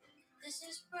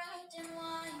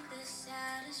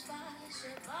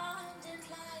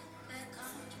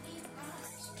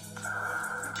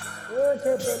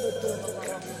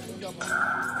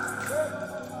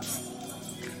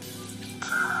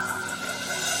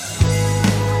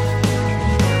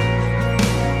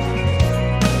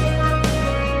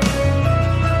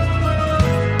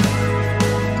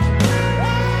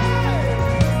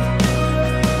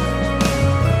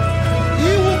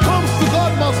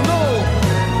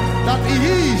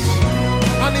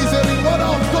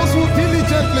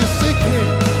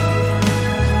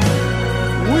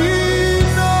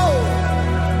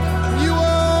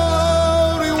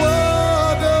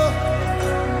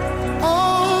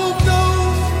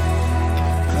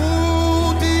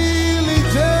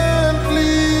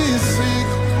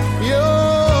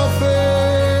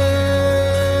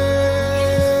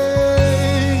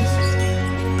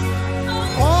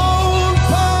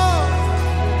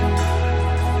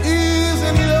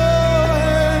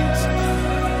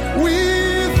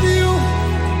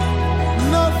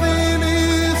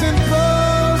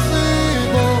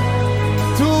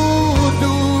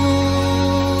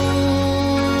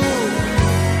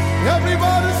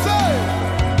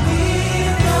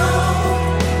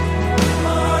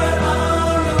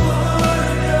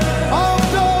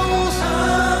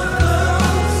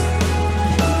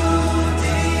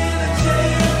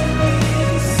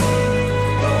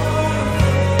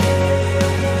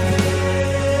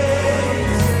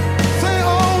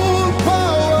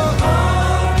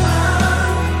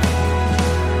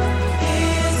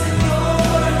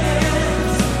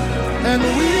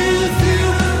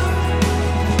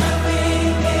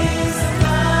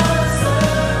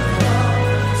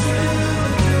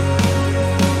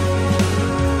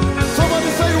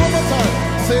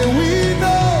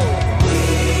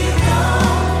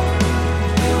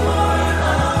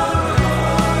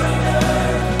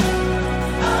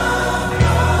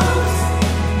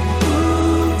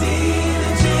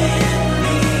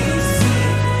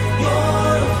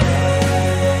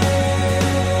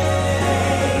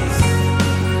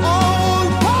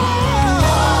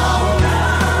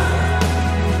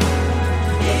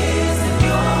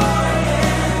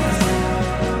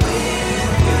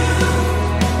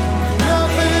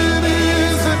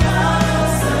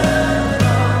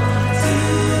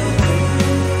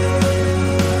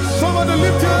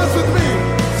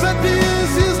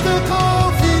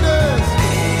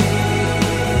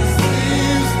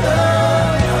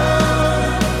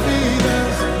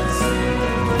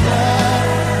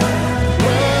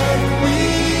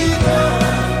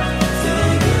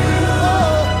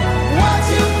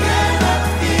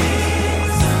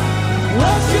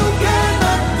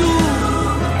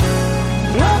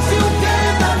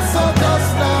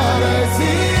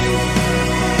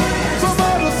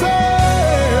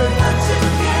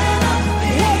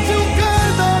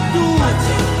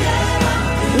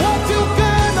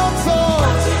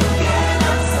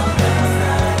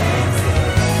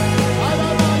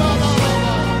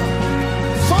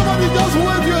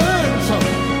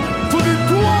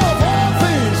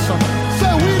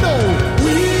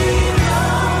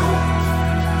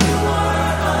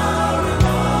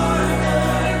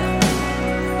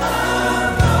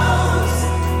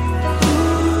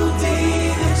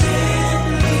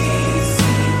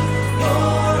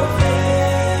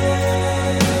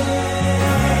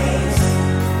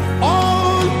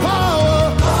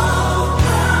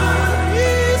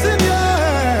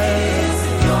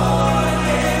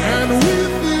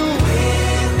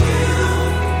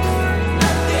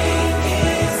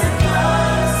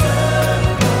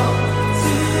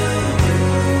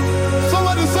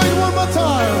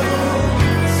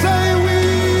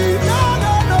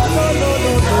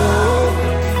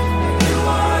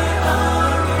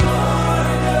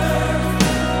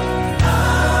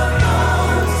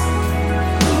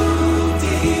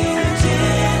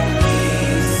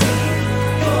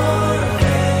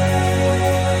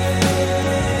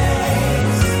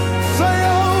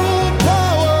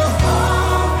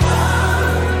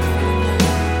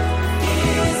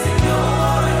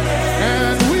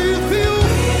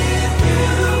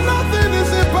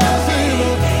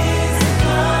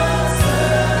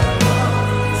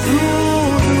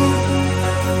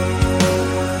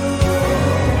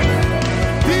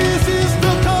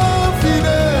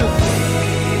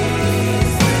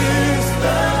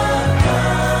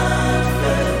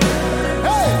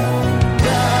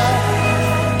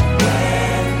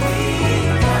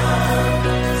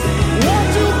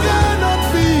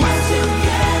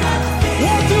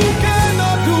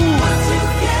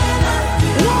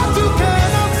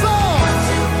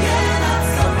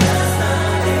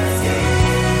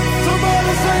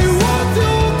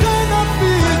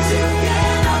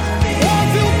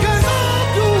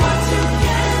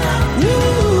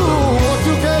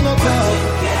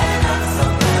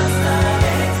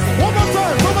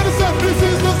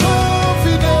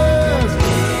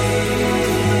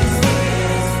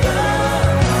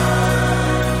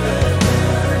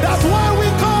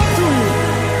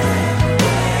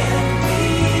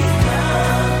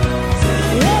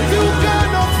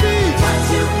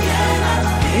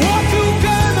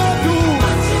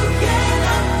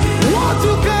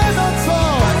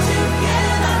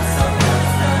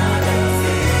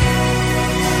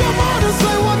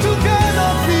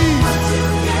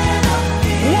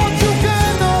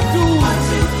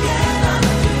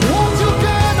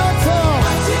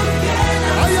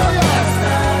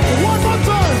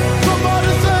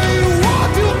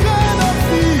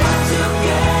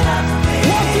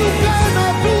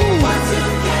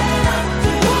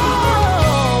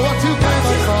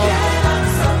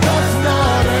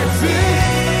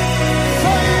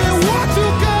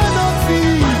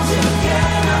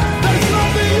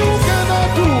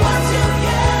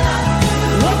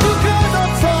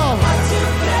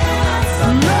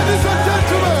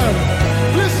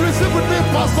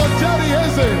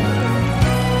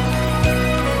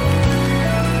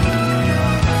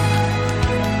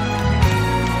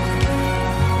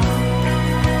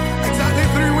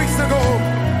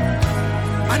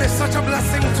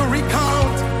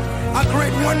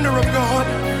wonder of God.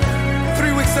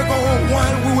 3 weeks ago,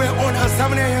 while we were on our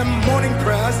 7 a.m. morning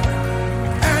prayers,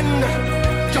 and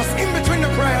just in between the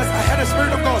prayers, I had a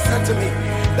Spirit of God said to me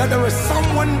that there is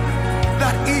someone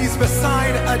that is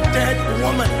beside a dead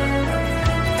woman.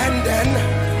 And then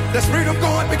the Spirit of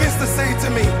God begins to say to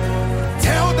me,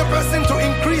 tell the person to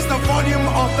increase the volume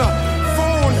of the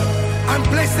phone and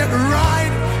place it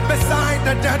right beside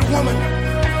the dead woman.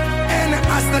 And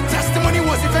as the testimony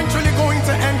was eventually going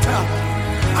to enter,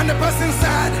 and the person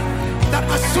said that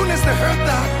as soon as they heard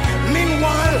that,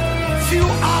 meanwhile, few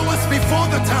hours before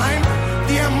the time,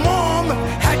 their mom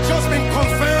had just been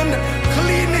confirmed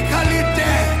clinically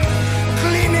dead.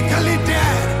 Clinically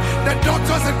dead. The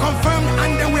doctors had confirmed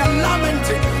and they were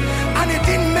lamenting. And it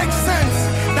didn't make sense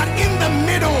that in the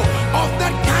middle of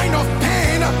that kind of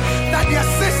pain, that their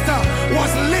sister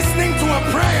was listening to a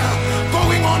prayer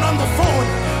going on the phone.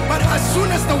 But as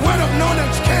soon as the word of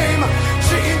knowledge came,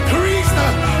 she increased the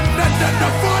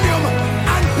volume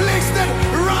and placed it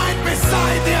right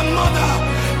beside their mother.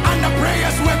 And the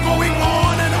prayers were going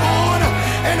on and on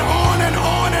and on and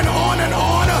on and on and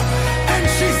on. And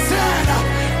she said,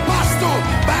 Pastor,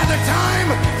 by the time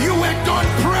you were done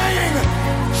praying,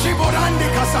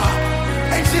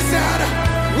 and she said,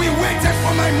 we waited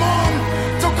for my mom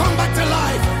to come back to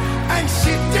life. And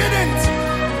she didn't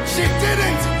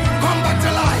come back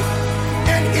to life.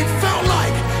 And it felt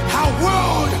like her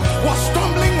world was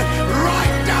stumbling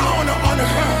right down on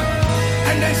her.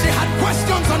 And then she had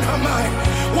questions on her mind.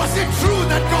 Was it true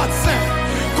that God said?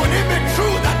 Could it be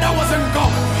true that that wasn't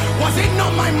God? Was it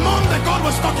not my mom that God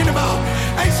was talking about?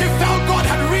 And she felt God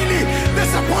had really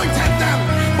disappointed them.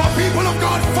 But people of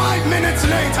God, 5 minutes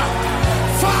later,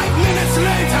 5 minutes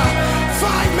later,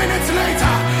 5 minutes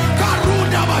later,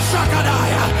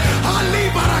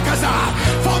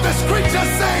 for the scripture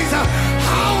says,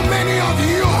 how many of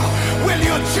you will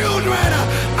your children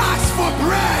ask for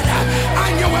bread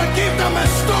and you will give them a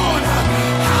stone?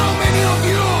 How many of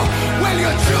you will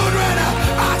your children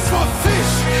ask for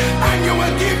fish and you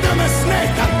will give them a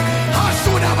snake?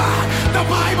 The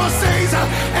Bible says,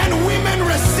 and women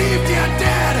receive their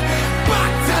dead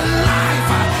back to life.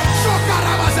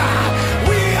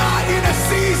 We are in a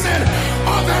season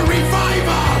of a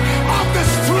revival of the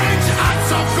strange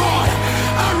acts of God.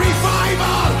 A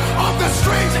revival of the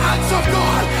strange acts of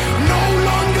God. No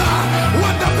longer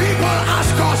would the people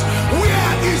ask us,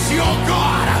 where is your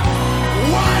God?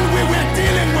 While we were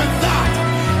dealing with that,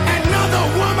 another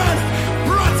woman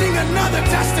brought in another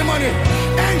testimony,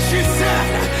 and she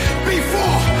said,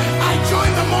 before I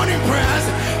joined the morning prayers,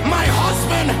 my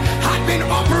husband had been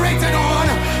operated on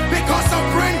because of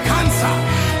brain cancer.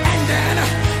 And then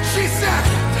she said,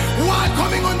 while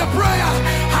coming on the prayer,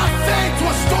 her faith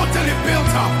was totally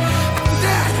built up. And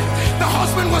then the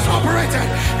husband was operated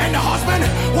and the husband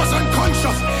was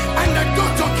unconscious. And the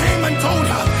doctor came and told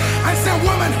her and said,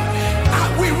 woman,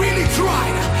 we really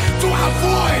tried to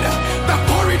avoid the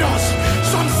corridors,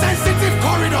 some sensitive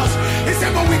corridors. He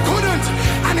said, but we couldn't.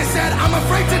 And he said, I'm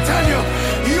afraid to tell you,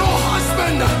 your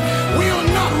husband will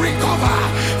not recover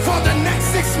for the next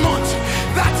 6 months.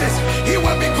 That is, he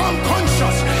will become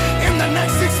conscious in the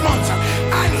next 6 months.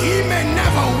 And he may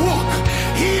never walk.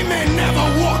 He may never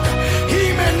walk.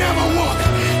 He may never walk.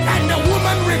 And the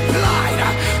woman replied,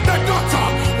 the doctor,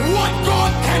 what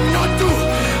God cannot do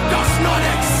does not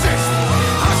exist.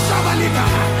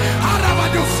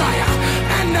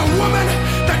 And the woman,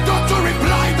 the doctor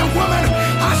replied, the woman,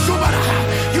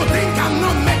 you think I'm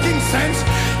not making sense?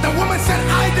 The woman said,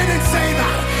 I didn't say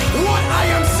that. What I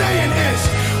am saying is,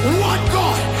 what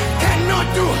God cannot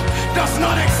do does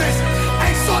not exist.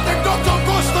 And so the doctor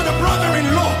goes to the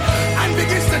brother-in-law and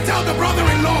begins to tell the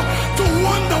brother-in-law to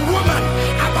warn the woman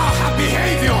about her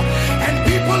behavior. And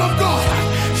people of God,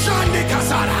 Shandi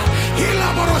Kasara, Hila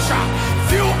Borosha,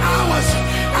 few hours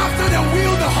after they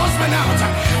wheeled the husband out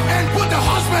and put the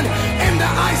husband in the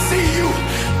ICU,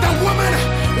 the woman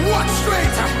walked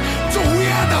straight to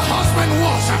where the husband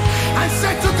was and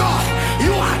said to God,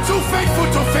 you are too faithful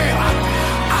to fail.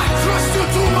 I trust you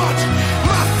too much.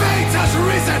 My faith has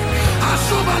risen.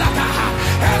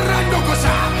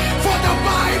 For the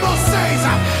Bible says,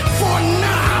 for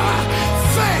now,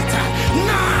 faith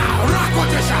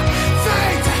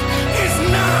is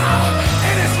now.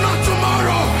 It is not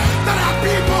tomorrow. That are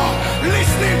people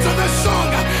listening to the song,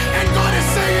 and God is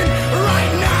saying,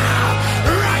 right now,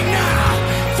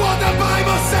 for the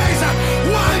Bible says,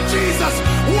 while Jesus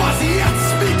was yet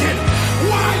speaking,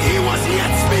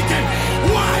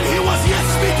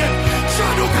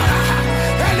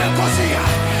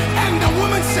 and the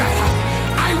woman said,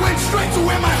 I went straight to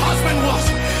where my husband was,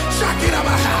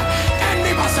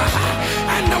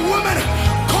 and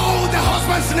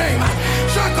woman's name.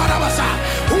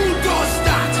 Who does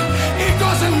that? It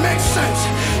doesn't make sense.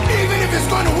 Even if it's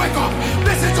going to wake up,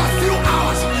 this is just a few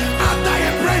hours after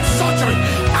a brain surgery.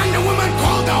 And the woman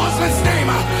called the husband's name,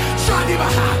 and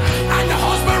the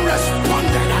husband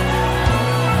responded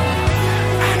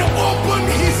and opened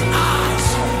his eyes.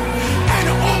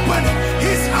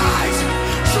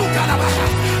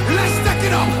 Let's take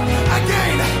it up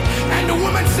again. And the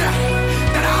woman said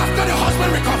that after the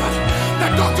husband recovered, the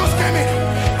doctors came in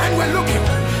and were looking.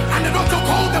 And the doctor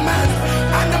called the man,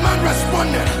 and the man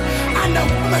responded. And the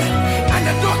woman and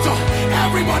the doctor,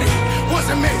 everybody was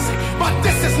amazed. But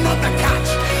this is not the catch.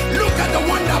 Look at the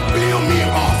one that blew me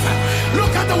off.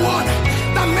 Look at the one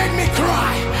that made me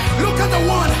cry. Look at the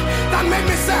one that made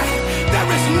me say, there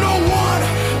is no one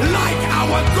like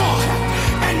our God.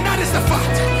 And that is the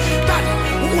fact that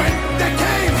when they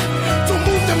came to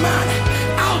move the man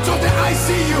out of the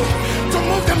ICU, to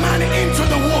move the man into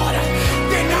the water,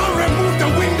 they now removed the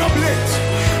window blades.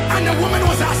 And the woman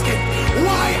was asking,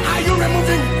 why are you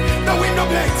removing the window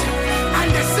blades? And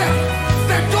they said,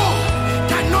 the door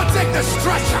cannot take the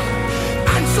stretcher.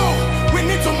 And so we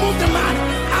need to move the man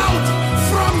out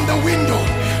from the window.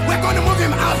 We're going to move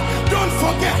him out. Don't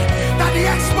forget that the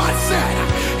expert said,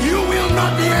 you will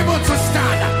not be able to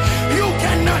stand. You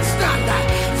cannot stand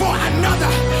for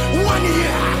another 1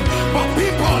 year. But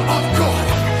people of God,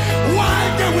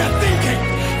 while they were thinking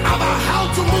about how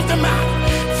to move the man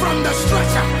from the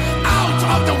stretcher out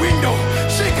of the window,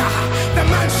 the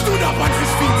man stood up on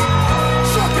his feet.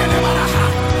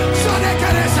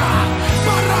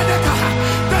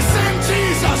 The same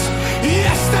Jesus,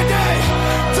 yesterday,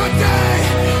 today,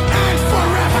 and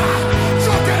forever.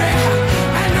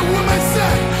 And the woman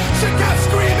said, she kept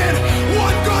screaming,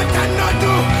 what God cannot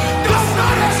do, does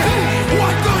not exist.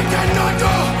 What God cannot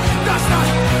do, does not.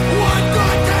 What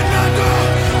God cannot do,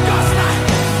 does not.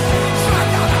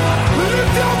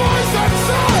 Lift your voice and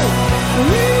say,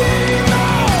 we know.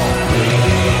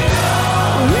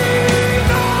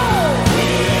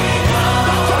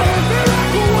 That you're a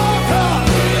miracle worker.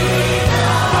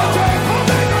 That you're a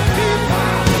covenant keeper.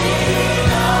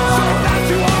 Say that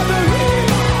you are the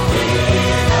healer.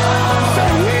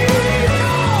 Say we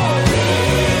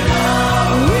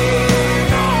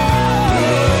know.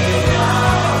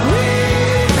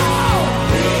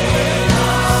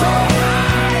 Say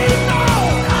I know.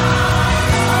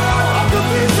 Of the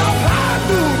things I've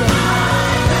handled.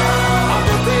 Of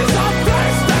the things I've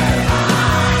tasted.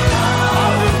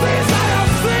 Of the things I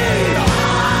have seen.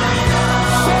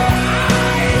 Say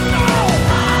I know.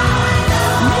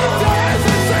 Lift your hands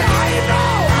and say I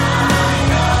know.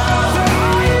 Say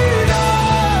I know.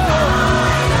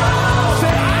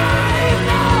 Say I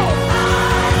know.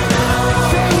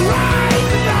 Say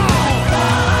right now.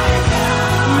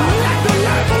 Let the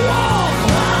lame walk.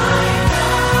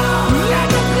 Let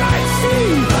the blind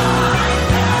see.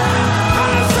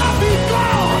 Cancer be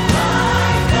gone.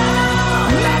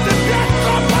 Let the dead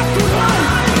come back to life.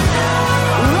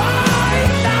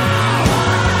 Right now.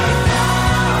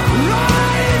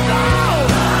 Right now.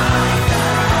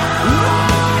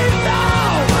 Right now.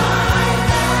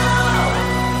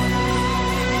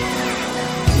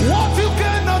 What you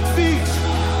cannot fix,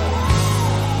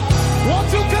 what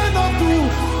you cannot do,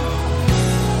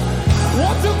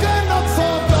 what you cannot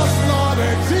solve does not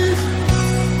exist.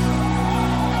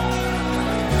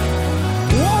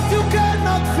 What you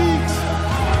cannot fix,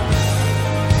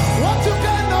 what you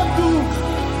cannot do,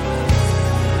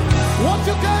 what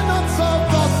you cannot solve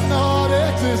does not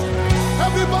exist.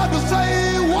 Everybody say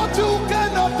what you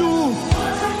cannot do.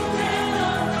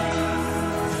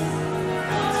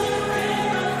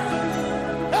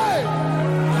 Hey!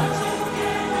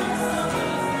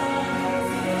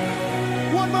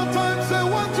 One more time, say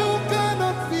what you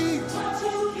cannot fix,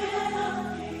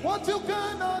 what you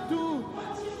cannot do,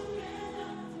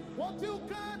 what you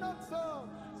cannot solve.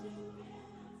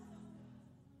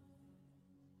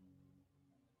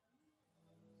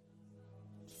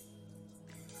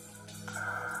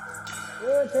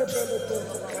 He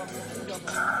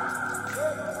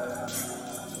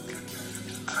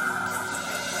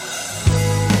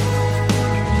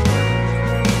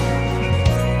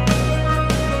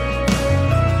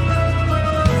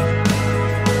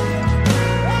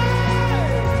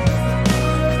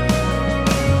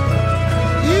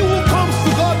who comes to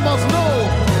God must know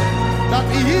that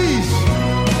He is,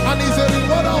 and is a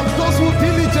rewarder of those who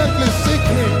diligently seek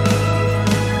Him.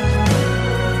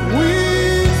 We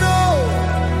know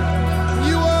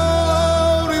You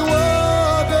are a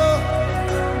rewarder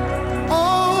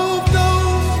of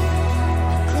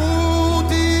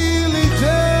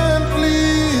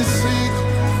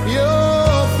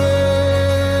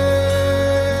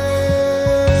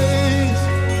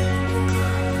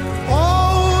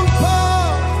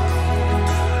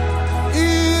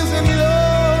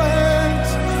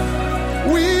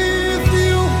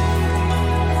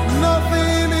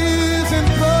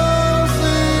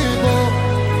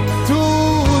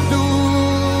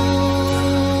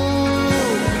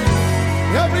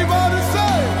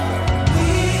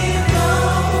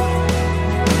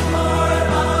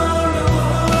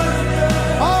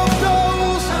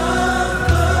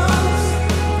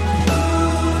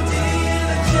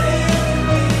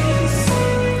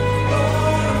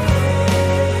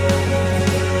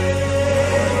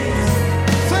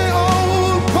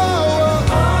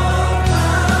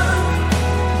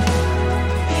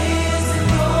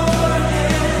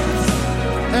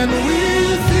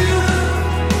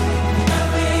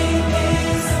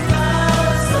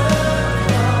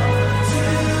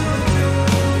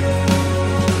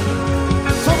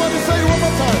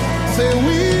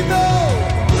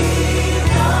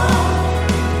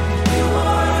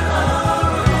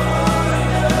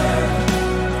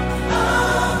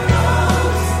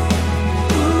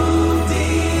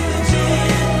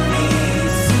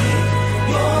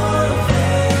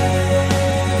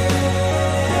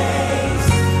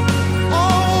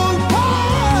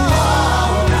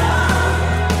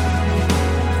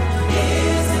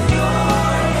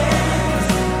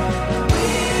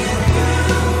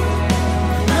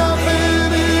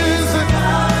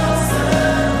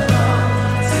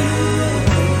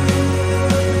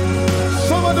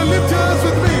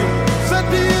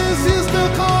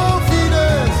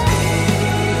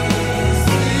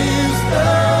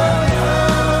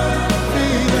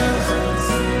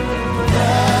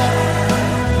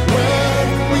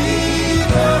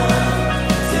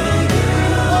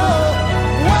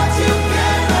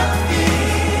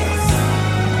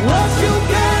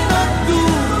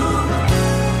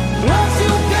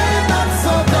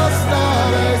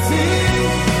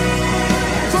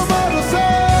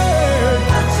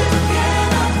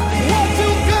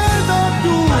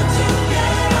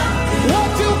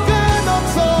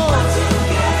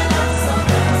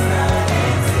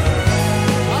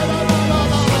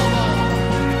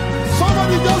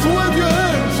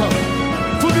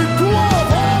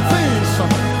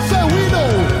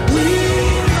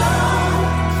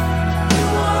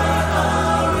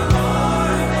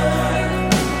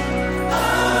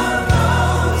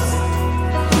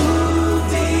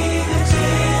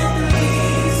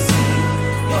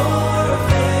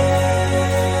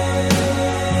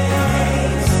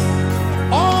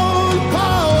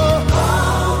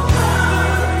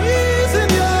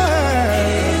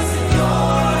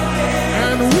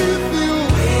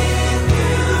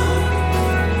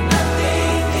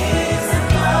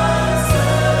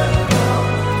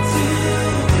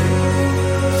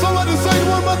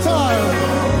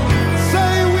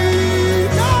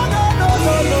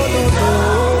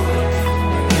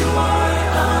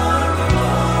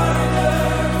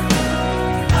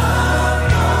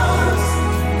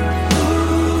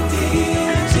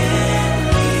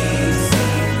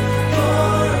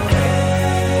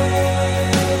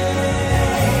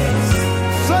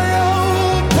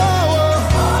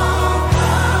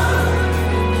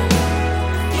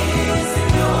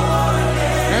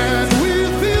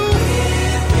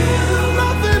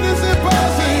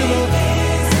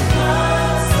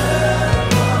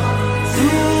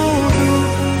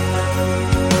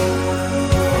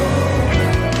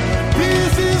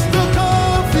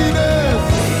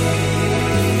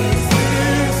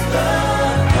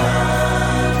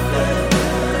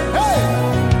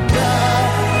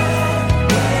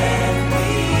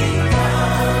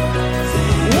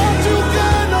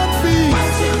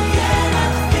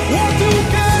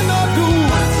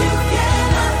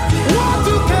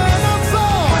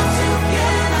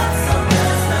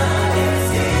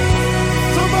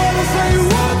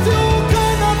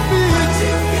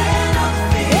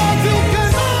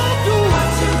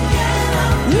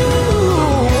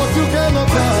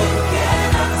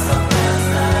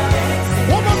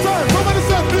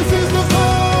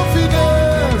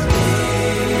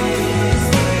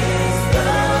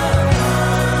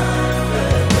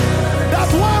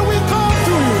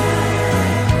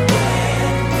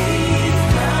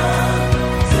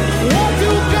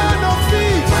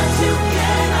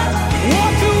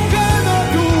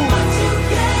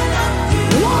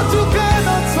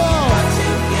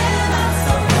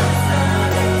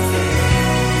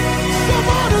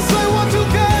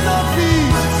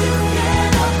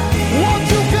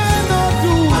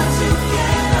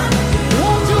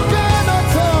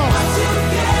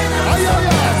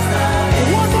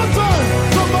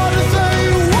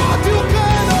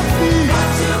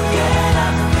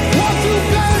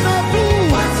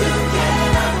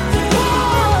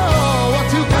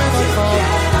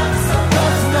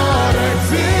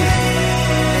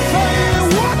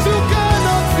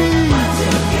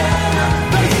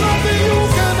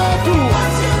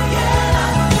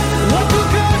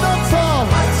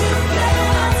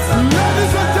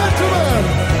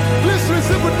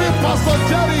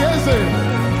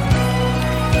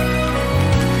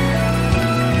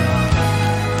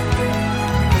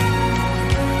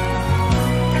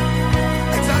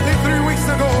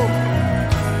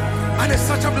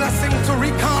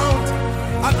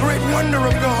great wonder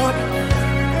of God.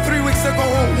 3 weeks ago,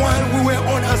 while we were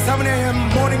on our 7 a.m.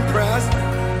 morning prayers,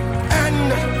 and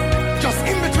just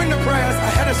in between the prayers, I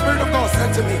had a Spirit of God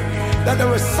said to me that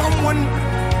there is someone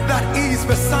that is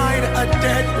beside a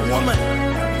dead woman.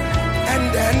 And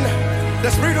then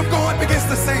the Spirit of God begins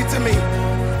to say to me,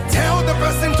 tell the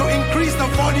person to increase the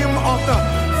volume of the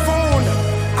phone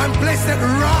and place it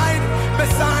right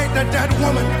beside the dead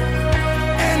woman.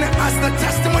 And as the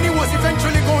testimony was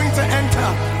eventually going to enter,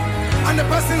 and the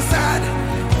person said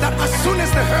that as soon as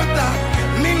they heard that,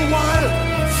 meanwhile,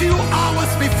 few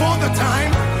hours before the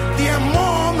time, their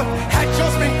mom had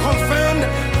just been confirmed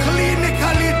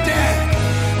clinically dead.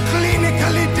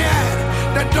 Clinically dead.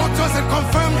 The doctors had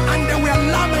confirmed and they were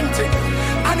lamenting.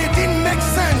 And it didn't make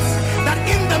sense that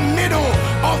in the middle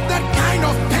of that kind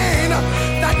of pain,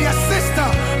 that their sister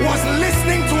was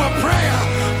listening to a prayer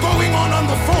going on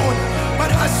the phone.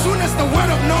 But as soon as the word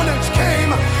of knowledge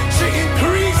came, she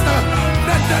increased the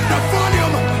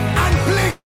volume and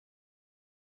played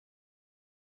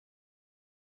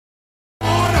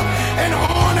on and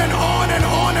on and on and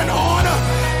on and on.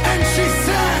 And she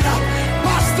said,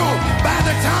 Pastor, by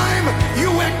the time you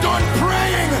were done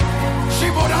praying,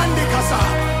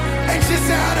 and she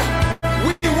said,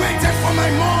 we waited for my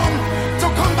mom to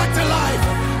come back to life.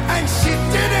 And she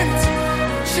didn't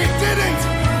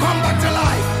come back to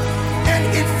life. And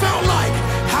it felt like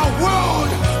her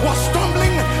world was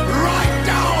stumbling right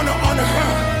down on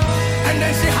her. And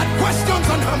then she had questions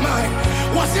on her mind.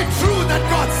 Was it true that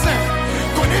God said?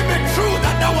 Could it be true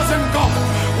that that wasn't God?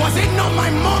 Was it not my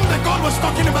mom that God was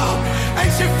talking about? And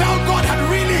she felt God had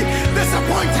really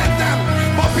disappointed them.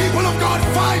 But people of God,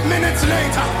 5 minutes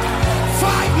later,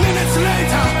 5 minutes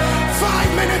later,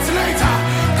 5 minutes later,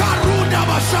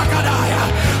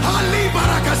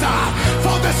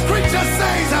 for the scripture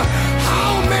says,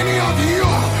 how many of you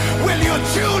will your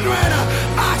children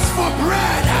ask for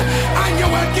bread and you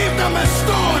will give them a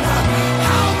stone?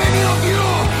 How many of you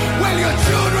will your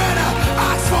children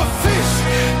ask for fish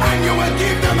and you will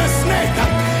give them a snake?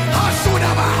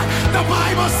 The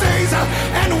Bible says,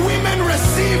 and women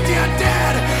receive their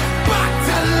dead back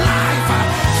to life.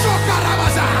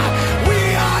 We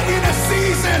are in a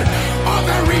season of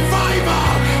a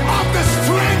revival of the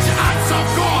strange acts of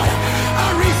God. A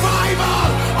revival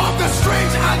of the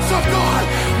strange acts of God.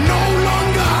 No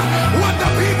longer would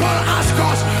the people ask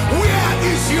us, where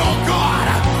is your God?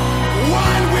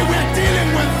 While we were dealing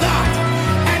with that,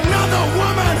 another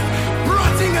woman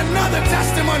brought in another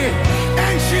testimony,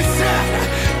 and she said,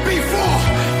 before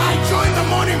I joined the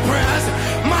morning prayers,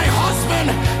 my husband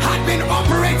had been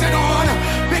operated on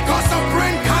because of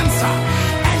brain cancer.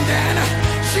 And then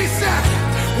she said,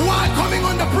 while coming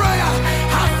on the prayer,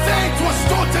 her faith was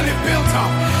totally built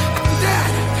up. And then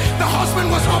the husband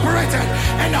was operated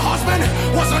and the husband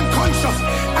was unconscious.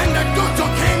 And the doctor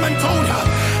came and told her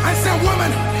and said,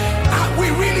 woman, we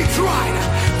really tried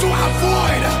to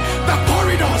avoid the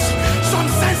corridors, some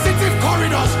sensitive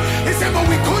corridors. He said, but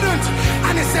we couldn't.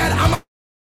 And he said, I'm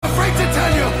afraid to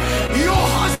tell you, your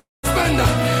husband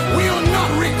will not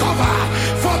recover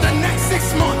for the next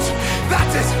 6 months. That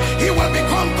is, he will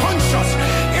become conscious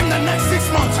in the next 6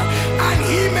 months. And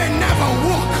he may never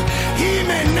walk. He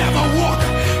may never walk.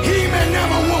 He may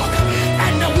never walk.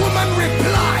 And the woman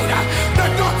replied, the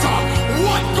doctor,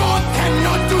 what God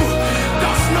cannot do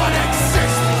does not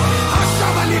exist.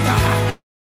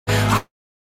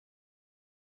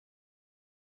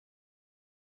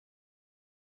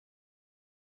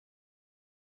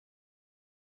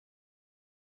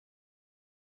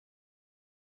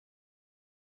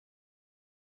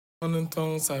 Morning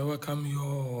tongues, I welcome you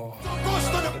all.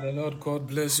 May the Lord God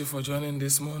bless you for joining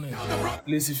this morning.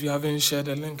 Please, if you haven't shared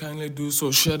the link, kindly do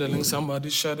so. Share the link. Somebody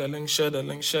share the link, share the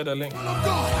link, share the link.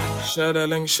 Share the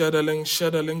link, share the link, share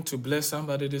the link to bless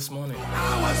somebody this morning.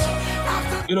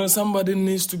 You know, somebody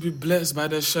needs to be blessed by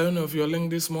the sharing of your link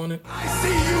this morning. I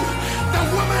see you, the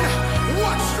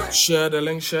woman. Share the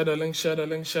link, share the link, share the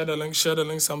link, share the link, share the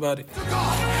link, somebody.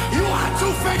 God, you are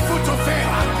too faithful to fail.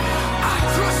 I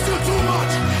trust you too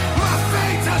much. My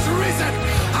faith has risen.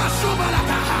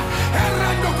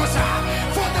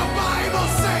 For the Bible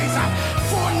says,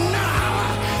 for now,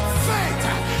 faith.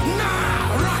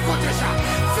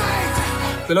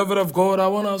 Beloved of God, I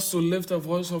want us to lift a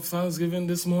voice of thanksgiving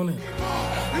this morning.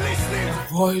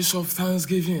 Voice of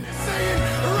thanksgiving.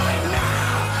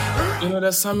 You know,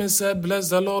 the psalmist said, bless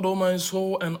the Lord, O my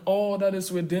soul, and all that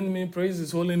is within me, praise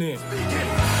his holy name.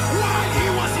 While he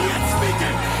was yet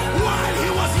speaking,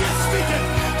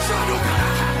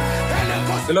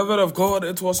 Beloved of God,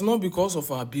 it was not because of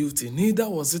our beauty, neither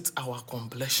was it our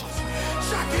complexion.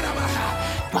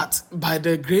 But by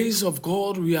the grace of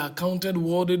God, we are counted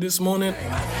worthy this morning.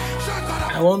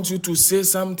 I want you to say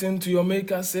something to your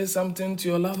maker, say something to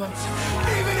your lover.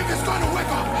 Even if it's going to wake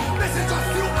up, this is just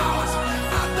a few hours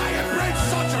after a brain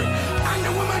surgery, and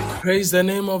the woman. Praise the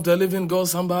name of the living God.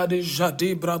 Somebody,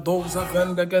 Jadi Bradoza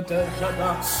Vendegate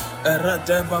Jada,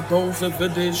 Erete Badoza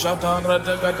Vidi Jada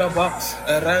Redegataba,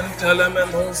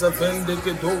 Erentelemenoza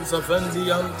Vendigidoza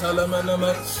Vendian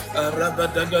Telemenema,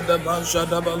 Erebedegadaba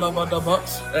Jadabalabadaba,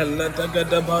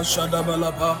 Eledegadaba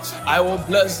Jadabalaba. I will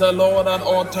bless the Lord at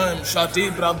all times. Shadi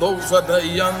Bradoza de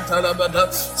Yan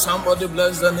Telebeda. Somebody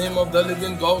bless the name of the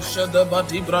living God.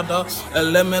 Shadabadi Brada,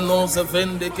 Elemenoza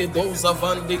Vendigidoza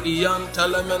Vandigian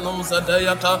Telemenoza.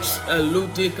 Dayata,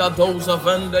 Elutika doza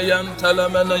vendayan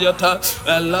telemenayata,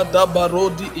 Elada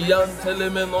barodi ian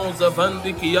telemenoza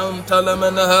vandikian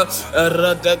telemena,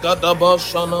 Eradekadaba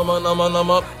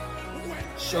Shanamanamanama.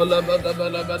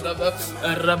 Shalabadabadabadaba,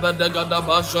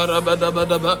 Rabadagadaba,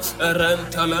 Sharabadabadaba,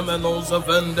 Rentelemenoza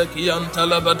Vendekian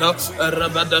Telebada,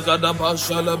 Rabadagadaba,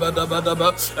 Shalabadabadaba,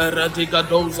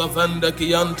 Radigadoza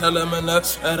Vendekian Telemena,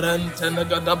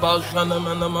 Rentenegadaba,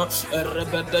 Shanamanama,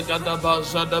 Rabadagadaba,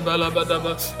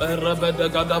 Shadabalabadaba,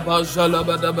 Rabadagadaba,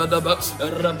 Shalabadabadaba,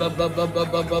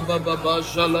 Rabababababababa,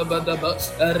 Shalabadaba,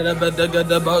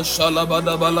 Rabadagadaba,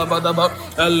 Shalabadabalabadaba,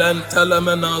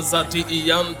 Lentelemena Zati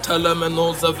Ian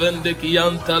Telemeno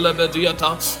Vendikian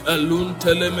Telebediata, Elun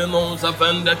Telemenoza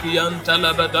Vendikian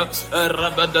Telebeda,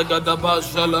 Rabadagadaba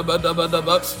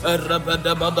Shalabadabadaba,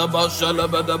 Rabadabadaba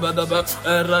Shalabadabadaba,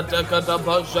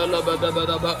 Radakadaba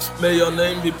Shalabadabadaba. May your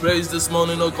name be praised this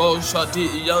morning, O God. Shati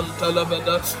Ian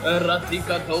Telebeda,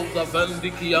 Ratika Doza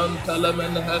Vendikian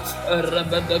Telemena,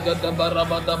 Rabadagadaba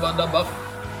Rabadabadaba.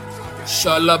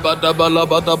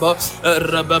 Shalabadabalabadaba,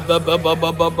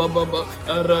 Rabababababababa,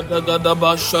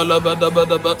 Radagadaba,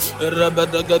 Shalabadabadaba,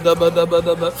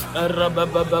 Rabadagadabadabadaba,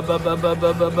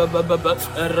 Rababababababababa,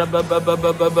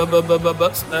 Rabababababababa,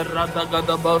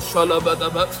 Radagadaba,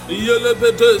 Shalabadaba,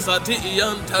 Yelebete Zati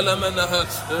Ian Telemena,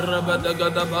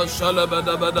 Rabadagadaba,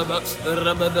 Shalabadabadaba,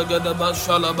 Rabadagadaba,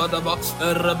 Shalabadaba,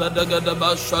 Rabadagadaba,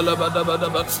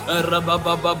 Shalabadabadaba,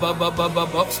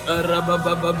 Rabababababababa,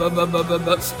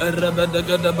 Rababababababa,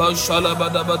 Rabadagadaba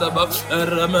Shalabadabadaba,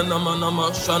 Ramanamanama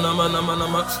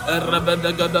Shanamanamanama,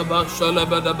 Rabadagadaba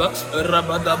Shalabadaba,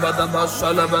 Rabadabadaba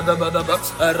Shalabadabadaba,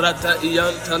 Rata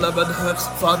Ian Talabada.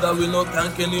 Father, we know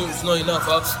thanking you is not enough,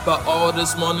 but all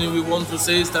this morning we want to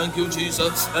say is thank you,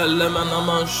 Jesus.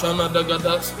 Lemanama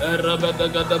Shanadagada,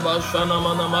 Rabadagadaba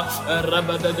Shanamanama,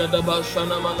 Rabadagadaba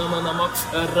Shanamanamanama,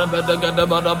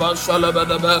 Rabadagadabadaba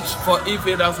Shalabadaba. For if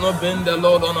it has not been the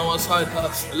Lord on our side,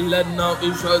 let now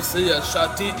Israel say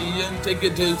Shati Ian take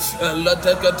it,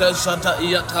 Latekata Shata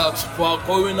Iata, for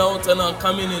going out and are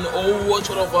coming in. Oh, watch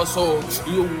it over our soul,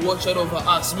 you watch it over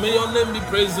us. May your name be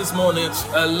praised this morning.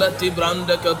 Lati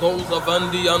Brandeka Doza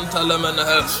Vandi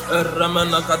Antalamana,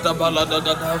 Ramana Katabala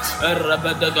Dagada,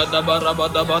 Rabadagadaba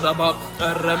Rabadabadaba,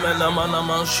 Ramana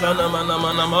Manama Shana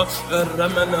Manamanama,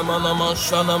 Ramana Manama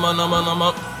Shana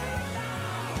Manamanama.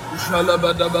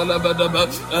 Shalabadabalabadaba,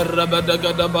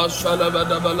 Rabadagadaba,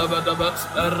 Shalabadabalabadaba,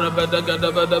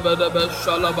 Rabadagadabadabadaba,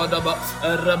 Shalabadaba,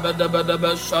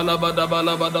 Rabadabadaba,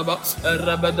 Shalabadabalabadaba,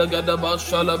 Rabadagadaba,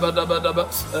 Shalabadabadaba,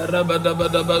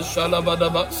 Rabadabadaba,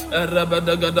 Shalabadaba,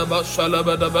 Rabadagadaba,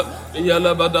 Shalabadaba,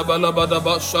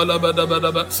 Yalabadabalabadaba,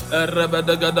 Shalabadabadaba,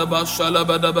 Rabadagadaba,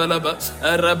 Shalabadabalaba,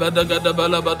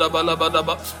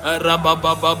 Rabadagadabalabalabadaba,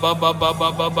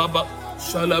 Rababababababababa.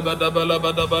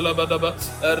 Shalabadabalabadabalabadaba,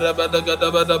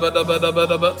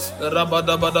 Rabadagadabadabadabadaba,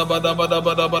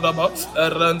 Rabadabadabadabadabadaba,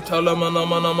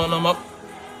 Rantalamanamanamanama.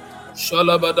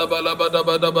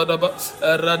 Shalabadabalabadabadabadaba,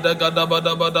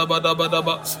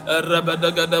 Radagadabadabadabadabadaba,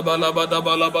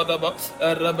 Rabadagadabalabalabadaba,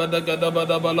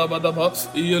 Rabadagadabadabadabadaba,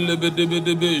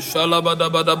 Yelibidibidibi,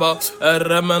 Shalabadabadaba,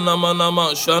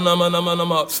 Ramanamanama,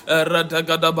 Shanamanamanama,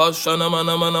 Radagadaba,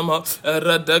 Shanamanamanama,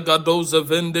 Radagadoza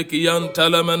Vindikian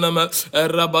Telemanama,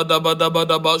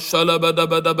 Rabadabadabadaba,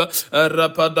 Shalabadabadaba,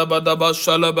 Rapadabadaba,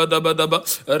 Shalabadabadaba,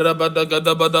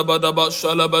 Rabadagadabadabadaba,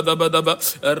 Shalabadabadaba,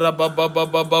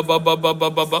 Rababababababa.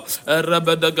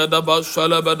 Rabadagadaba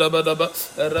Shalabadabadaba,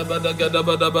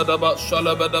 Rabadagadabadabadaba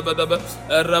Shalabadabadaba,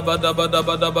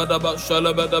 Rabadabadabadabadaba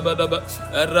Shalabadabadaba,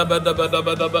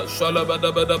 Rabadabadabadaba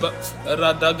Shalabadabadaba,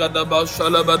 Radagadaba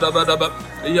Shalabadabadaba,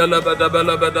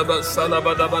 Yalabadabalabadaba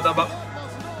Shalabadabadaba.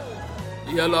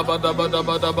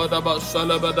 Yalabadabadabadabadaba,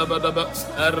 Shalabadabadaba,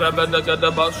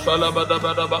 Rabadagadaba,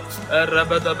 Shalabadabadaba,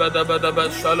 Rabadabadabadaba,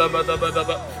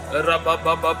 Shalabadabadaba,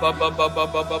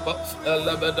 Rababababababababa,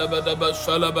 Elabadabadaba,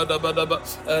 Shalabadabadaba,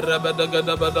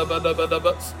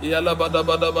 Rabadagadabadabadabadaba,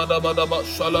 Yalabadabadabadabadaba,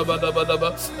 Shalabadabadaba,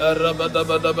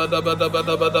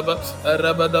 Rabadabadabadabadabadaba,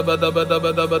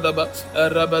 Rabadabadabadabadabadaba,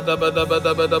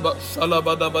 Rabadabadabadabadaba,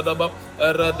 Shalabadabadaba,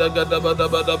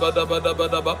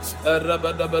 Radagadabadabadabadabadaba,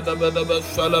 Rabadabadabadaba,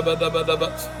 Shalabadabadaba,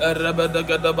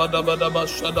 Rabadagadabadabadaba,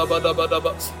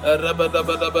 Shadabadabadaba,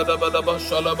 Rabadabadabadabadaba,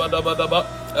 Shalabadabadaba,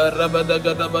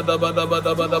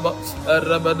 Rabadagadabadabadabadaba,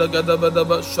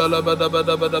 Rabadagadabadaba,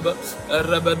 Shalabadabadabadaba,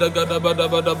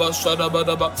 Rabadagadabadabadaba,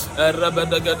 Shadabadaba,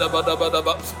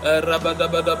 Rabadagadabadabadaba,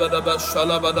 Rabadabadabadaba,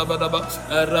 Shalabadabadaba,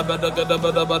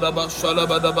 Rabadagadabadabadaba,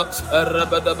 Shalabadaba,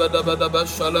 Rabadabadabadaba,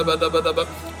 Shalabadabadaba,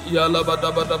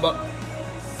 Yalabadabadaba,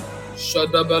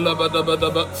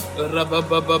 Shadabalabadabadaba,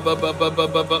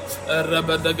 Rabababababababa,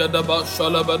 Rabadagadaba,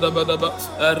 Shalabadabadaba,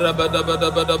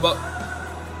 Rabadabadabadaba,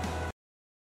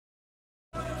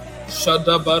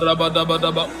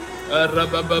 Shadabarabadabadaba,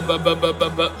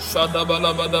 Rababababababa,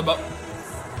 Shadabalabadaba,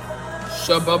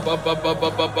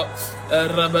 Shababababababa,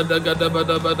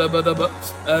 Rabadagadabadabadabadaba,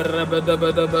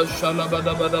 Rabadabadaba,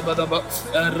 Shalabadabadabadaba,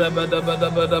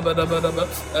 Rabadabadabadabadabadaba,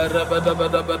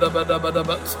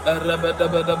 Rabadabadabadabadabadaba,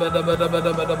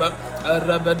 Rabadabadabadabadabadaba,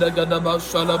 Rabadagadaba,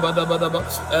 Shalabadabadaba,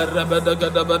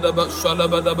 Rabadagadabadaba,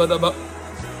 Shalabadabadaba,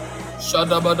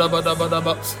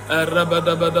 Shadabadabadabadaba,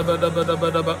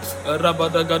 Rabadabadabadabadaba,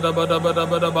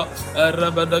 Rabadagadabadabadabadaba,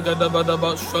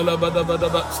 Rabadagadabadaba,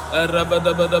 Shalabadabadaba,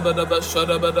 Rabadabadabadaba,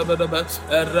 Shadabadabadaba,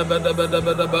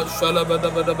 Rabadabadabadaba,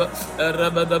 Shalabadabadaba,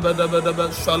 Rabadabadabadaba,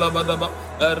 Shalabadaba,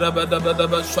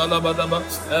 Rabadabadaba, Shalabadaba,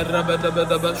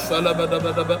 Rabadabadaba,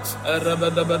 Shalabadabadaba,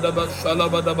 Rabadabadaba,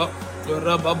 Shalabadaba,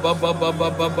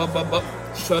 Rabababababababa,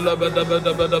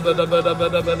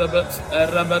 Shalabadabadabadabadabadabadaba,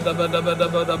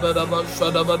 Rabadabadabadabadabadaba,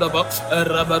 Shadabadaba,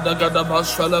 Rabadagadaba,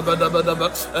 Shalabadabadaba,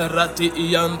 Rati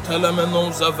Iyan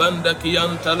Telemeno Zavanda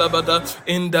Kiyan Telebada,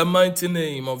 in the mighty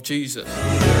name of Jesus. What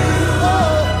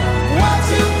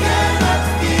you cannot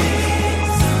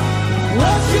fix,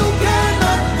 what you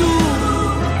cannot do,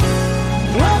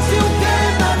 what you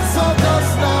cannot solve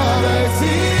does not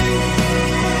exist.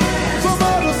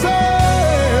 Somebody say,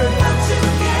 what you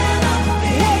cannot do,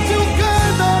 what you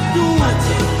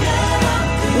cannot.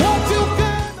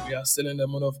 We are still in the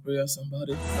mood of prayer,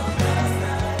 somebody.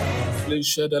 Please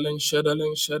share the link, share the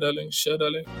link, share the link, share the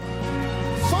link.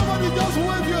 Somebody just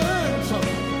wave your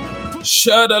hands.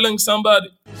 Share the link, somebody.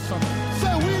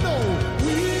 Say, we know.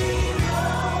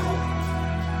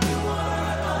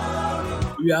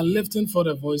 We are lifting for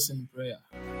the voice in prayer.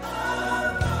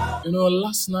 You know,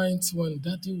 last night when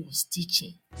Daddy was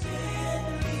teaching,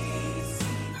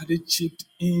 Daddy chipped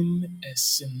in a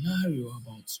scenario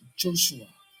about Joshua.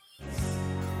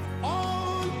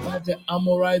 That the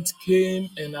Amorites came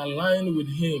and aligned with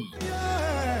him.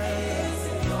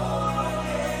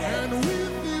 And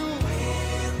with you.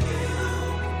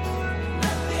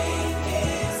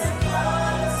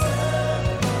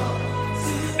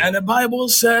 And the Bible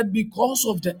said because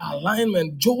of the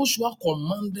alignment, Joshua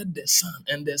commanded the sun,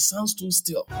 and the sun stood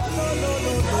still.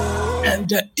 And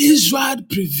the Israel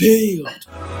prevailed.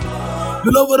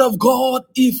 Beloved of God,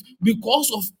 if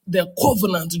because of the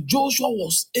covenant, Joshua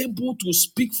was able to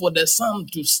speak for the sun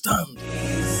to stand,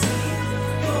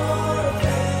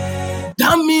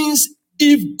 that means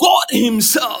if God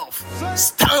himself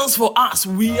stands for us,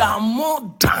 we are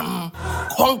more than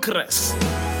conquerors.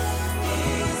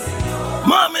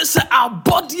 Mama say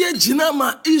abodie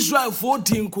jinama Israel for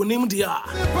tinkunim dia.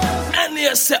 And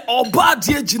say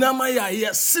obadie jinama ya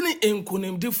yesini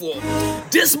inkunim difo.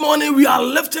 This morning we are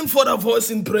lifting for the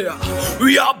voice in prayer.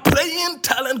 We are praying,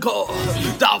 telling God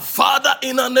that Father,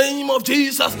 in the name of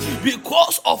Jesus,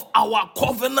 because of our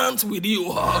covenant with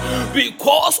you,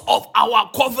 because of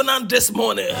our covenant this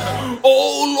morning,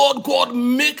 oh Lord God,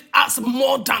 make us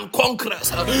more than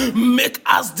conquerors. Make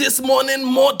us this morning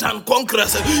more than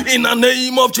conquerors. In the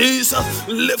name of Jesus,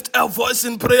 lift a voice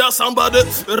in prayer, somebody.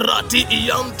 Rati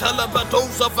iyan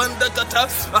talabadosa vandakata,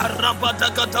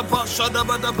 arabadakata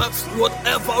bashadabadaba.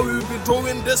 Whatever we will be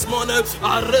doing this morning,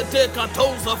 arete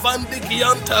katosa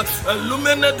vandikiyanta,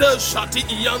 illuminate shati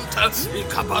iyanta,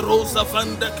 ikabarosa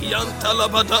vandakiyanta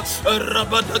labada,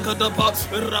 rabadagadaba,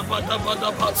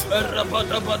 rabadabadaba,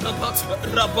 rabadabadaba,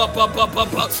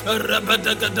 rababababa,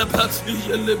 rabadagadaba,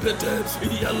 yelebete,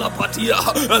 yalapatia,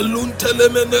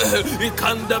 luntelemene,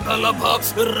 ikanda balaba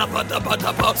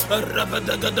rabadabadaba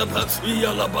rabadagadaba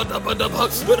yalabadabadaba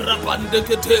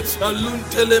rabandekete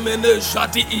luntelemene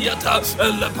shati iyata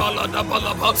labalada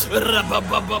balaba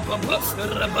rababababa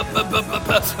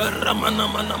rababababa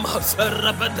ramanamanama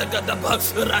rabadagadaba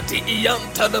rati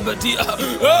iyanta labadia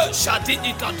shati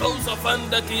ikatoza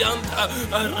fanda kiyanta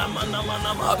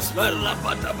ramanamanama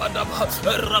rabadabadaba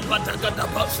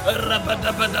rabadagadaba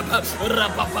rabadabadaba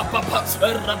rabababa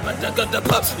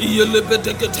rabadagadaba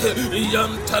yelebedegete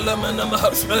yantalamanama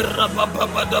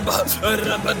rabababadaba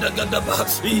rabadagadaba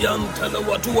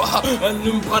yantalawatuha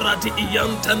nimparati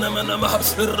yantanamanama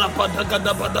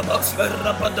rabadagadabadaba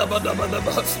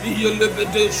rabadabadabadaba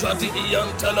yelebede shati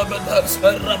yantalabada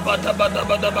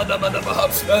rabadabadabadabadaba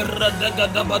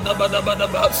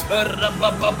radagadabadabadaba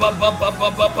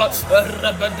rababababababa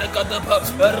rabadagadaba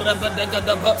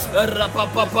rabadagadaba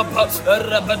rabababa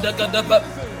rabadagadaba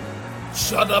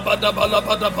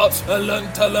Shadabadabalabadaba,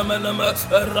 Lentelemenema,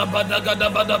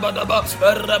 Rabadagadabadabadaba,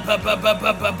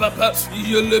 Rababababababa,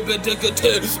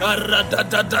 Yulibedegate,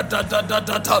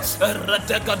 Radadadadadadadada,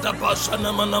 Radagadaba,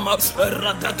 Shanamanama,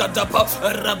 Radagadaba,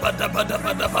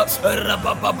 Rabadabadabadaba,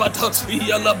 Rabababata,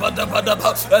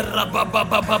 Yalabadabadaba,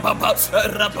 Rabababababa,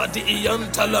 Rabadi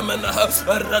Iyantalamena,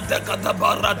 Radagadaba,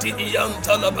 Radi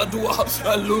Iyantalabadua,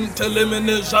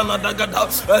 Luntelemene, Janadagada,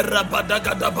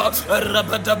 Rabadagadaba,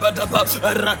 Rabadabadaba,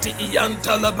 Rati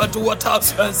Iyanta Labatuata,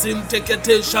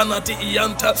 Zintekete Shanati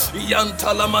Iyanta,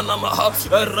 Iyanta Lamanamaha,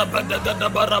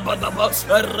 Rabadagadaba Rabadaba,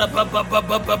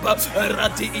 Rabababababa,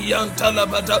 Rati Iyanta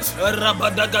Labada,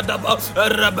 Rabadagadaba,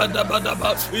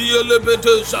 Rabadabadaba,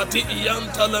 Yelebete Shati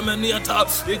Iyanta Lamaniata,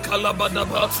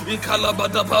 Ikalabadaba,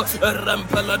 Ikalabadaba,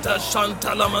 Rampelata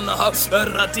Shantalamanaha,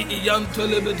 Rati Iyanta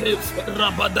Lebete,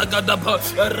 Rabadagadaba,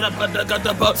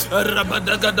 Rabadagadaba,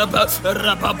 Rabadagadaba,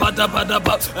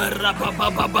 Rababadabadaba,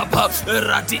 Rababababa,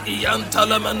 Rati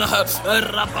Iyantalamana,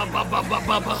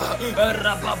 Rababababa,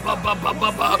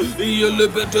 Rababababa,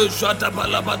 Yulibete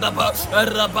Shatabalabadaba,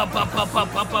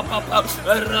 Rababababa,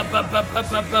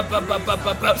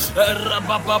 Rababababa,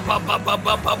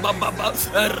 Rababababa,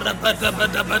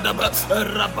 Rabadabadabadaba,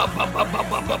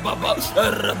 Rababababa,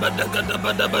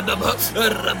 Rabadagadabadabadaba,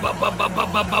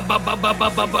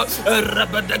 Rababababa,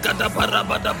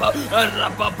 Rabadagadabadabadaba,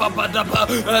 Rababababa,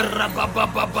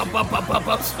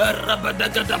 Rababababa,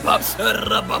 Rabadagadaba,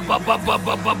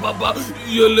 Rababababa,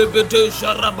 Yulibete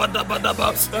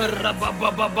Sharabadabadaba,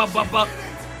 Rababababa.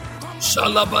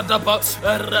 Shalabadaba,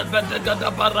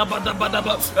 Rabadagadaba,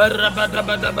 Rabadabadaba,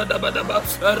 Rabadabadabadabadaba,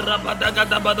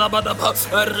 Rabadagadabadabadaba,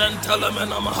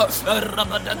 Rentalamanama,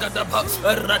 Rabadagadaba,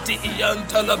 Rati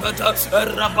Iyantalabata,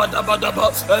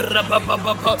 Rabadabadaba,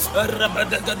 Rabababa,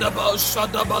 Rabadagadaba,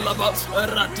 Shadabalaba,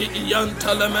 Rati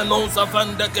Iyantalamenosa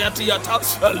Vandagatiata,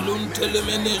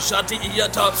 Luntelemene Shati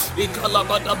Iyata,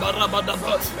 Ikalabadaba,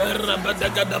 Rabadaba,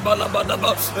 Rabadagadaba,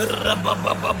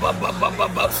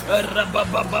 Rababababa,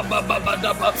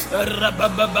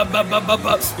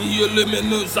 Rababababa,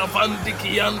 Yulimenu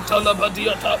Zavandikian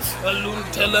Talabadiata,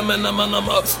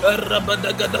 Luntelemenamanama,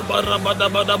 Rabadagadaba,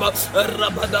 Rabadabadaba,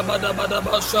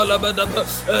 Rabadabadabadaba, Shalabadaba,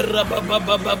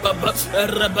 Rababababa,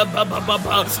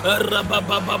 Rababababa,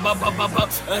 Rababababa,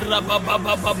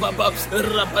 Rababababa,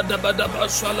 Rabadabadaba,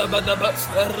 Shalabadaba,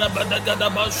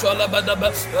 Rabadagadaba, Shalabadaba,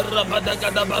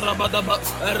 Rabadagadaba, Rabadaba,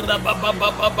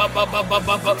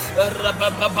 Rababababa,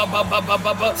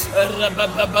 Rababababa,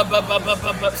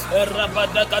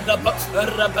 Rabadagadaba,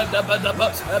 Rabadabadaba,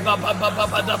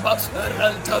 Babababadaba,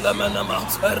 Rantalamanama,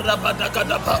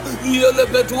 Rabadagadaba,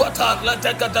 Yelebetuata,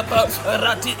 Latagadaba,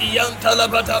 Rati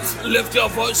Iyantalabata. Lift your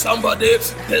voice, somebody.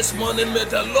 This morning, may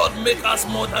the Lord make us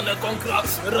more than a conqueror.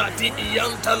 Rati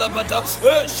Iyantalabata,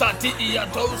 Shati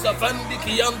Iyatosa,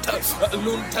 Vandikiyanta,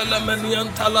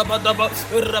 Luntalamaniantalabadaba,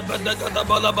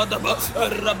 Rabadagadaba, Rabadabadaba,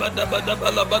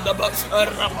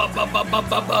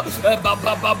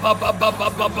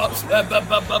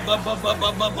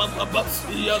 Rababababa,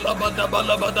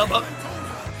 Yalabadaba,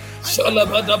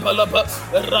 Shalabadabalaba,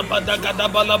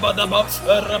 Rabadagadabalabadaba,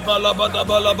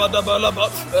 Rabalabadabalabadabalaba,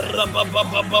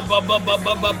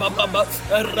 Rabababababababababa,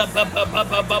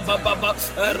 Rabababababababa,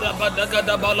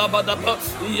 Rabadagadabalabadaba,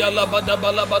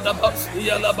 Yalabadabalabadaba,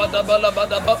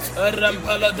 Yalabadabalabadaba,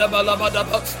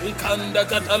 Rampaladabalabadaba,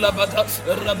 Ikandakatalabada,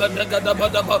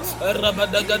 Rabadagadabadaba,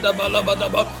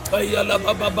 Rabadagadabalabadaba,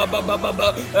 Yalababababababa,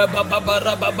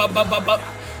 Bababarababababa.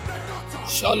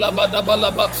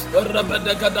 Shalabadabalaba,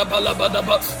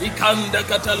 Rabadagadabalabalaba,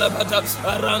 Ikandakatalabata,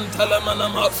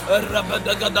 Arantalamanama,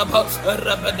 Rabadagadaba,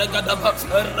 Rabadagadaba,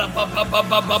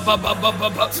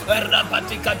 Rababababababababa,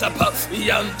 Rabatikatapa,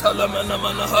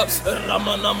 Yantalamanamanaha,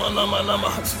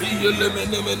 Ramanamanamanaha,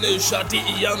 Yelemenemene Shati,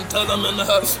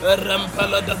 Yantalamanaha,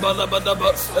 Rampaladabalabadaba,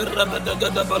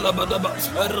 Rabadagadabalabalaba,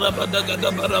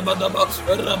 Rabadagadabarabalaba,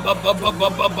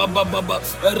 Rabababababababa,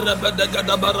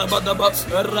 Rabadagadabarabalaba,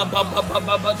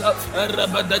 Rabababababada,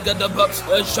 Rabadagadaba,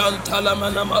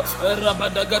 Shantalamanama,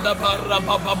 Rabadagadaba,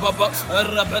 Rabababa,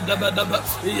 Rabadabadaba,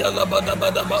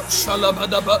 Yalabadabadaba,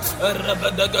 Shalabadaba,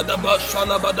 Rabadagadaba,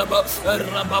 Shalabadaba,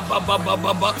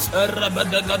 Rabababababa,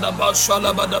 Rabadagadaba,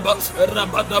 Shalabadaba,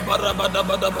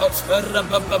 Rabadabarabadabadaba,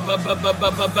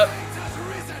 Rababababababa.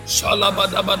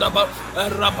 Shalabadabadaba,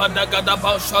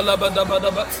 Rabadagadaba,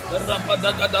 Shalabadabadaba,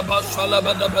 Rabadagadaba,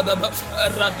 Shalabadabadaba,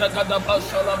 Radagadaba,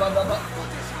 Shalabadaba.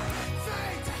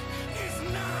 Faith is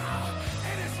now.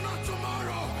 It is not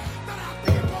tomorrow. There are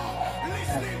people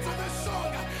listening to this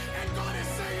song, and God is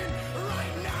saying,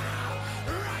 right now,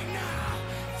 right now.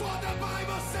 For the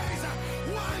Bible says,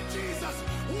 while Jesus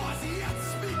was yet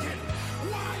speaking,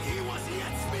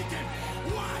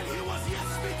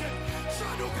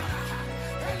 Shadukara,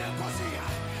 Elekosia,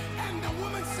 and the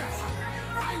woman said,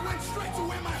 I went straight to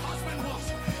where my husband was.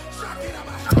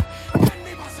 Shakirabaha, and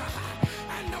Nibasaha,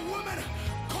 and the woman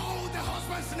called the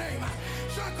husband's name.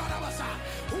 Shakarabasa.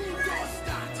 Who does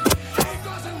that? It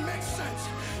doesn't make sense.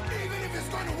 Even if it's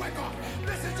going to wake up,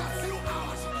 this is a few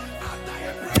hours after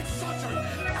a brain surgery.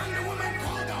 And the woman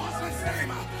called the husband's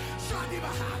name.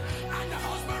 Shadibaha, and the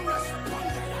husband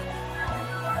responded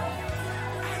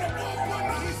and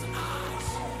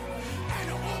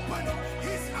opened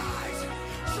his eyes.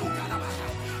 Shukarabaha.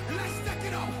 Let's take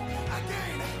it up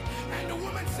again. And the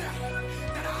woman said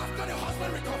that after the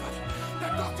husband recovered, the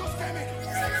doctors came in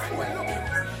and were looking.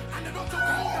 And the doctor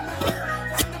called the man.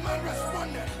 And the man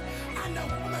responded. And the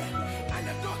woman and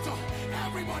the doctor,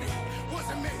 everybody was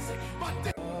amazed. But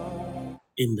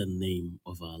In the name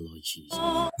of our Lord Jesus.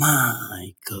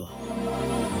 My God.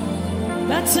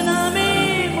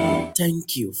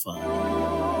 Thank you, Father.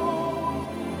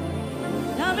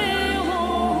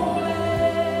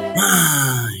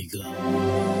 My God.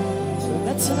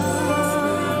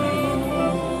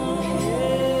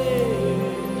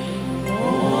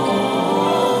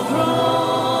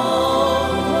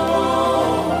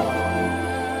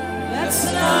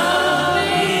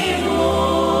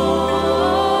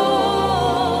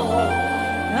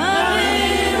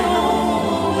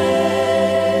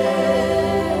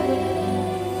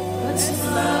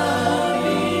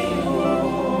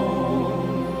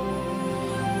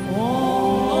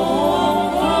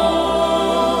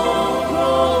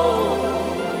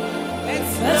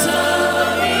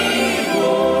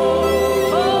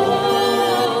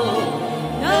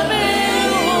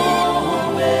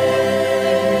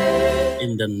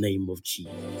 In the name of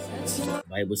Jesus. The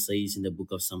Bible says in the book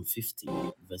of Psalm 50,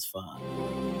 verse 5,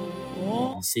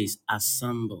 it says,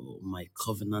 assemble my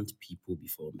covenant people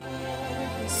before me.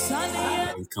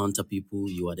 Encounter people,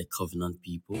 you are the covenant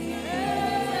people.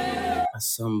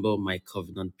 Assemble my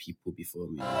covenant people before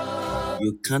me.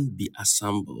 You can't be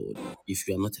assembled if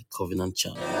you are not a covenant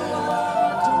child.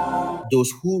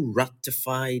 Those who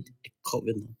ratified a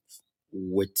covenant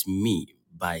with me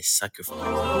by sacrifice.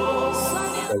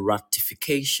 The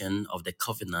ratification of the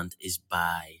covenant is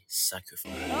by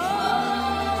sacrifice.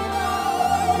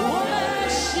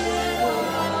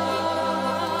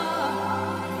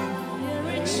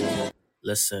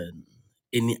 Listen,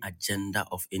 any agenda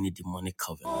of any demonic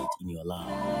covenant in your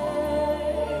life,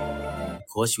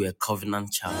 because you are a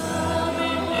covenant child,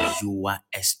 you are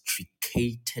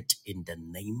extricated in the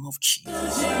name of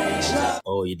Jesus.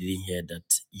 Oh, you didn't hear that.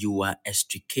 You are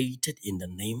extricated in the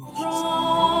name of Jesus.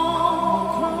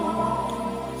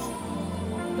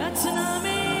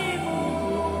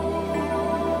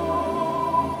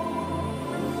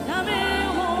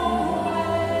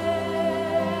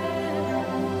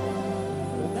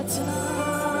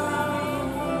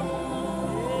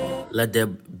 Let there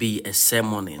be a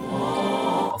sermoning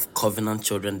of covenant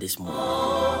children this morning.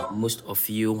 Most of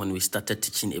you, when we started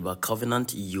teaching about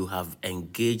covenant, you have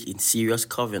engaged in serious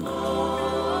covenant.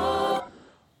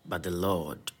 But the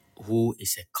Lord, who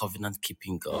is a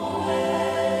covenant-keeping God,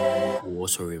 will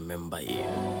also remember you.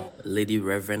 Lady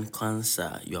Reverend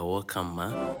Kwanzaa, you are welcome,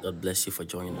 ma. God bless you for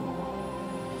joining.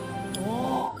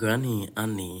 Granny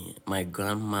Annie, my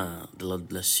grandma, the Lord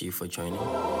bless you for joining.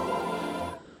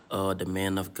 The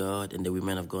men of God and the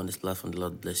women of God on this platform, the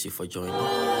Lord bless you for joining.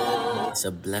 It's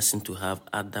a blessing to have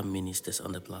other ministers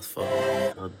on the platform.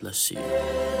 God bless you.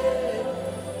 The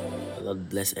God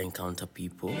bless Encounter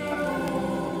people,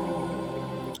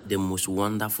 the most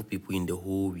wonderful people in the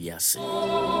whole VRC.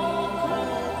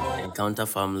 Encounter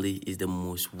family is the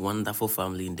most wonderful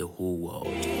family in the whole world.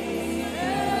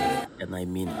 And I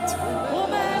mean it.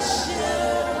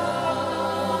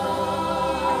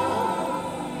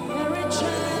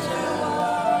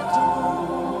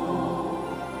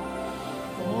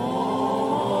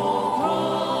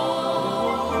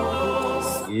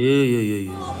 Yeah.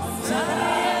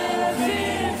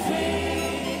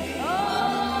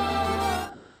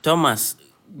 Thomas,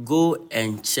 go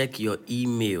and check your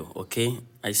email, okay?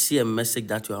 I see a message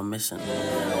that you are missing.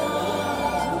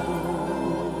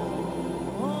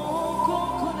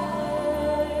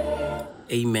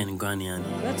 Amen, Granny.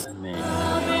 Amen.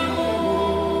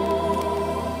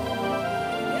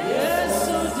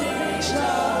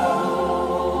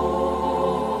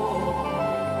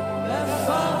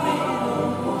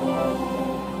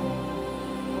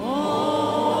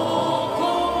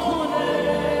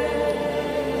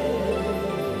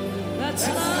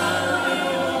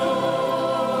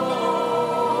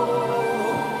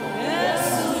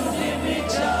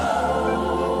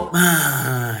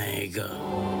 My God.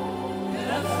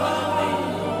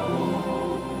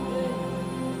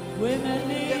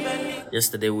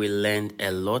 Yesterday we learned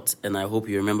a lot, and I hope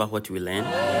you remember what we learned.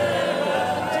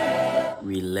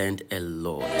 We learned a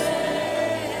lot.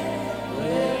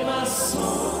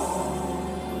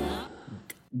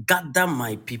 Gather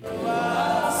my people,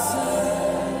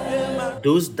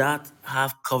 those that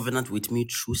have covenant with me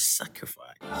through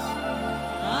sacrifice.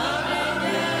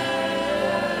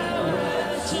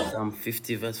 Psalm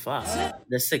 50 verse 5.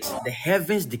 The 6th, the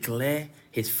heavens declare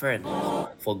his fairness,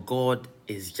 for God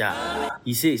is just.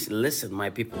 He says, listen, my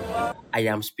people, I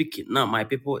am speaking. Now, my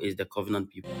people is the covenant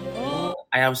people.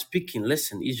 I am speaking,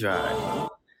 listen, Israel.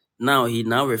 Now, he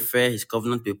now refers his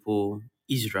covenant people,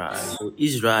 Israel. So,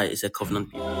 Israel is a covenant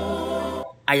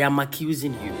people. I am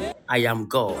accusing you. I am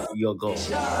God, your God.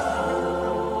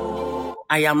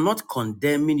 I am not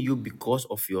condemning you because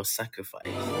of your sacrifice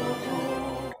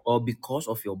or because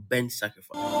of your burnt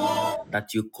sacrifice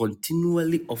that you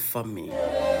continually offer me.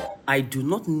 I do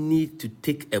not need to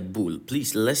take a bull.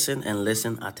 Please listen and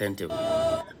listen attentively.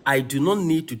 I do not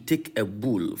need to take a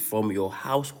bull from your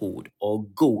household or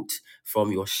goat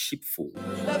from your sheepfold.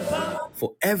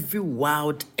 For every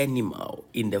wild animal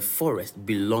in the forest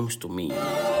belongs to me,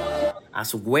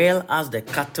 as well as the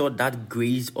cattle that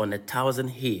graze on 1,000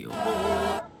 hills.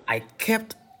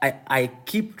 I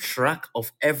keep track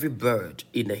of every bird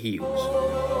in the hills,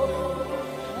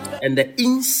 and the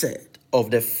insect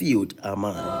of the field are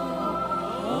mine.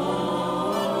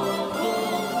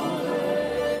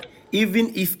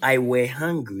 Even if I were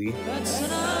hungry,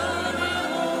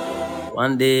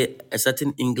 one day a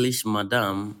certain English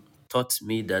madam taught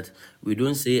me that we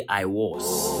don't say I was.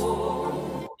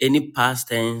 Any past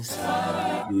tense,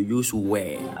 you use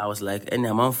were. I was like, any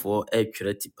amount for a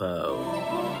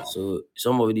so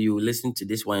somebody you listen to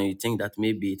this one, you think that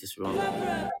maybe it is wrong.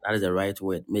 That is the right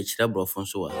word.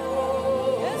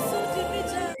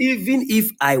 Even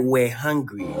if I were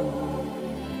hungry,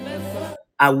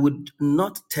 I would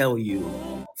not tell you,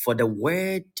 for the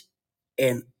word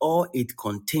and all it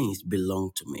contains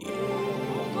belong to me.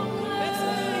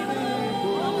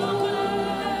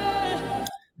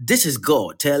 This is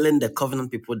God telling the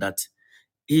covenant people that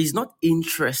he is not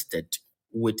interested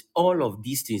with all of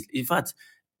these things. In fact,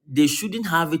 they shouldn't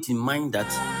have it in mind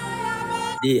that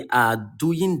they are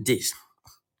doing this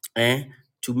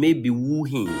to maybe woo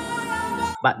him.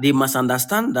 But they must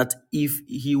understand that if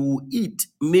he will eat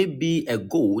maybe a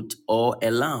goat or a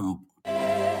lamb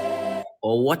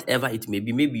or whatever it may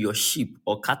be, maybe your sheep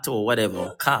or cattle or whatever,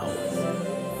 or cow,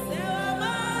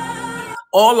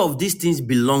 all of these things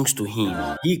belongs to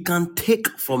him. He can take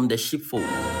from the sheepfold.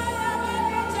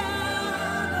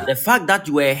 The fact that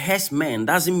you are a herdsman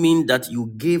doesn't mean that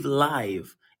you gave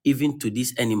life even to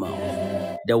these animals.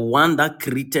 The one that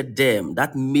created them,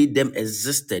 that made them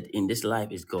existed in this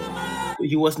life is God. So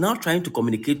he was now trying to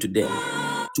communicate to them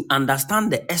to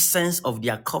understand the essence of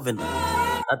their covenant.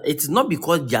 That it's not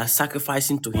because they are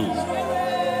sacrificing to him.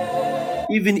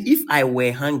 Even if I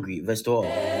were hungry, verse 12,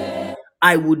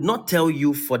 I would not tell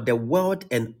you, for the world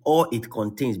and all it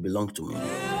contains belongs to me.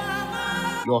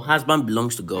 Your husband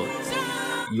belongs to God.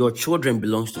 Your children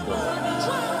belongs to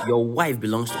God. Your wife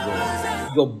belongs to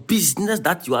God. Your business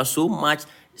that you are so much,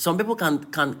 some people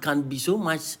can be so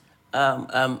much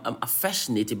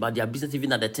affectionate about their business,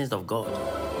 even at the things of God.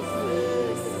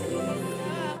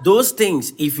 Those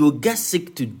things, if you get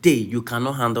sick today, you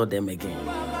cannot handle them again.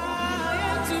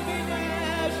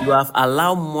 You have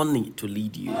allowed money to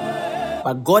lead you.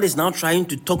 But God is now trying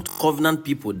to talk to covenant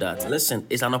people that, listen,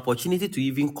 it's an opportunity to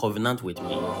even covenant with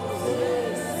me.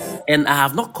 And I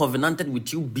have not covenanted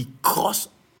with you because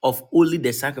of only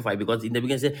the sacrifice. Because in the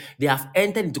beginning, it said, they have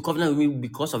entered into covenant with me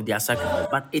because of their sacrifice.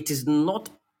 But it is not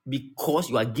because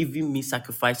you are giving me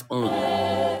sacrifice only,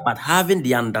 but having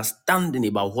the understanding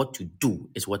about what to do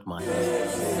is what matters.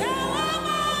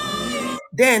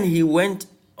 Then he went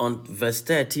on verse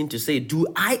 13 to say, do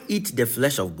I eat the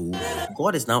flesh of bulls?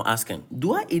 God is now asking,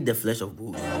 do I eat the flesh of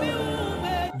bulls?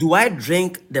 Do I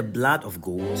drink the blood of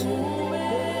goats?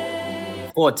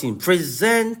 14,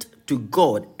 present to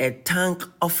God a thank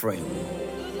offering.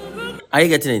 Are you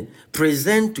getting it?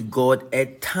 Present to God a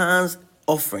thanks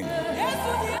offering.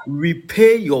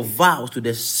 Repay your vows to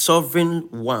the sovereign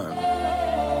one.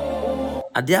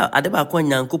 Ade ba kwa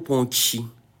Nyankopɔn chi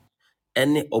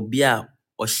ene obi a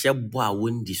ɔhyɛ bɔ a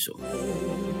wondi so.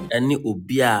 Ene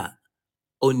obi a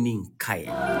onni nkae.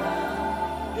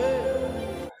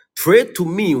 Pray to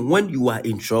me when you are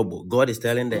in trouble. God is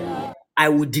telling them, I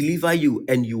will deliver you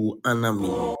and you will honor me.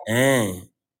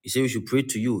 He said we should pray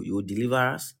to you. You will deliver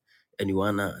us and you will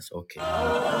honor us. Okay.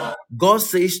 God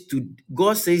says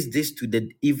this to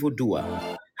the evildoer.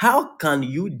 How can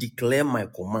you declare my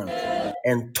command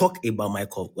and talk about my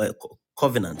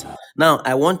covenant? Now,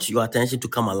 I want your attention to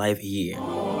come alive here.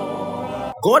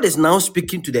 God is now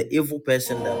speaking to the evil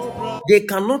person that they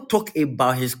cannot talk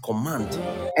about his command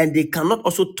and they cannot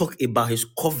also talk about his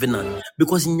covenant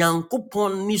because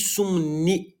Nyankopon ni sum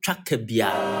ni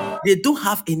twakabia. They don't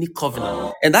have any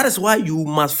covenant. And that is why you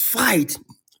must fight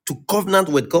to covenant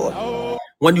with God.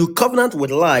 When you covenant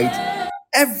with light,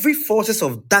 every forces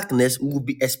of darkness will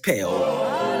be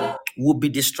expelled, will be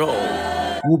destroyed,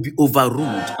 will be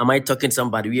overruled. Am I talking to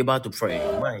somebody? We're about to pray.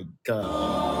 My God.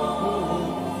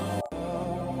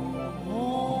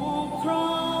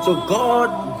 So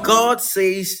God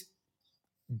says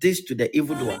this to the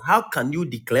evildoer. How can you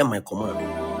declare my command?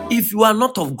 If you are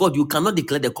not of God, you cannot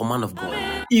declare the command of God.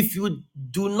 If you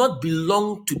do not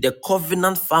belong to the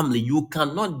covenant family, you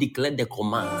cannot declare the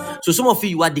command. So some of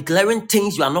you are declaring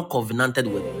things you are not covenanted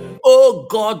with. Oh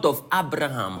God of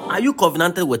Abraham, are you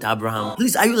covenanted with Abraham?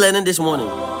 Please, are you learning this morning?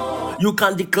 You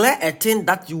can declare a thing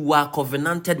that you are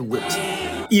covenanted with.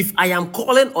 If I am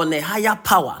calling on a higher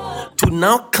power to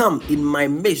now come in my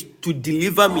midst to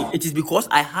deliver me, it is because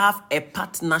I have a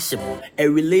partnership, a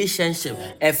relationship,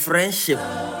 a friendship,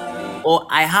 or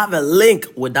I have a link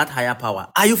with that higher power.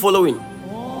 Are you following?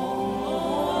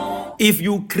 If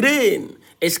Ukraine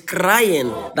is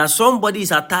crying that somebody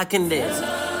is attacking this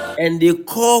and they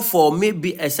call for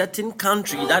maybe a certain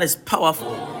country that is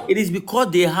powerful, it is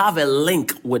because they have a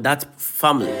link with that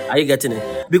family. Are you getting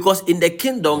it? Because in the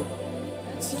kingdom,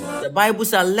 the Bible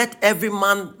says, let every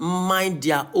man mind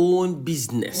their own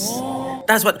business.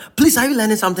 That's what, please, are you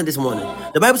learning something this morning?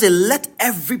 The Bible says, let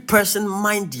every person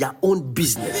mind their own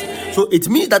business. So it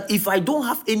means that if I don't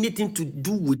have anything to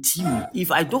do with you,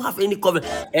 if I don't have any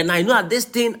covenant, and I know that this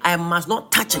thing, I must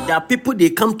not touch it. There are people,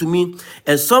 they come to me,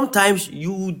 and sometimes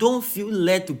you don't feel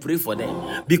led to pray for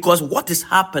them. Because what is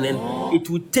happening, it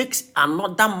will take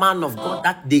another man of God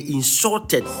that they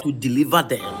insulted to deliver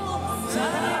them.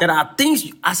 There are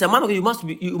things, as a man of God,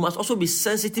 you must also be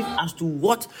sensitive as to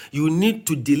what you need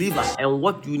to deliver and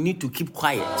what you need to keep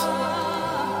quiet.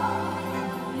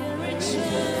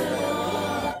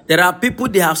 There are people,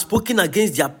 they have spoken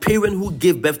against their parent who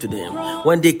gave birth to them.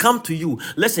 When they come to you,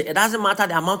 listen, it doesn't matter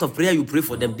the amount of prayer you pray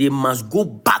for them, they must go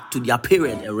back to their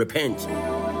parent and repent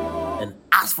and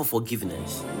ask for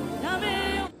forgiveness.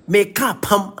 I'm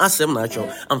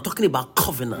talking about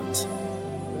covenant.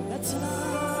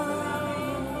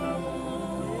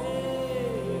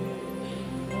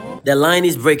 The line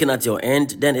is breaking at your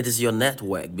end, then it is your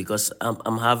network because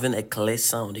I'm having a clear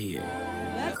sound here.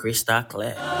 Crystal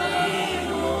clear.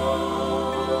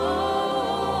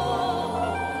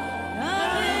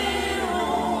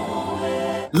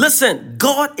 Listen,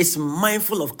 God is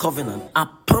mindful of covenant. Because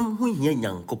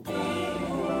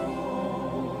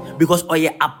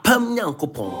apam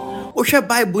nyankopon. Oshe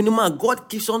Bible ni God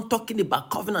keeps on talking about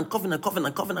covenant.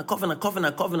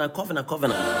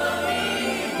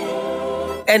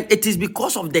 And it is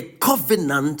because of the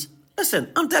covenant.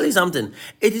 Listen, I'm telling you something.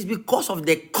 It is because of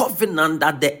the covenant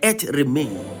that the earth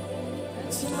remains.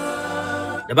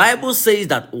 The Bible says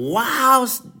that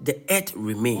whilst the earth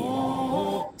remains,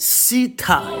 seed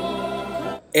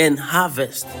time and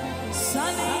harvest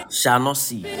shall not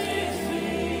cease.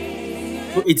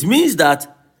 So it means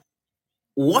that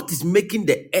what is making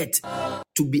the earth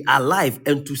to be alive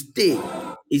and to stay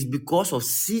is because of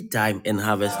seed time and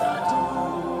harvest time.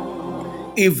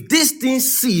 If this thing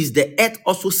ceases, the earth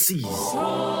also ceases.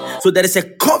 So there is a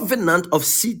covenant of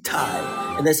seed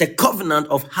time, and there's a covenant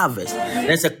of harvest.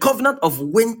 There's a covenant of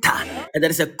winter, and there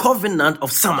is a covenant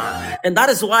of summer. And that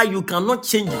is why you cannot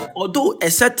change it. Although a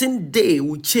certain day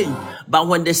will change, but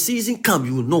when the season comes,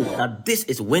 you know that this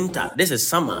is winter, this is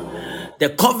summer. The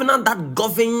covenant that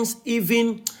governs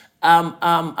even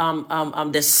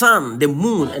the sun, the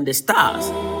moon, and the stars.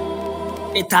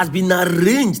 It has been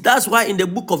arranged. That's why in the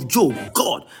book of Job,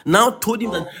 God now told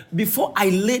him that before I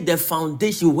laid the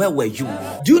foundation, where were you?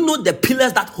 Do you know the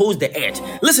pillars that hold the earth?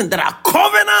 Listen, there are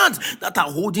covenants that are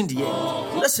holding the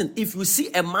earth. Listen, if you see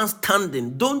a man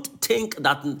standing, don't think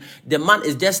that the man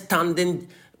is just standing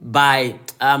by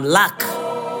luck.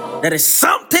 There is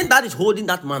something that is holding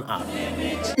that man up.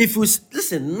 If you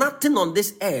listen, nothing on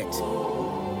this earth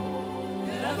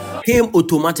came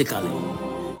automatically.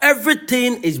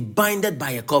 Everything is binded by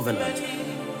a covenant.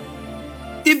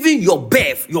 Even your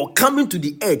birth, your coming to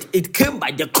the earth, it came by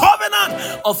the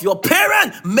covenant of your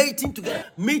parents meeting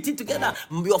together,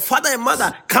 your father and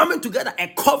mother coming together, a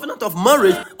covenant of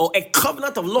marriage or a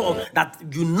covenant of love that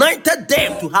united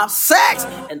them to have sex,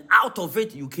 and out of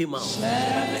it you came out.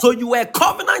 So you were a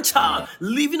covenant child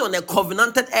living on a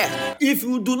covenanted earth. If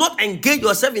you do not engage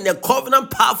yourself in a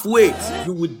covenant pathway,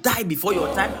 you will die before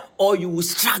your time or you will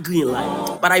struggle in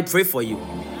life. But I pray for you.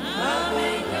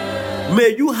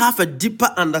 May you have a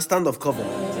deeper understanding of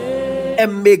covenant,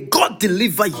 and may God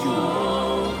deliver you.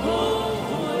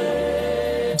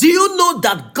 Do you know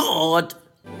that God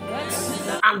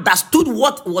understood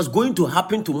what was going to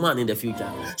happen to man in the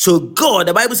future? So God,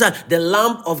 the Bible says, the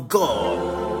Lamb of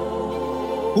God,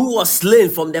 who was slain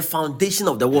from the foundation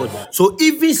of the world. So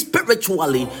even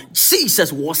spiritually,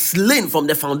 Jesus was slain from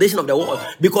the foundation of the world,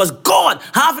 because God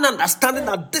having an understanding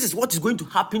that this is what is going to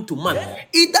happen to man.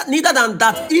 Neither than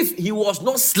that, if he was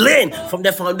not slain from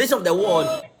the foundation of the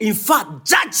world, in fact,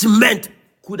 judgment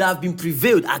could have been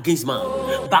prevailed against man.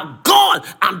 But God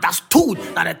understood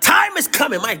that a time is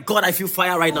coming. My God, I feel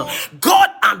fire right now. God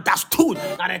understood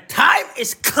that a time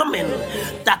is coming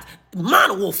that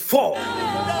man will fall.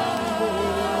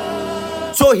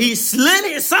 So he slain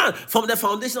his son from the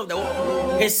foundation of the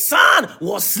world. His son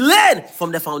was slain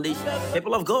from the foundation.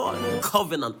 People of God,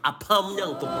 covenant.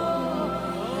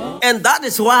 And that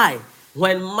is why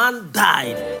when man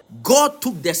died, God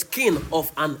took the skin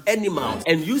of an animal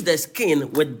and used the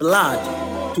skin with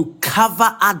blood to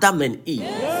cover Adam and Eve.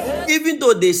 Even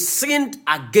though they sinned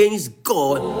against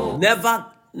God,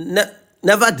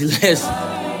 nevertheless,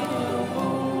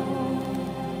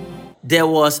 there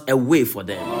was a way for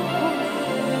them.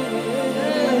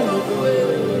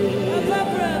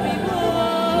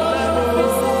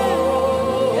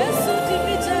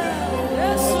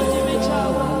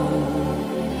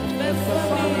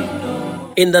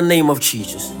 In the name of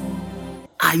Jesus.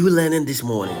 Are you learning this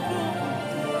morning?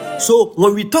 So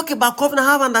when we talk about covenant,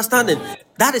 have understanding.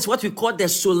 That is what we call the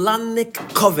Solanic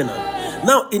covenant.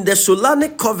 Now in the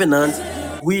Solanic covenant,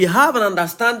 we have an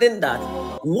understanding that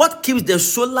what keeps the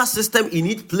solar system in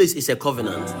its place is a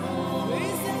covenant.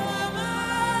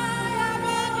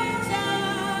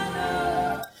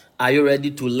 Are you ready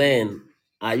to learn?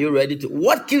 Are you ready to?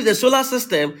 What keeps the solar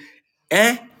system?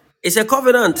 It's a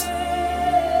covenant.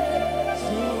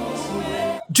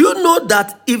 Do you know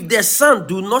that if the sun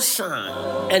do not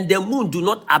shine and the moon do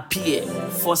not appear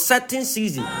for certain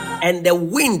seasons and the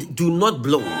wind do not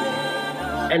blow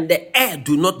and the air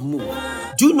do not move,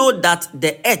 do you know that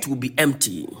the earth will be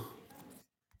empty?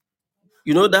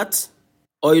 You know that?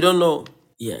 Or you don't know?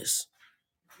 Yes.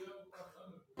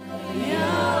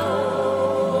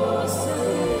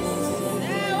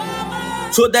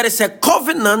 So there is a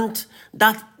covenant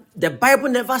that the Bible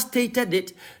never stated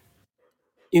it.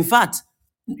 In fact,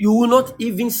 you will not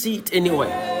even see it anywhere.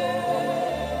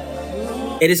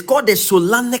 It is called the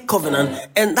Solanic covenant,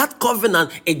 and that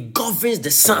covenant, it governs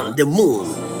the sun, the moon,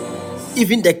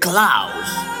 even the clouds.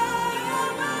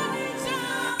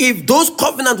 If those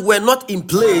covenants were not in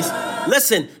place,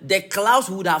 listen, the clouds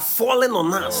would have fallen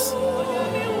on us.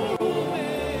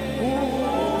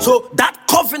 So that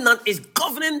covenant is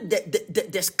governing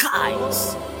the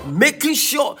skies, making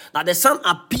sure that the sun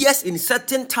appears in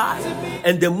certain time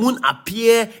and the moon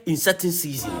appear in certain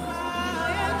seasons.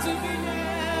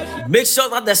 Make sure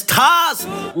that the stars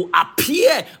will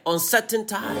appear on certain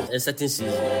times and certain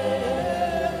seasons.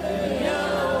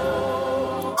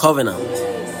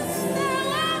 Covenant.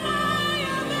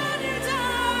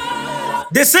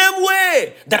 The same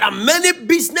way, there are many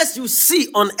business you see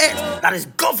on earth that is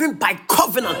governed by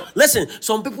covenant. Listen,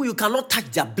 some people, you cannot touch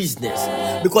their business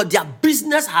because their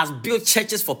business has built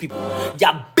churches for people.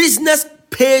 Their business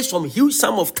pay some huge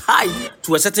sum of tithe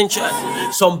to a certain church.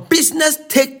 Some business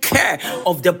take care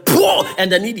of the poor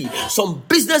and the needy. Some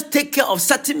business take care of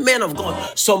certain men of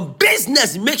God. Some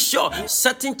business make sure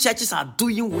certain churches are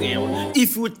doing well.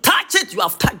 If you touch it, you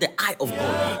have touched the eye of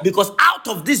God. Because out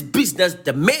of this business,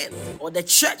 the man or the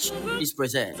church is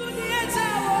preserved.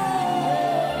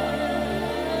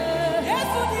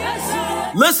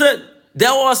 Listen,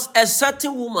 there was a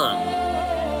certain woman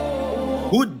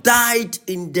who died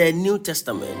in the New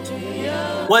Testament.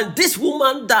 When this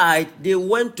woman died, they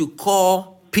went to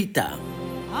call Peter.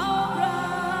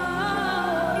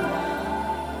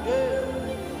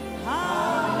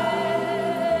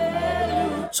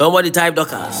 Somebody type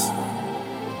Dorcas.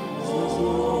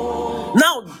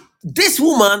 Now, this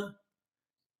woman,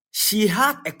 she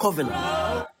had a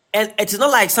covenant. And it's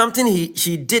not like something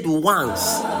she did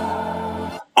once.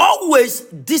 Always,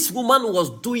 this woman was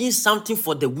doing something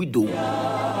for the widow.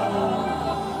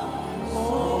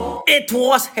 It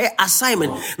was her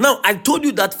assignment. Now, I told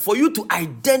you that for you to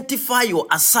identify your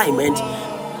assignment,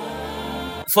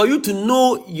 for you to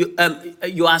know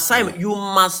your assignment, you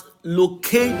must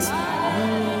locate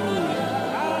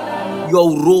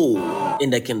your role in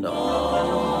the kingdom.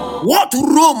 What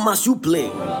role must you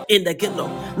play in the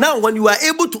kingdom? Now, when you are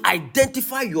able to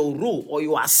identify your role or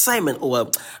your assignment,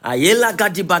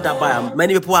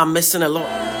 many people are missing a lot.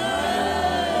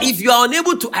 If you are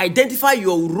unable to identify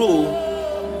your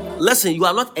role, listen, you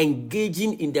are not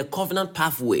engaging in the covenant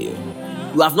pathway.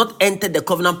 You have not entered the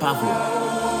covenant pathway.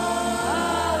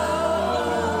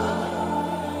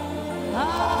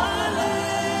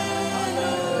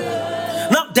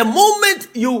 Now, the moment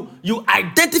you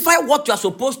identify what you are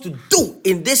supposed to do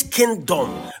in this kingdom,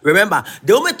 remember,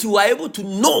 the moment you are able to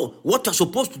know what you are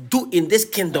supposed to do in this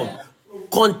kingdom,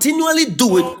 continually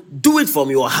do it. Do it from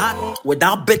your heart,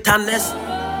 without bitterness,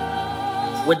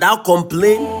 without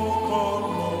complaint.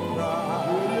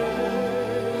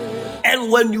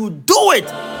 And when you do it,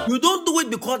 you don't do it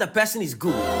because the person is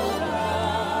good.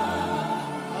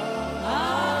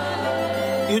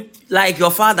 Like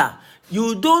your father.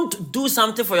 You don't do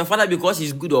something for your father because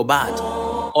he's good or bad,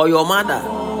 or your mother.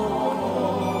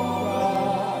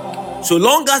 So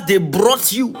long as they brought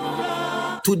you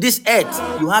to this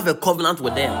earth, you have a covenant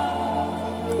with them.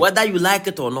 Whether you like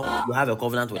it or not, you have a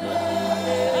covenant with them.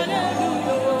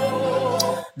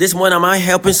 This morning, am I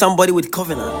helping somebody with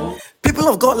covenant? People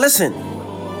of God, listen.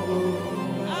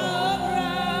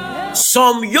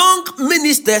 Some young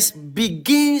ministers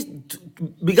began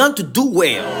to do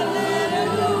well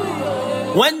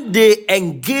when they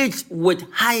engage with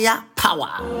higher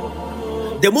power.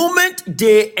 The moment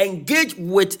they engage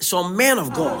with some men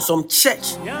of God, some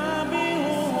church,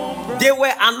 they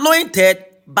were anointed,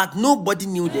 but nobody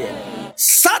knew them.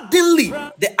 Suddenly,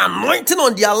 the anointing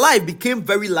on their life became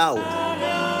very loud.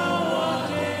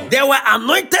 They were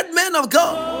anointed men of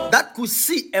God that could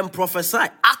see and prophesy,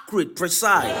 accurate,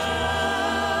 precise.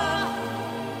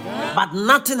 But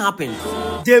nothing happened.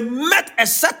 They met a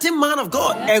certain man of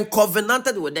God and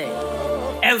covenanted with them.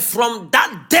 And from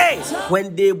that day,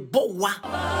 when they bore,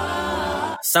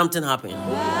 something happened.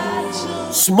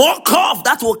 Small cough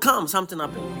that will come, something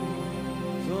happened.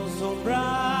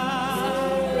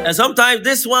 And sometimes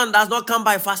this one does not come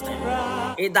by fasting.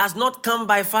 It does not come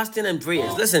by fasting and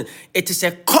prayers. Listen, it is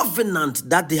a covenant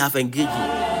that they have engaged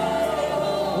in.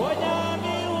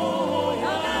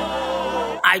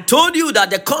 I told you that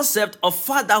the concept of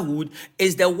fatherhood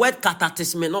is the word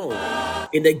katatismenon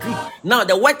in the Greek. Now,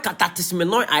 the word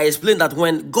katatismenon, I explained that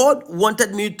when God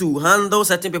wanted me to handle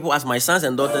certain people as my sons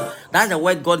and daughters, that's the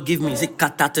word God gave me. It's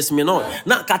katatismenon.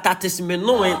 Now,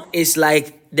 katatismenon is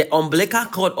like the umbilical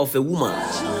cord of a woman,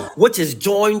 which is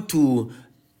joined to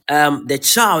the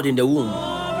child in the womb.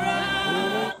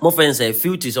 More friends say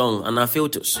fetus on and a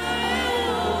fetus.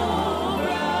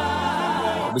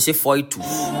 We say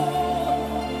foetus.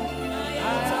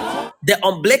 The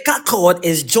umbilical cord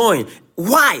is joined.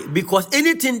 Why? Because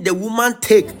anything the woman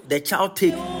take, the child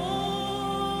take.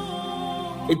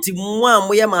 It's more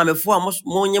moya mame fo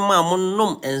monye ma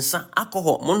monnom ensa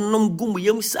alcohol monnom gum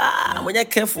yam sa when you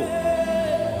careful.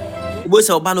 Bo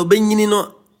se oba no benyini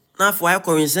no na fo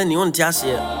akorinse ni on ti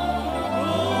ase.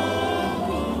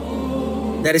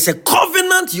 There is a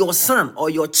covenant your son or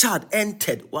your child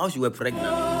entered whilst you were pregnant.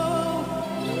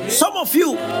 Some of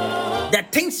you, the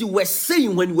things you were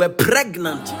saying when you were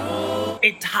pregnant,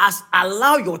 it has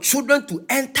allowed your children to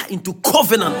enter into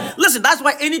covenant. Listen, that's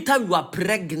why anytime you are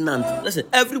pregnant, listen,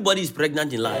 everybody is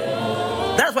pregnant in life.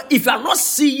 That's why if you are not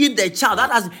seeing the child,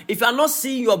 if you are not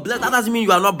seeing your blessed, that doesn't mean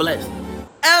you are not blessed.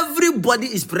 Everybody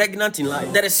is pregnant in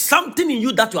life. There is something in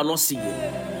you that you are not seeing.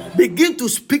 Begin to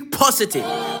speak positive.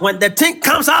 When the thing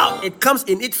comes out, it comes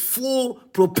in its full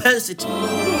propensity.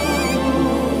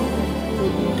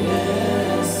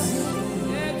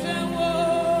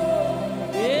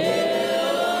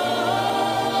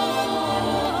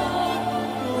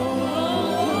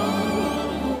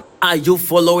 Are you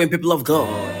following, people of God?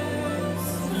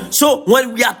 So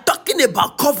when we are talking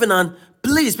about covenant,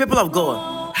 please, people of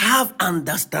God, have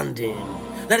understanding.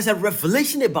 There is a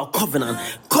revelation about covenant.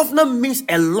 Covenant means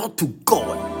a lot to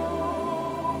God.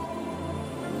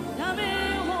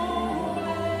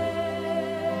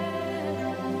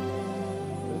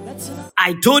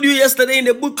 I told you yesterday in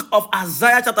the book of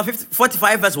Isaiah chapter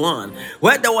 45 verse 1,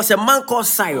 where there was a man called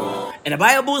Cyrus, and the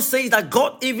Bible says that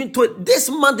God even told this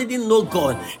man didn't know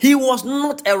God. He was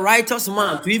not a righteous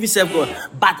man to even serve God,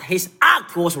 but his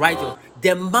act was righteous.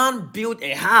 The man built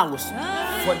a house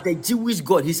for the Jewish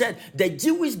God. He said, the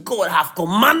Jewish God have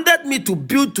commanded me to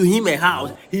build to him a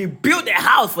house. He built a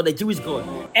house for the Jewish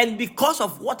God. And because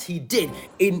of what he did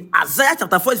in Isaiah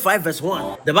chapter 45 verse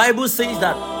 1, the Bible says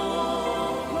that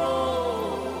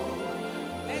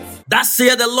thus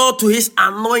saith the Lord to his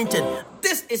anointed.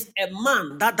 This is a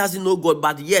man that doesn't know God,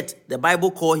 but yet the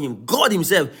Bible calls him, God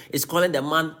himself is calling the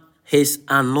man his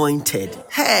anointed.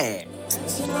 Hey!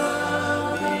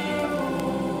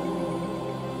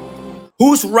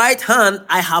 Whose right hand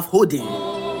I have holding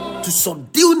to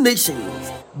subdue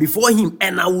nations before him,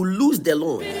 and I will lose the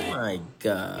Lord. My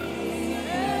God.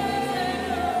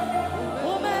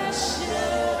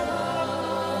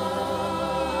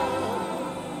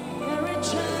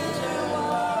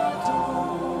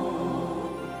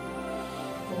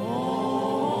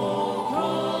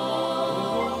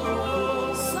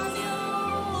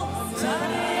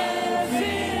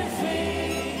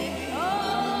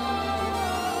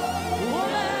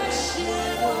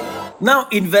 Now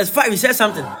in verse 5, he says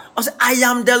something. I said, I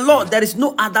am the Lord, there is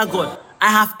no other God.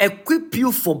 I have equipped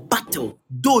you for battle,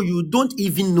 though you don't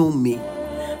even know me.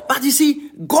 But you see,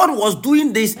 God was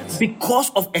doing this because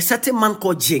of a certain man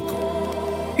called Jacob.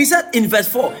 He said in verse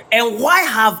 4, and why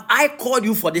have I called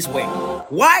you for this work?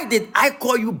 Why did I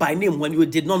call you by name when you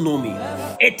did not know me?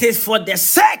 It is for the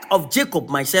sake of Jacob,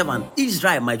 my servant,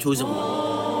 Israel, my chosen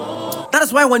one. That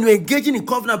is why when you're engaging in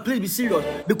covenant, please be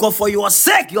serious. Because for your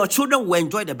sake, your children will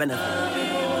enjoy the benefit.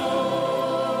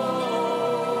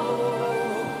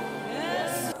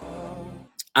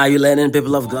 Are you learning,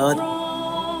 people of God?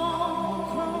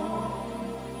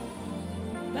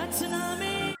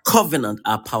 Covenant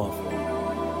are powerful.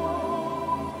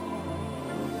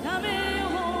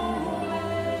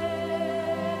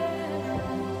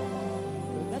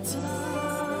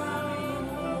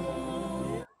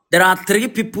 There are 3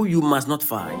 people you must not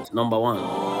fight. Number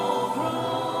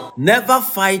 1, never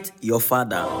fight your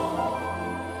father.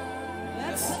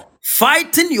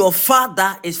 Fighting your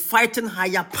father is fighting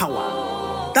higher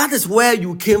power. That is where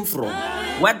you came from,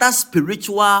 whether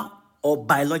spiritual or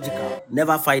biological.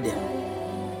 Never fight them.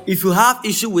 If you have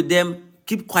issue with them,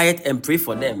 keep quiet and pray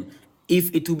for them.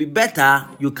 If it will be better,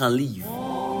 you can leave.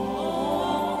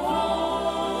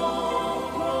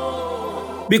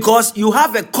 Because you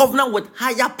have a covenant with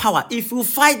higher power. If you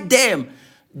fight them,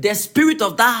 the spirit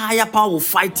of that higher power will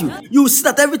fight you. You see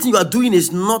that everything you are doing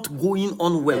is not going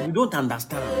on well. You don't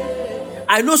understand.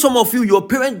 I know some of you, your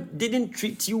parents didn't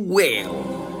treat you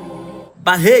well.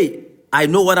 But hey, I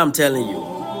know what I'm telling you.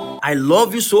 I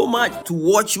love you so much to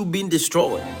watch you being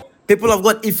destroyed. People of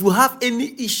God, if you have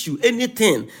any issue,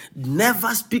 anything,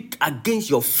 never speak against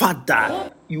your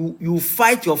father. You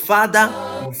fight your father,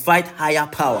 you fight higher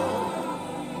power.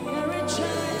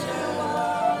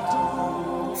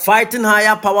 Fighting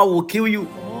higher power will kill you,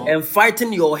 and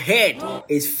fighting your head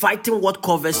is fighting what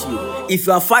covers you. If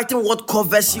you are fighting what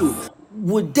covers you,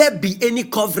 would there be any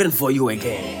covering for you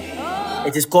again?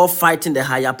 It is called fighting the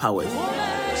higher powers.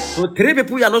 So 3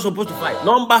 people you are not supposed to fight.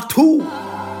 Number 2,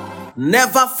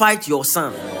 never fight your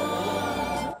son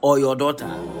or your daughter.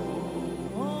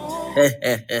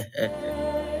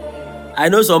 I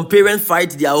know some parents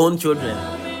fight their own children,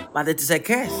 but it is a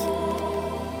curse.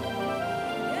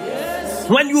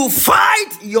 When you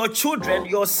fight your children,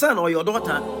 your son or your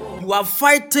daughter, you are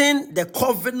fighting the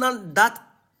covenant that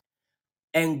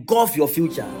engulf your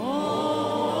future.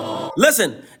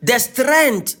 Listen, the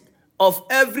strength of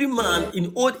every man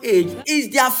in old age is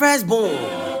their firstborn.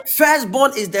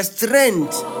 Firstborn is the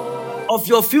strength of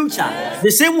your future.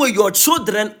 The same way your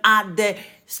children are the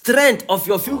strength of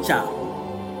your future.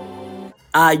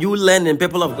 Are you learning,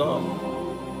 people of God?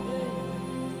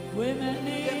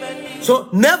 So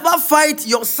never fight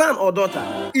your son or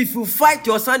daughter. If you fight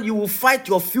your son, you will fight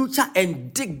your future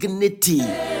and dignity.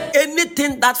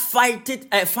 Anything that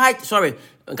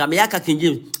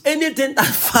anything that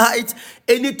fight,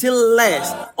 anything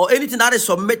less, or anything that is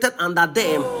submitted under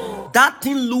them, that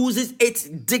thing loses its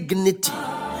dignity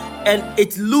and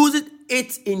it loses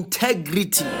its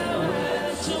integrity.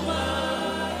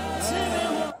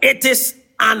 It is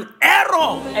an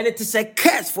error and it is a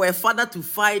curse for a father to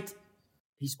fight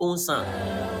his own son.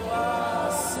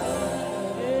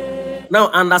 Now,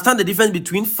 understand the difference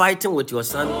between fighting with your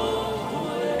son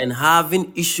and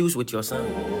having issues with your son,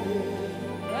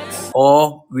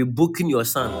 or rebuking your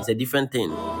son. It's a different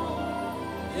thing.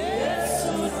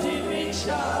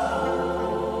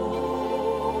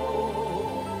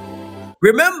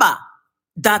 Remember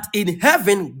that in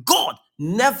heaven, God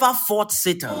never fought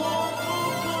Satan.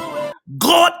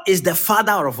 God is the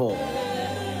father of all.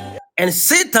 And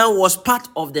Satan was part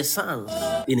of the sons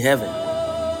in heaven.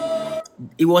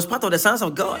 He was part of the sons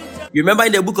of God. You remember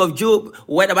in the book of Job,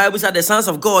 where the Bible said the sons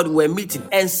of God were meeting,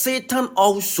 and Satan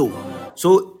also.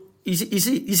 So you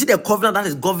see the covenant that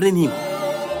is governing him.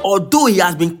 Although he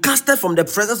has been casted from the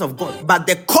presence of God, but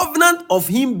the covenant of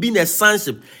him being a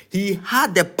sonship, he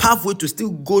had the pathway to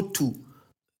still go to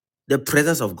the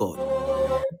presence of God.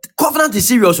 Covenant is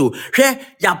serious,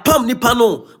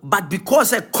 but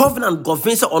because a covenant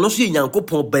governs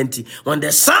when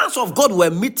the sons of God were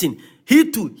meeting,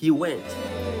 he went.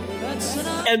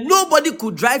 And nobody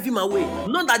could drive him away.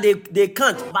 Not that they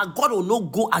can't, but God will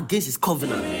not go against his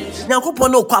covenant.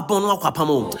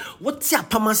 What is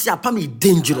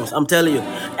dangerous? I'm telling you.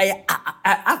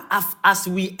 As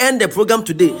we end the program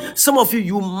today, some of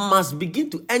you must begin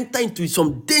to enter into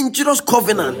some dangerous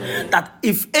covenant that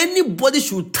if anybody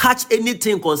should touch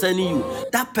anything concerning you,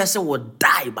 that person will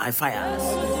die by fire.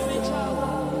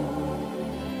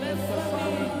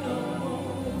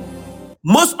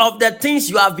 Most of the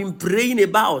things you have been praying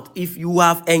about, if you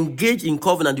have engaged in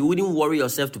covenant, you wouldn't worry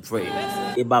yourself to pray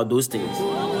about those things.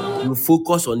 You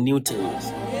focus on new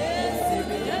things.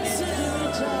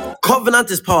 Covenant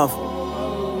is powerful.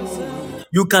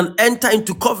 You can enter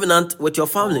into covenant with your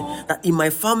family. That in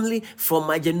my family, from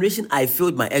my generation, I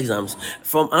failed my exams.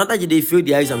 From another generation, they failed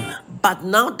their exams. But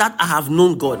now that I have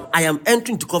known God, I am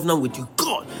entering into covenant with you.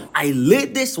 God, I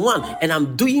laid this one and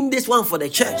I'm doing this one for the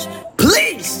church.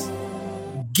 Please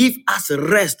give us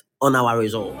rest on our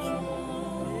results.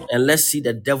 And let's see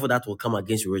the devil that will come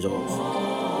against your results.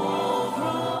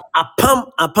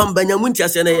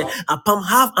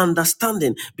 Have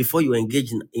understanding before you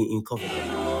engage in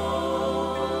covenant.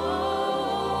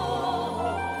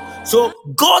 So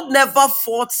God never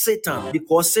fought Satan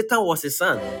because Satan was his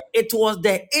son. It was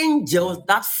the angels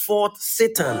that fought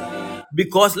Satan.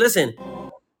 Because listen,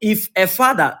 if a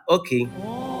father,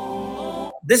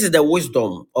 this is the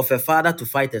wisdom of a father to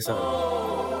fight a son.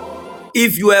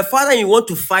 If you are a father and you want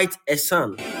to fight a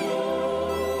son,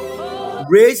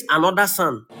 raise another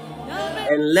son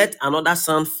and let another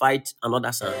son fight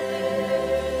another son.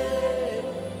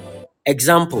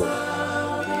 Example,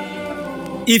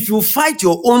 if you fight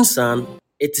your own son,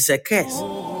 it is a curse.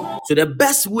 So the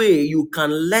best way you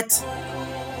can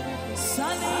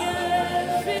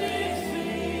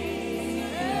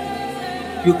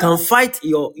fight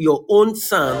your own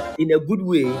son in a good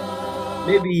way,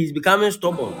 maybe he's becoming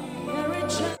stubborn,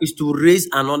 is to raise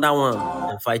another one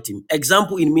and fight him.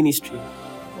 Example, in ministry,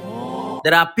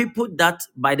 there are people that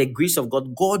by the grace of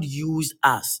God, God used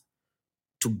us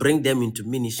to bring them into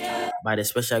ministry by the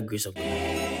special grace of God,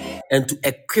 and to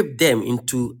equip them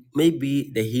into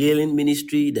maybe the healing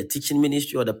ministry, the teaching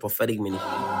ministry, or the prophetic ministry,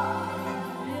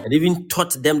 and even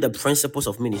taught them the principles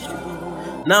of ministry.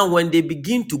 Now, when they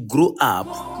begin to grow up,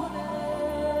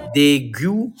 they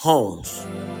grew horns.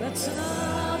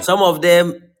 Some of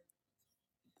them,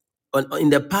 in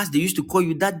the past, they used to call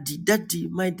you daddy,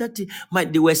 my daddy.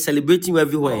 They were celebrating you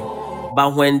everywhere.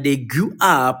 But when they grew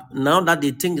up, now that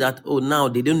they think that, now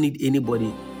they don't need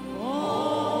anybody,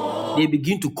 they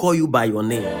begin to call you by your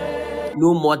name.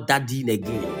 No more daddy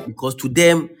again. Because to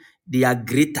them, they are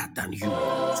greater than you.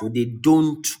 So they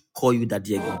don't call you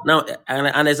daddy again. Now,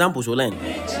 an example, so learn.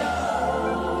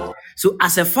 So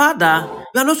as a father,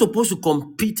 you are not supposed to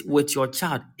compete with your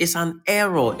child. It's an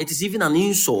error. It is even an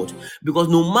insult. Because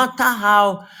no matter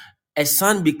how a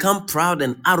son become proud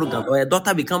and arrogant, or a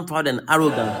daughter become proud and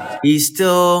arrogant, he is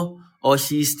still or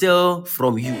she is still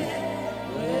from you.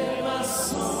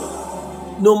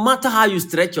 No matter how you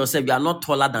stretch yourself, you are not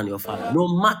taller than your father. No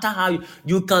matter how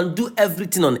you can do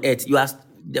everything on earth,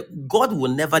 God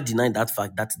will never deny that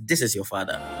fact that this is your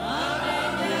father.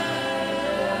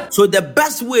 So the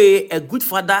best way a good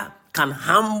father can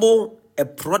humble a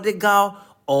prodigal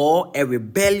or a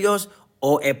rebellious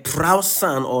or a proud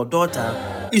son or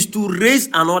daughter is to raise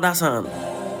another son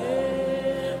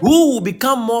Who will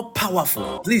become more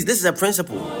powerful? Please, this is a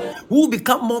principle. Who will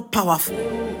become more powerful?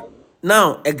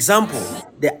 Now, example,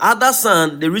 the other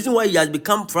son, the reason why he has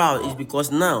become proud is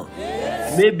because now,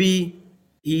 maybe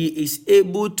he is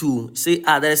able to say,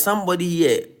 there is somebody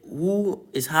here who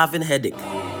is having headache.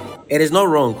 It is not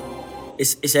wrong.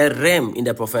 It's a realm in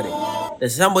the prophetic.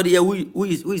 There's somebody here who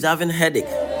is having headache.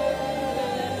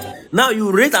 Now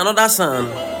you raise another son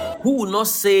who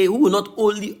will not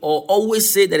only or always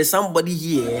say there is somebody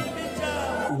here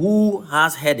who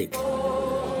has headache.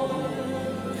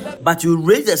 But you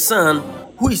raise a son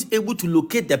who is able to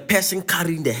locate the person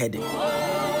carrying the headache.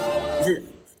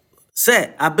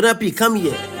 Say, Abrapi, come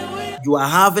here. You are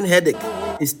having headache.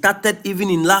 It started even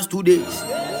in last 2 days.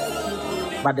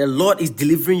 But the Lord is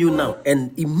delivering you now.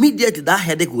 And immediately that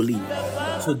headache will leave.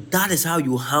 So that is how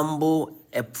you humble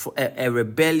a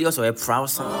rebellious or a proud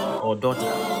son or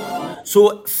daughter.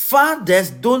 So fathers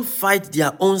don't fight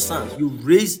their own sons. You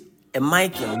raise a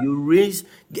Michael, you raise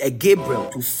a Gabriel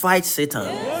to fight Satan.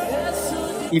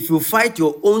 If you fight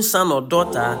your own son or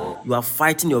daughter, you are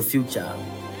fighting your future.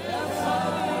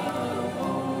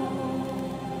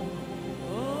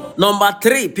 Number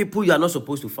 3, people you are not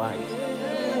supposed to fight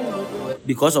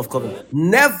because of covenant.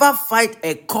 Never fight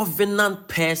a covenant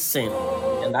person,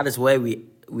 and that is where we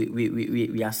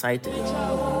are cited.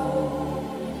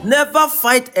 Never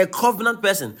fight a covenant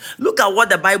person. Look at what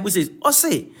the Bible says. Or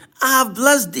say, I have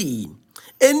blessed thee.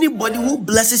 Anybody who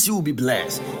blesses you will be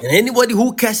blessed, and anybody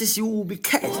who curses you will be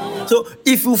cursed. So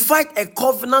if you fight a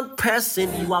covenant person,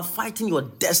 you are fighting your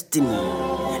destiny.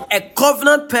 A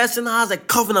covenant person has a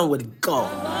covenant with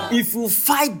God. If you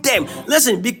fight them,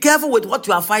 listen, be careful with what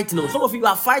you are fighting. Some of you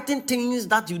are fighting things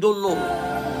that you don't know.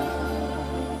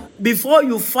 Before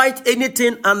you fight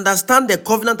anything, understand the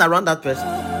covenant around that person.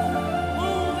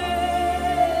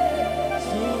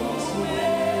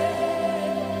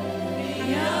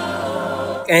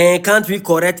 And can't we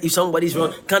correct if somebody is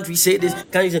wrong? Can't we say this?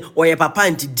 Can't we say, oh, your papa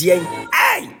and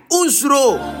hey,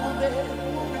 unsro.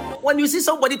 When you see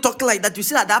somebody talking like that, you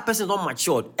see that person is not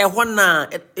matured. And one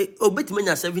obey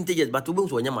me 70 years, but obey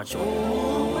when you're mature.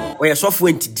 Or your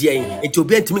software and it will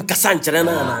be to me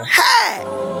Cassandra. Hey!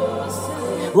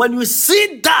 When you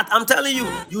see that, I'm telling you,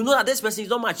 you know that this person is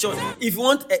not mature. If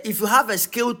you have a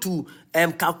skill to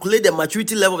calculate the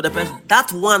maturity level of the person,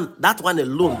 that one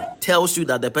alone tells you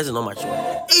that the person is not mature.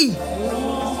 Hey!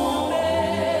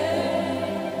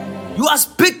 You are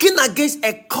speaking against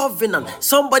a covenant,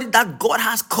 somebody that God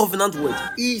has covenant with.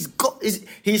 He's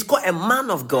called a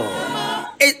man of God.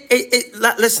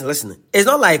 Listen. It's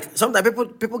not like sometimes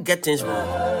people get things wrong.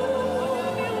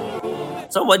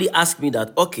 Somebody asked me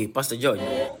that, okay, Pastor George,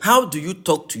 how do you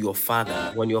talk to your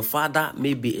father when your father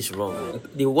maybe is wrong?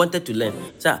 They wanted to learn.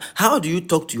 So how do you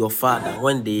talk to your father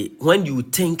when you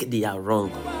think they are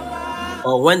wrong?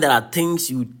 Or when there are things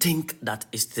you think that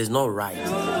it is not right?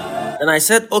 And I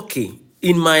said, okay,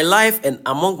 in my life and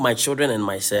among my children and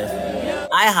myself,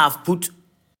 I have put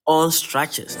on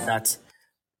structures that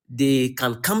they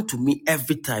can come to me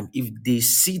every time if they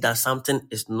see that something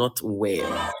is not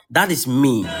well. That is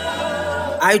me.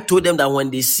 I told them that when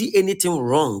they see anything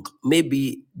wrong,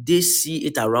 maybe they see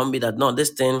it around me that no, this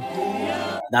thing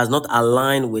does not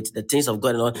align with the things of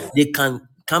God and all, they can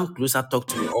come closer, talk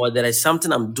to me. Or there is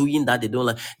something I'm doing that they don't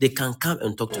like, they can come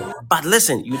and talk to me. But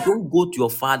listen, you don't go to your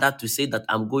father to say that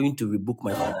I'm going to rebuke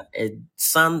my father. A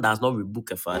son does not rebuke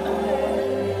a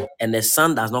father, and a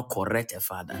son does not correct a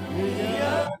father.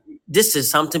 This is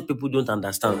something people don't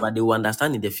understand, but they will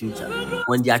understand in the future.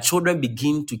 When their children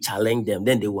begin to challenge them,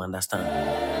 then they will understand.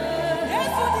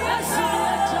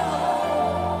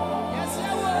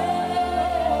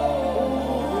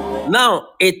 Now,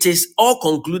 it is all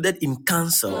concluded in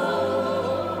counsel.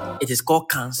 It is called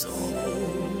counsel.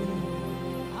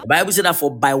 The Bible said that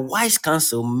for by wise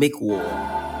counsel make war.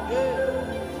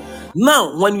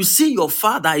 Now, when you see your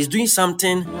father is doing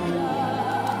something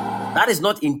that is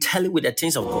not in tally with the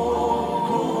things of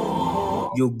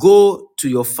God, you go to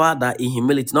your father in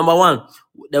humility. Number one,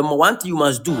 the one thing you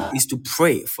must do is to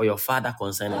pray for your father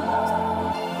concerning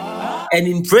that. And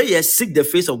in prayer, seek the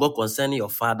face of God concerning your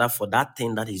father for that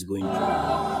thing that he's going through.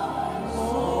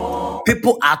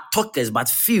 People are talkers, but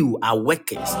few are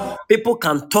workers. People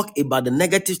can talk about the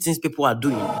negative things people are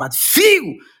doing, but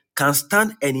few can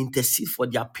stand and intercede for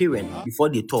their parent before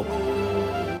they talk.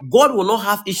 God will not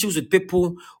have issues with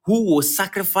people who will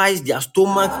sacrifice their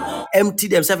stomach, empty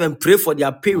themselves, and pray for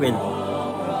their parent.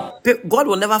 God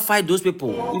will never fight those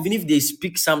people, even if they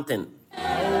speak something.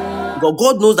 Because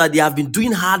God knows that they have been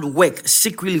doing hard work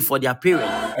secretly for their parent,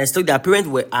 and still their parents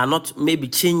are not maybe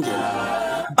changing.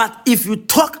 But if you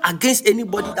talk against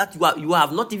anybody that you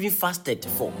have not even fasted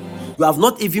for, you have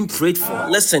not even prayed for.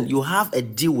 Listen, you have a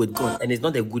deal with God, and it's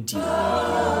not a good deal.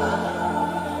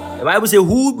 The Bible says,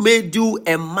 who made you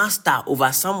a master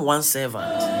over someone's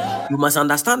servant? You must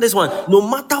understand this one. No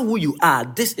matter who you are,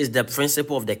 this is the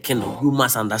principle of the kingdom. You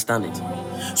must understand it.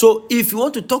 So if you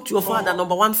want to talk to your father,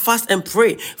 number one, fast and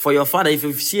pray for your father if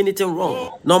you see anything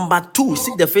wrong. Number two,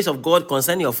 seek the face of God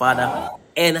concerning your father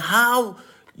and how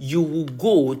you will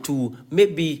go to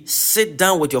maybe sit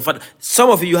down with your father. Some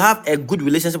of you have a good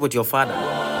relationship with your father,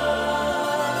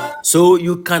 so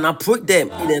you can approach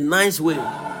them in a nice way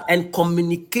and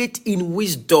communicate in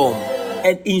wisdom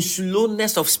and in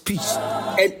slowness of speech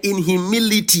and in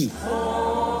humility.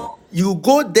 You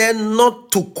go there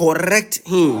not to correct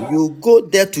him. You go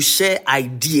there to share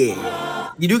idea.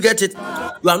 Did you get it?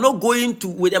 You are not going to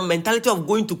with a mentality of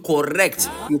going to correct.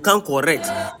 You can't correct.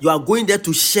 You are going there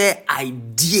to share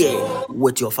idea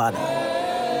with your father.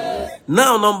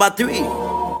 Now, number three,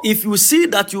 if you see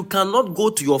that you cannot go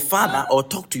to your father or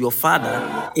talk to your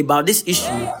father about this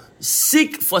issue,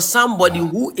 seek for somebody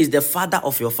who is the father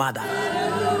of your father.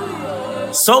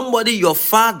 Somebody your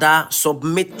father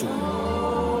submit to.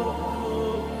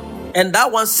 And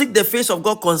that one, seek the face of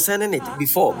God concerning it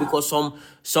before, because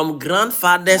some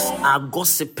grandfathers are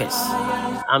gossipers.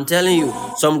 I'm telling you,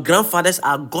 some grandfathers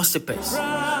are gossipers.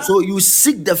 So you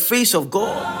seek the face of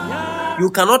God. You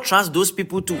cannot trust those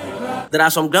people too. There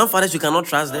are some grandfathers you cannot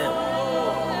trust them,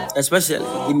 especially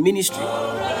in ministry.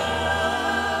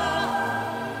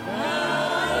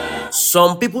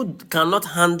 Some people cannot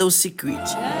handle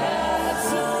secrets.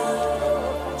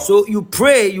 So you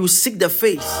pray, you seek the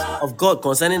face of God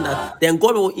concerning that. Then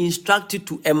God will instruct you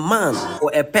to a man or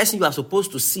a person you are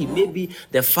supposed to see, maybe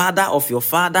the father of your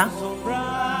father,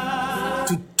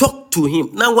 to talk to him.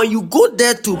 Now, when you go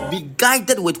there to be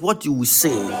guided with what you will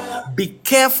say, be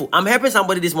careful. I'm helping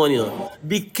somebody this morning.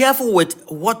 Be careful with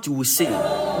what you will say.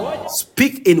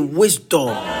 Speak in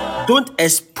wisdom. Don't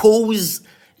expose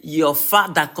your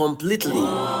father completely.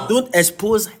 Don't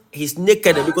expose his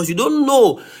nakedness, because you don't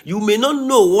know. You may not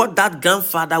know what that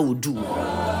grandfather will do.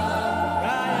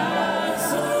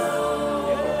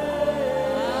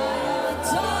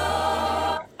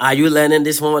 Are you learning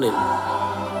this morning?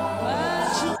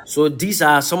 So these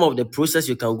are some of the process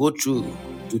you can go through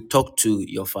to talk to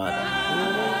your father.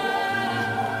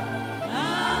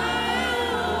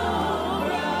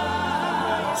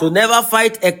 So never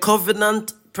fight a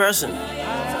covenant person.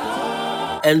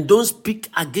 And don't speak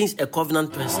against a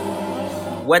covenant person.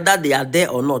 Whether they are there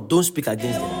or not, don't speak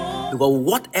against them. Because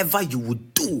whatever you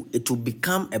would do, it will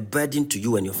become a burden to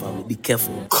you and your family. Be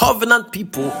careful. Covenant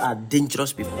people are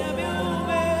dangerous people.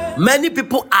 Many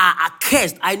people are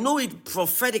accursed. I know it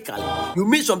prophetically. You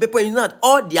meet some people, you know that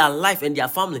all their life and their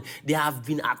family, they have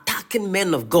been attacking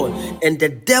men of God. And the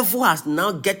devil has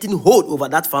now getting hold over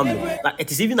that family. That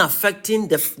it is even affecting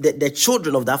the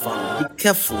children of that family. Be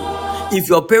careful. If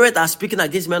your parents are speaking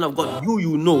against men of God,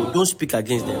 you know, don't speak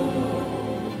against them.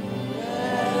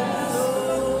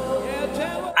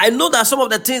 I know that some of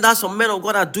the things that some men of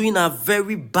God are doing are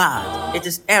very bad. It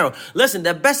is error. Listen,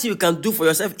 the best thing you can do for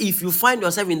yourself, if you find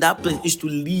yourself in that place, is to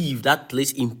leave that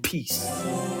place in peace.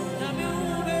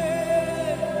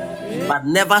 But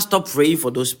never stop praying for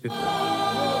those people.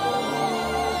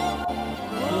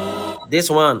 This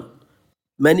one,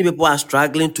 many people are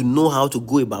struggling to know how to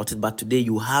go about it, but today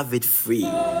you have it free.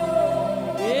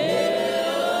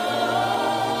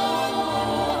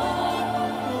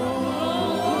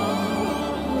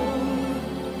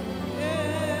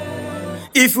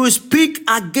 If you speak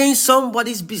against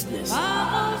somebody's business,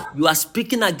 you are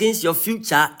speaking against your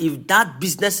future if that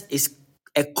business is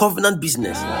a covenant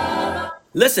business.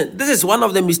 Listen, this is one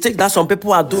of the mistakes that some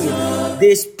people are doing.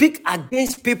 They speak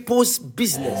against people's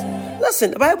business.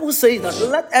 Listen, the Bible says that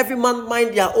let every man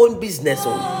mind their own business.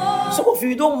 Some of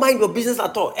you don't mind your business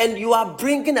at all, and you are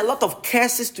bringing a lot of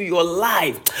curses to your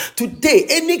life. Today,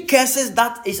 any curses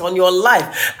that is on your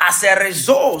life as a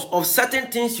result of certain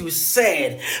things you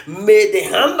said, may the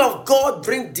hand of God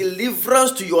bring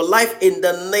deliverance to your life in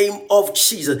the name of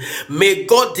Jesus. May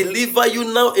God deliver you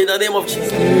now in the name of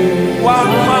Jesus.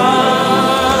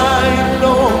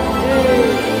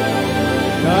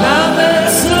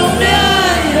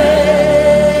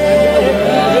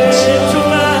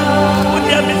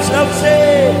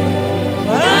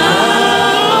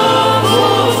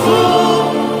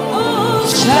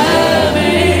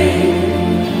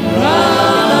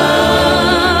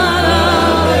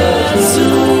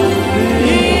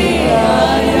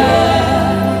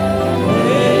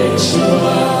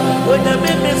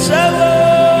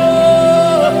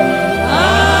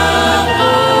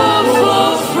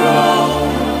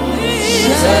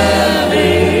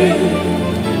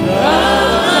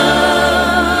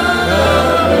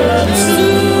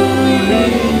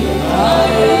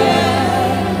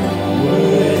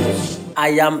 I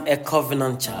am a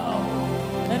covenant child.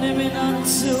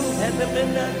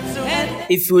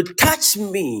 If you touch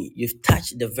me, you've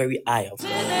touched the very eye of God.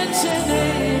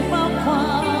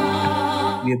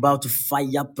 We're about to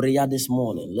fire prayer this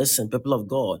morning. Listen, people of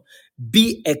God,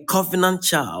 be a covenant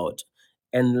child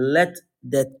and let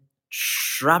the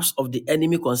traps of the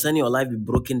enemy concerning your life be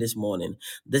broken this morning.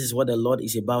 This is what the Lord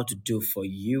is about to do for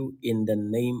you in the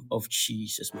name of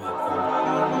Jesus, my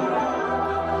God.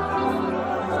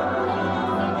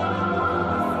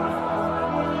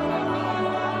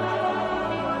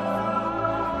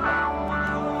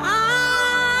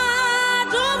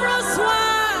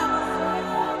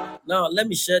 Now, let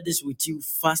me share this with you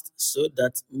fast so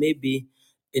that maybe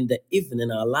in the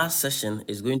evening, our last session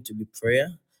is going to be prayer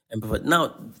and prophet.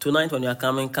 Now, tonight when you are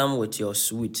coming, come with your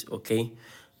sweet, okay?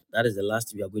 That is the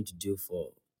last we are going to do for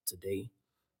today.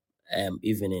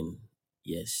 Evening.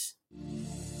 Yes.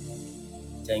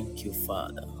 Thank you,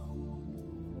 Father.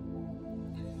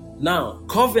 Now,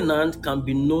 covenant can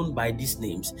be known by these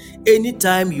names.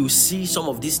 Anytime you see some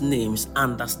of these names,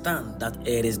 understand that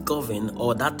it is governed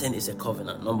or that thing is a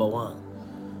covenant. Number one.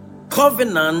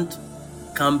 Covenant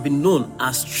can be known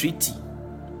as treaty.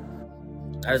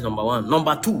 That is number one.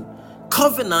 Number two,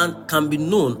 covenant can be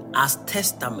known as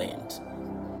testament.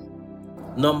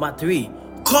 Number three,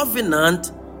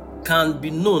 covenant can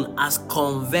be known as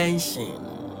convention.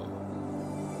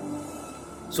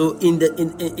 So in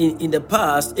the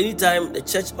past, anytime the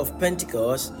Church of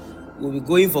Pentecost will be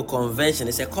going for convention,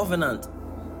 it's a covenant.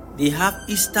 They have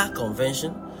Easter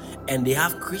convention and they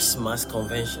have Christmas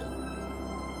convention.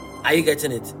 Are you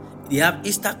getting it? They have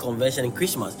Easter convention and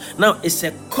Christmas. Now it's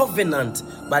a covenant,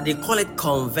 but they call it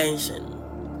convention.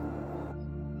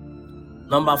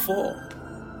 Number four,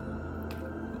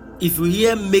 if you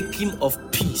hear making of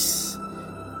peace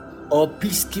or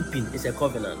peacekeeping, it's a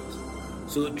covenant.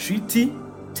 So treaty,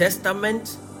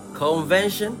 testament,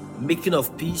 convention, making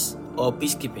of peace or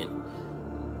peacekeeping.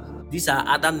 These are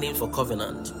other names for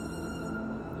covenant.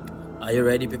 Are you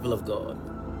ready, people of God?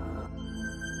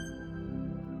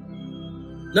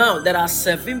 Now, there are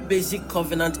 7 basic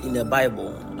covenants in the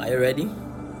Bible. Are you ready?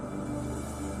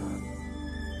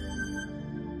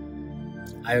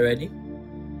 Are you ready?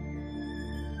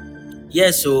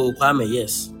 Yes, so Kwame,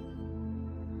 yes.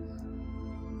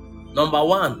 Number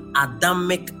 1,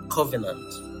 Adamic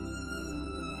covenant.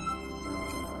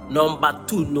 Number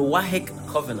 2, Noahic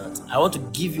covenant. I want to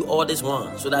give you all this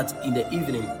one so that in the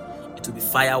evening it will be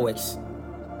fireworks.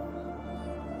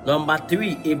 Number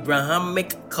 3,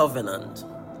 Abrahamic covenant.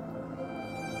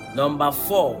 Number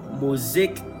 4,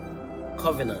 Mosaic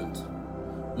covenant.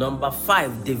 Number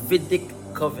 5, Davidic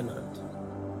covenant.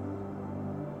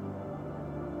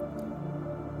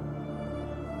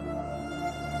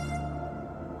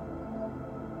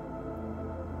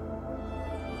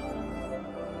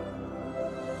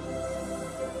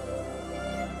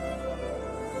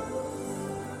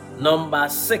 Number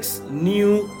 6,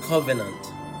 New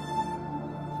covenant.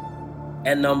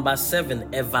 And number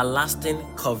 7, Everlasting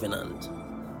covenant.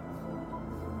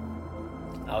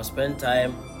 I'll spend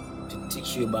time to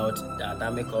teach you about the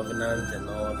Adamic covenant and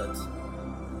all that.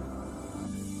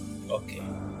 Okay.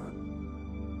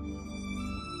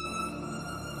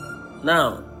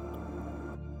 Now,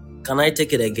 can I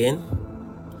take it again?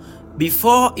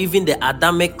 Before even the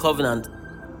Adamic covenant,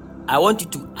 I want you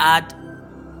to add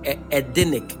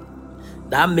Edenic.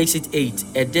 That makes it 8.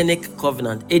 Edenic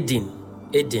covenant.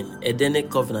 Edenic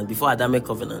covenant before Adamic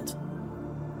covenant.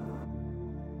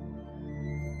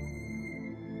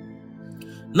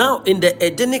 Now, in the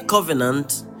Edenic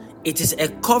covenant, it is a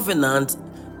covenant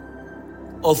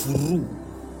of rule.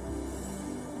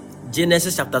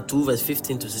 Genesis chapter 2, verse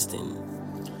 15 to 16.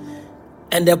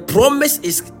 And the promise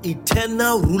is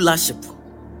eternal rulership.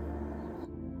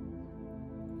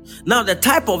 Now, the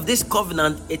type of this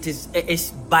covenant, it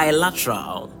is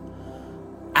bilateral.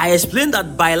 I explained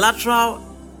that bilateral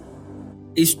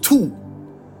is 2.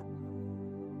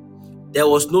 There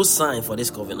was no sign for this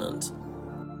covenant.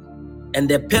 And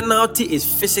the penalty is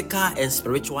physical and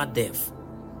spiritual death.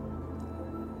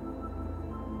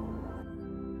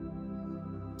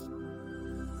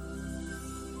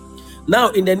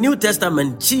 Now, in the New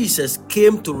Testament, Jesus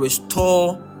came to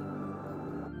restore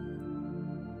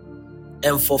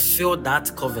and fulfill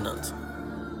that covenant.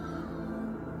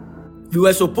 We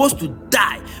were supposed to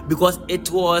die because it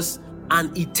was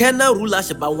an eternal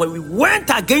rulership, but when we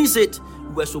went against it,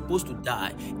 we were supposed to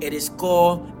die. It is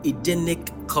called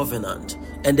Edenic covenant,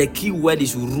 and the key word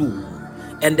is rule.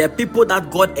 And the people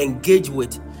that God engaged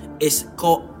with is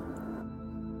called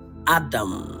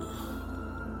Adam.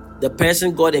 The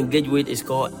person God engaged with is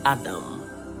called Adam.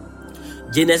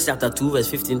 Genesis chapter 2, verse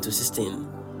 15 to 16.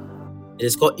 It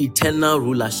is called eternal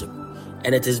rulership,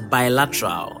 and it is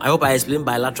bilateral. I hope I explained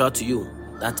bilateral to you,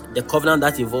 that the covenant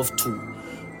that involves two.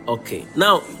 Okay,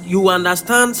 now you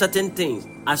understand certain things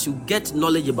as you get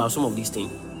knowledge about some of these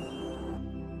things.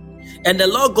 And the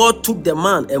Lord God took the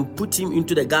man and put him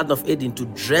into the garden of Eden to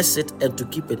dress it and to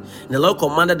keep it. And the Lord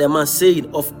commanded the man,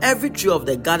 saying, of every tree of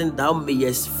the garden thou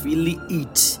mayest freely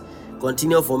eat.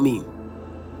 Continue for me.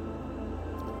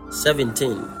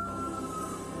 17,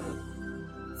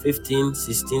 15,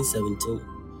 16, 17,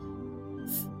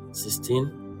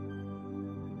 16.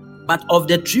 But of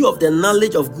the tree of the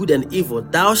knowledge of good and evil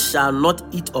thou shalt not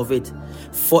eat of it,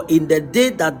 for in the day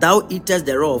that thou eatest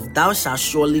thereof thou shalt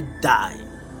surely die.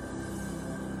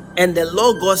 And the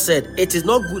Lord God said, it is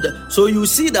not good. So you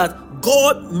see that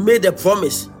God made a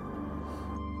promise,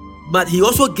 but he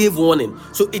also gave warning.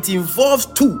 So it involves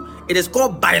two. It is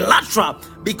called bilateral,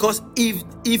 because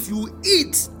if you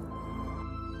eat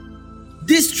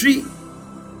this tree,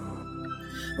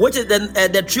 which is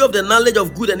the tree of the knowledge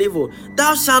of good and evil,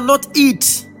 thou shalt not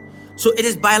eat. So it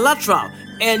is bilateral,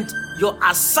 and your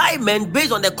assignment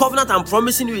based on the covenant I'm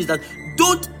promising you is that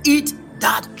don't eat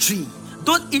that tree.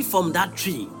 Don't eat from that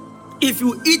tree. If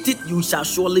you eat it, you shall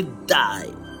surely die.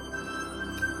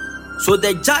 So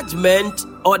the judgment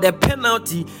or the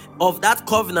penalty of that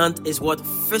covenant is what?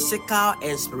 Physical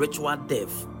and spiritual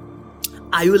death.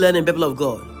 Are you learning, people of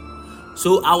God?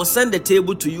 So I will send the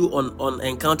table to you on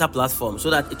Encounter platform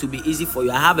so that it will be easy for you.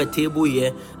 I have a table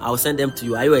here. I will send them to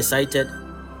you. Are you excited?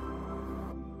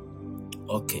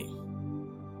 Okay.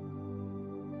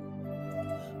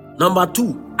 Number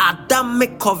 2,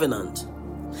 Adamic covenant.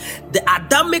 The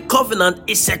Adamic covenant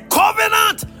is a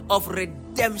covenant of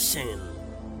redemption.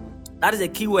 That is a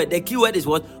key word. The key word is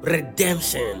what?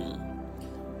 Redemption.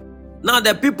 Now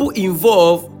the people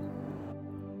involved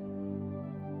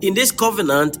in this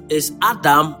covenant is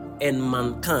Adam and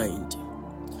mankind.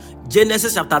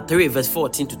 Genesis chapter 3, verse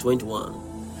 14 to 21.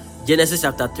 Genesis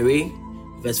chapter 3,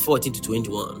 verse 14 to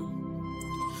 21.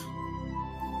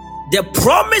 The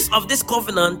promise of this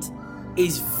covenant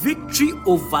is victory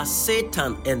over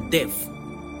Satan and death.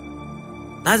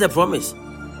 That's the promise.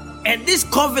 And this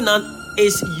covenant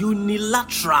is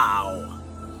unilateral.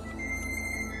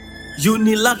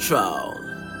 Unilateral.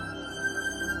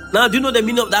 Now, do you know the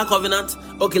meaning of that covenant?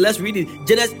 Okay, let's read it.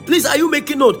 Genesis, please, are you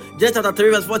making note? Genesis chapter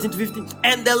 3, verse 14 to 15.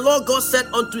 And the Lord God said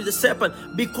unto the serpent,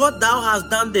 because thou hast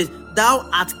done this, thou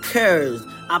art cursed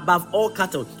above all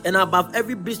cattle and above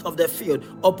every beast of the field.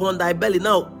 Upon thy belly,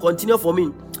 now continue for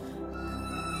me,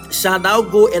 shalt thou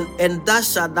go, and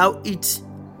thus shalt thou eat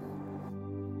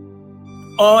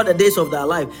all the days of thy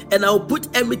life. And I will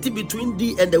put enmity between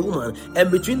thee and the woman,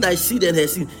 and between thy seed and her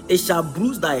seed. It shall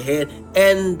bruise thy head,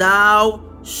 and thou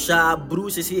shalt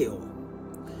bruise his heel.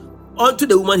 Unto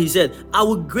the woman he said, I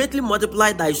will greatly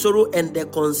multiply thy sorrow and the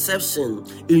conception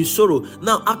in sorrow.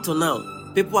 Now, up to now,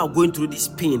 people are going through this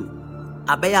pain.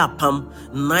 Abaya Pam,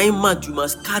 9 months you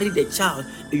must carry the child,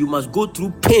 and you must go through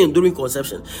pain during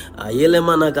conception. And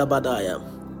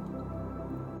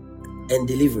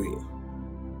delivery.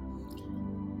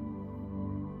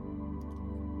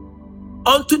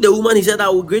 Unto the woman he said, I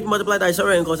will greatly multiply thy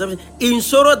sorrow and conception. In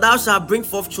sorrow thou shalt bring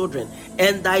forth children,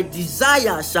 and thy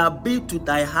desire shall be to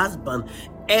thy husband,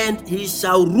 and he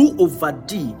shall rule over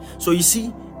thee. So you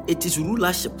see, it is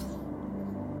rulership.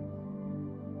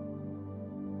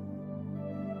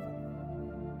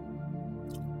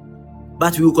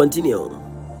 But we will continue.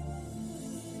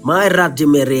 And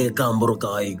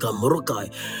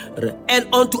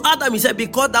unto Adam he said,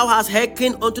 because thou hast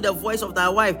hearkened unto the voice of thy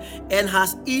wife, and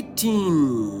hast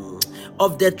eaten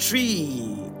of the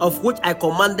tree of which I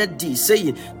commanded thee,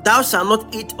 saying, thou shalt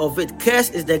not eat of it.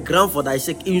 Cursed is the ground for thy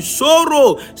sake. In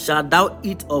sorrow shalt thou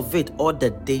eat of it all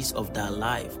the days of thy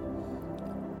life.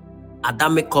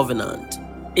 Adamic covenant.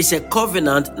 It's a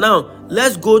covenant. Now,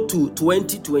 let's go to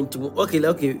 2021.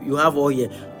 Okay, you have all here.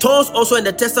 Thorns also in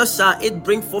the tester shall it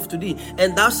bring forth to thee,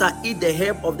 and thou shalt eat the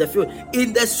herb of the field.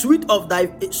 In the sweat of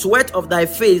thy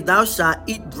face thou shalt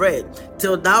eat bread,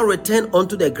 till thou return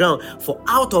unto the ground. For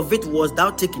out of it was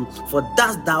thou taken, for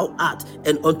dust thou art,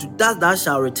 and unto dust thou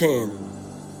shalt return.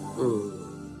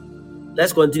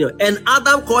 Let's continue. And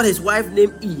Adam called his wife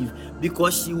named Eve,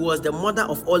 because she was the mother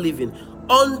of all living.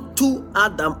 Unto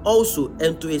Adam also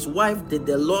and to his wife did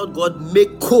the Lord God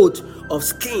make coat of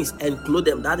skins and clothe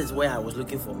them. That is where I was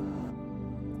looking for.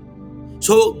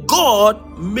 So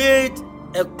God made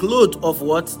a cloth of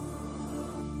what?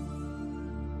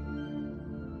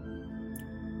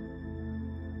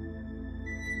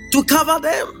 To cover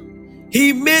them.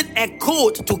 He made a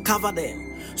coat to cover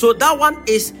them. So that one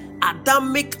is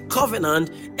Adamic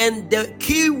covenant, and the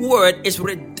key word is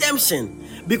redemption,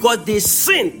 because they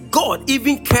sinned. God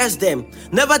even cursed them.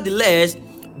 Nevertheless,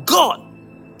 God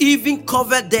even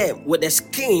covered them with the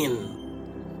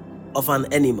skin of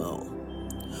an animal,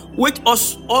 which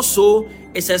also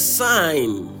is a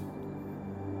sign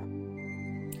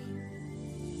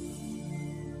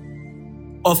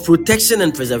of protection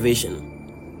and preservation.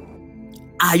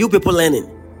 Are you people learning?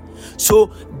 So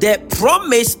the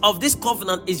promise of this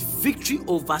covenant is victory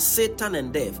over Satan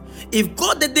and death. If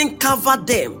God didn't cover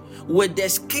them with the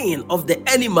skin of the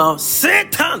animal,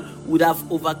 Satan would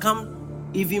have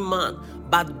overcome even man.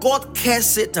 But God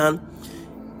cursed Satan,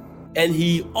 and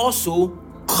he also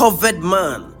covered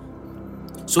man.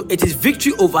 So it is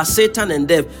victory over Satan and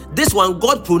death. This one,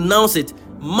 God pronounced it.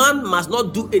 Man must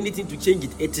not do anything to change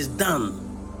it. It is done.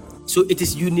 So it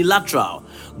is unilateral.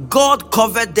 God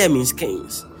covered them in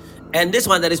skins. And this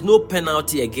one, there is no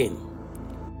penalty again.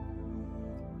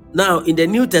 Now, in the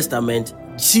New Testament,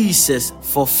 Jesus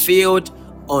fulfilled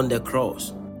on the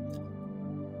cross.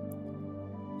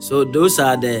 So those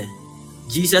are the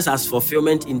Jesus as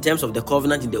fulfillment in terms of the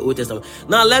covenant in the Old Testament.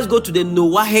 Now let's go to the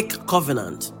Noahic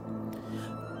covenant.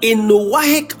 In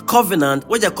Noahic covenant,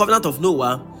 which is the covenant of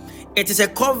Noah, it is a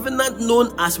covenant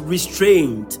known as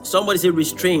restraint. Somebody say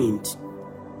restraint.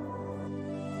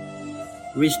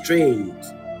 Restraint.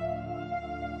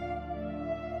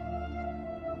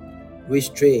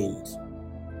 Restraint.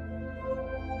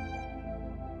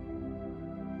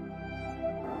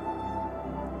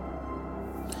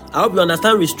 I hope you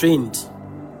understand restraint.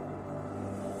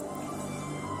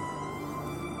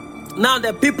 Now,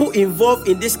 the people involved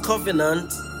in this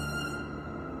covenant,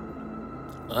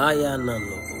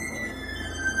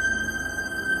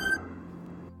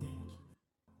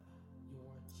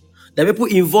 the people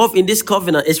involved in this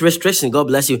covenant is restriction. God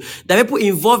bless you. The people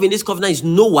involved in this covenant is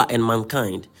Noah and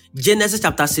mankind. Genesis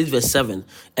chapter 6 verse 7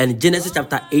 and Genesis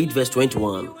chapter 8 verse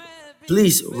 21.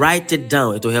 Please write it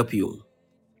down. It will help you.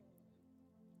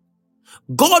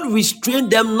 God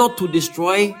restrained them not to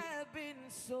destroy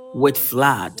with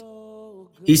flood.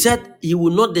 He said he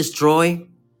will not destroy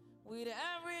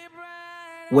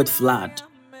with flood.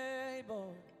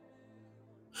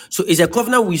 So it's a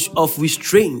covenant of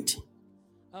restraint.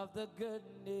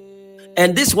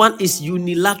 And this one is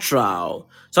unilateral.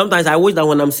 Sometimes I wish that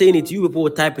when I'm saying it, you people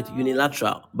will type it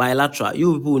unilateral, bilateral.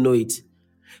 You people will know it.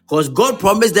 Because God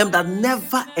promised them that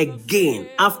never again,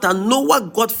 after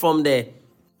Noah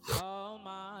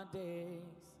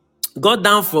got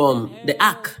down from the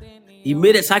ark, he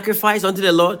made a sacrifice unto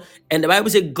the Lord, and the Bible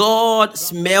says God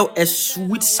smelled a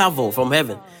sweet savour from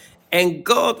heaven, and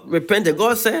God repented.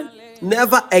 God said,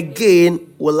 never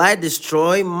again will I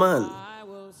destroy man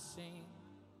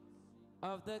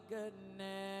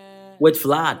with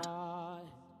flood.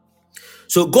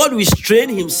 So God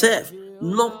restrained himself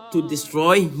not to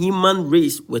destroy human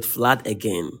race with flood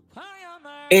again.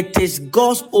 It is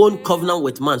God's own covenant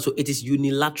with man, so it is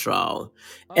unilateral.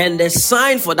 And the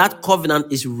sign for that covenant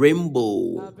is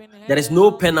rainbow. There is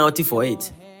no penalty for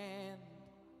it.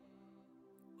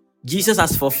 Jesus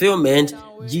as fulfillment,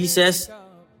 Jesus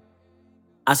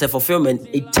as a fulfillment,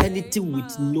 eternity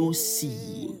with no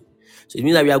sea. So it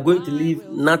means that we are going to live,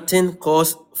 nothing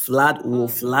cause flood will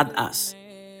flood us.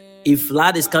 If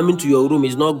flood is coming to your room,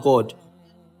 it's not God,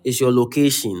 it's your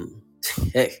location.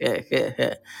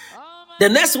 The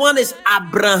next one is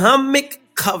Abrahamic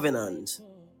covenant.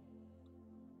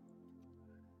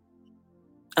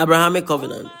 Abrahamic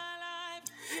covenant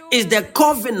is the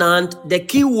covenant. The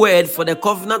key word for the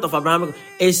covenant of Abraham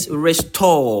is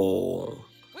restore.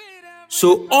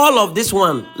 So all of this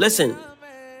one, listen,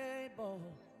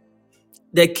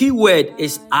 the key word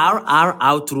is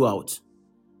R throughout.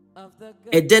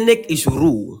 Edenic is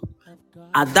rule.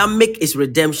 Adamic is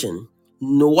redemption.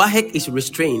 Noahic is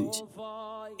restraint.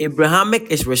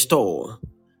 Abrahamic is restore.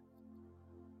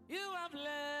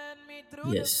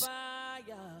 Yes.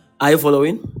 Are you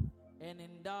following?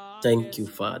 Thank you,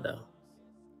 Father.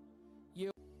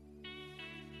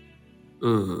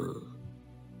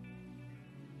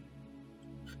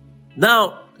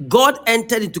 Now, God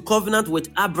entered into covenant with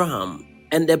Abraham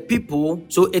and the people.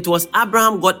 So it was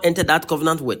Abraham God entered that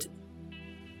covenant with.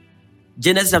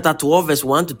 Genesis chapter 12 verse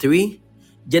 1 to 3.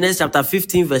 Genesis chapter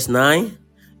 15 verse 9.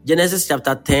 Genesis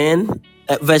chapter 10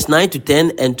 verse 9 to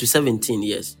 10 and to 17.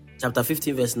 Yes. Chapter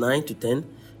 15 verse 9 to 10,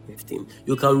 15.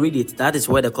 You can read it. That is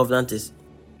where the covenant is.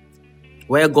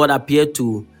 Where God appeared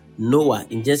to Noah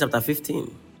in Genesis chapter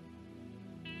 15.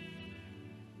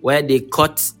 Where they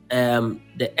cut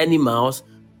the animals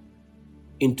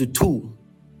into two.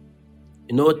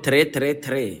 You know, three.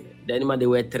 The animal, they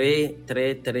were three,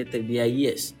 their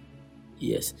years.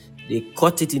 Yes. They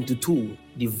cut it into two,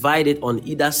 divided on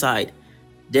either side.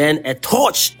 Then a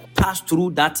torch passed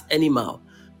through that animal,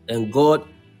 and God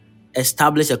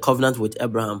established a covenant with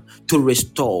Abraham to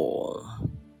restore.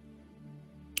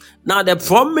 Now, the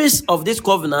promise of this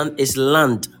covenant is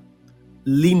land,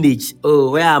 lineage.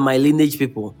 Oh, where are my lineage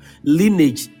people?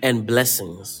 Lineage and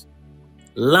blessings.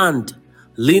 Land,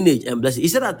 lineage, and blessings. He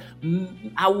said that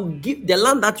I will give the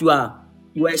land that you are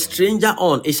a stranger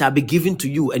on, it shall be given to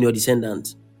you and your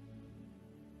descendants.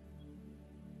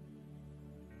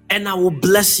 And I will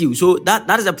bless you. So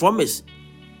that is a promise.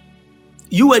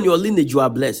 You and your lineage, you are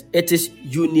blessed. It is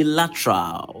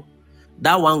unilateral.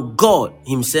 That one, God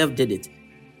himself did it.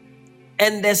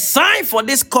 And the sign for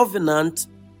this covenant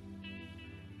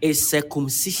is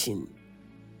circumcision.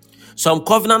 Some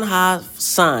covenant have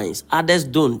signs, others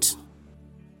don't.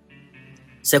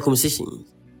 Circumcision.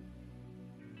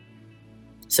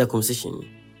 Circumcision.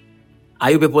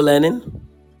 Are you people learning?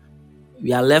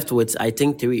 We are left with, I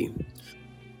think, 3.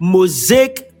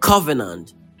 Mosaic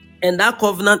covenant. And that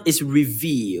covenant is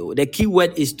reveal. The key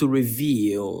word is to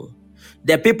reveal.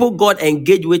 The people God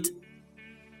engaged with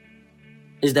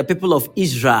is the people of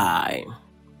Israel.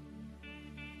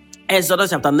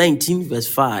 Exodus chapter 19, verse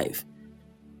 5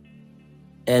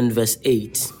 and verse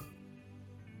 8.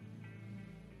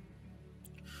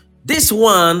 This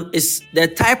one is, the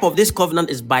type of this covenant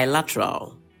is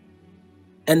bilateral.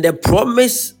 And the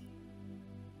promise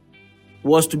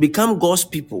was to become God's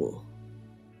people.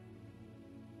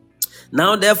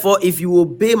 Now, therefore, if you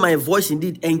obey my voice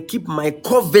indeed and keep my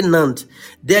covenant,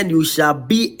 then you shall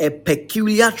be a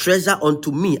peculiar treasure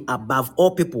unto me above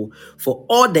all people. For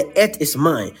all the earth is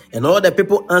mine. And all the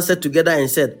people answered together and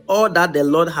said, all that the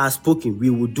Lord has spoken, we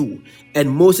will do.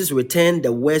 And Moses returned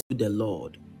the words to the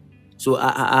Lord. So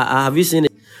have you seen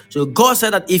it? So God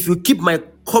said that if you keep my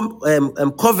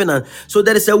covenant, so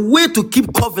there is a way to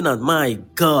keep covenant. My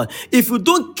God, if you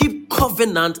don't keep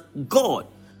covenant, God,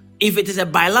 if it is a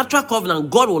bilateral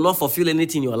covenant, God will not fulfill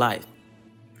anything in your life,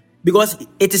 because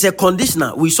it is a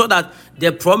conditional. We saw that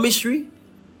the promissory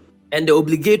and the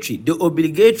obligatory. The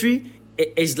obligatory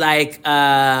is like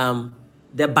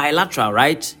the bilateral,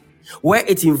 right? Where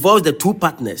it involves the two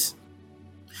partners.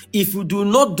 If you do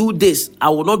not do this, I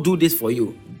will not do this for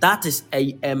you. That is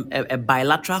a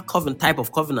bilateral covenant, type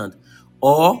of covenant,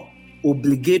 or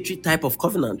obligatory type of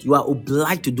covenant. You are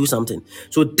obliged to do something.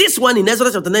 So this one in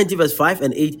Exodus chapter 19, verse 5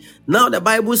 and 8. Now the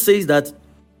Bible says that,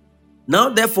 now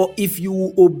therefore, if you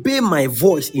will obey my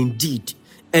voice indeed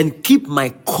and keep my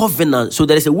covenant. So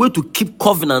there is a way to keep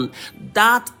covenant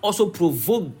that also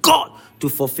provoke God to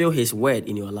fulfill his word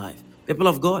in your life. People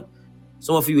of God,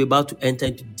 some of you are about to enter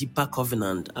into deeper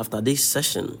covenant after this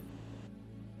session.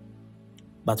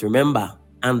 But remember,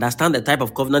 understand the type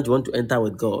of covenant you want to enter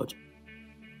with God.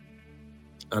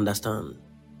 Understand.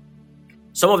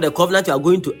 Some of the covenant you are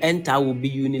going to enter will be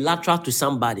unilateral to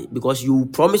somebody, because you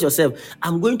promise yourself,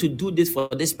 I'm going to do this for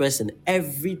this person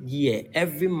every year,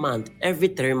 every month, every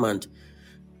 3 months.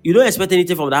 You don't expect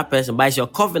anything from that person, but it's your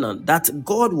covenant that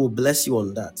God will bless you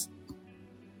on that.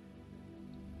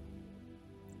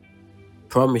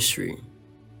 Promissory.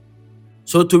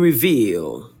 So to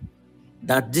reveal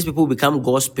that these people become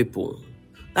God's people.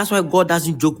 That's why God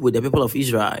doesn't joke with the people of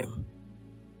Israel.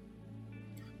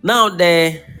 Now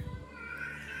the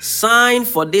sign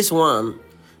for this one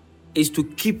is to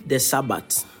keep the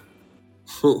Sabbath.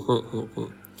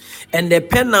 And the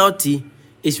penalty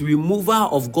is removal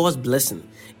of God's blessing.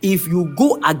 If you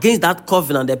go against that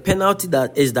covenant, the penalty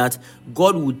that is that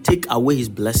God will take away his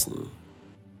blessing.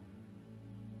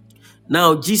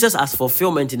 Now, Jesus as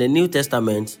fulfillment in the New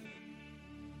Testament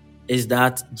is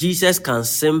that Jesus can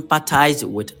sympathize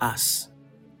with us.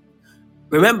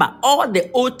 Remember, all the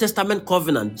Old Testament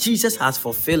covenant, Jesus has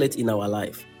fulfilled it in our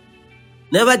life.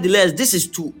 Nevertheless, this is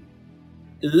to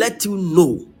let you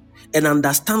know and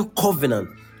understand covenant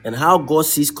and how God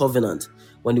sees covenant.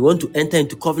 When you want to enter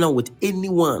into covenant with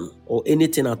anyone or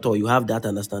anything at all, you have that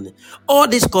understanding. All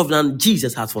this covenant,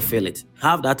 Jesus has fulfilled it.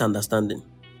 Have that understanding.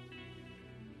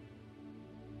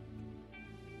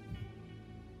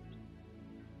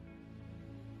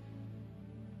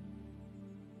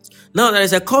 Now, there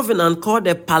is a covenant called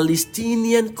the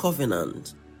Palestinian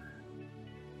covenant.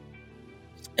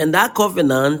 And that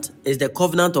covenant is the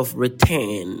covenant of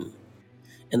return.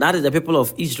 And that is the people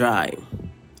of Israel.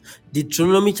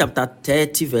 Deuteronomy chapter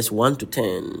 30, verse 1 to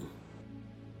 10.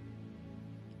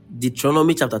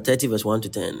 Deuteronomy chapter 30, verse 1 to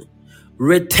 10.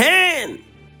 Return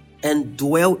and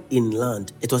dwell in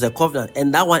land. It was a covenant.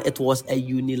 And that one, it was a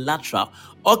unilateral.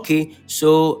 Okay,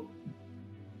 so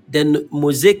the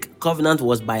Mosaic covenant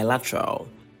was bilateral,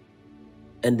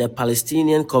 and the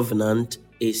Palestinian covenant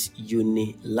is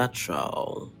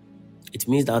unilateral. It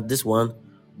means that this one,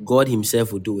 God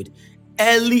himself will do it.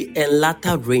 Early and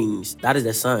latter rains, that is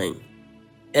the sign.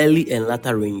 Early and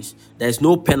latter rains. There is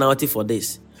no penalty for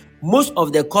this. Most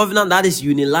of the covenant that is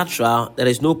unilateral, there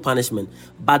is no punishment.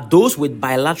 But those with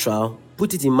bilateral,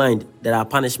 put it in mind, there are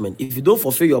punishment. If you don't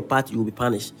fulfill your part, you will be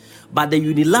punished. But the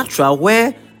unilateral,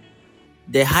 where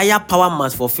the higher power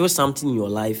must fulfill something in your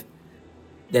life,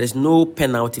 there is no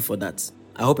penalty for that.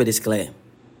 I hope it is clear.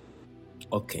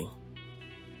 Okay.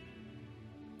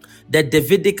 The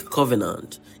Davidic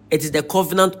covenant. It is the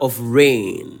covenant of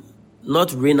rain.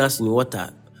 Not rain as in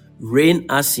water. Rain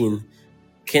as in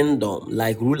kingdom,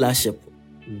 like rulership.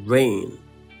 Reign.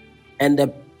 And the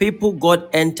people God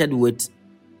entered with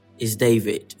is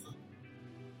David.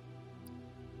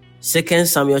 2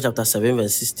 Samuel chapter 7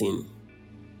 verse 16.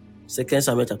 2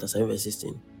 Samuel chapter 7 verse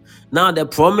 16. Now the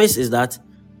promise is that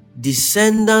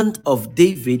descendant of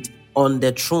David on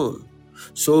the throne.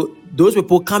 So those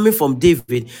people coming from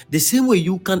David, the same way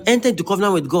you can enter into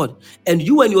covenant with God, and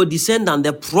you and your descendant,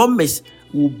 the promise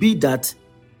will be that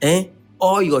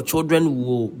all your children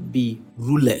will be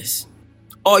rulers.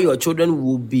 All your children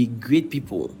will be great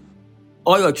people.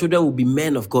 All your children will be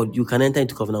men of God. You can enter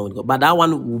into covenant with God. But that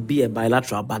one will be a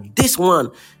bilateral. But this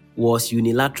one was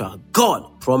unilateral.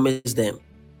 God promised them.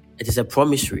 It is a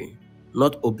promissory,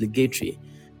 not obligatory.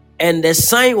 And the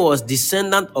sign was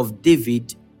descendant of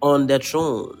David on the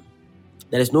throne.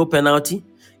 There is no penalty.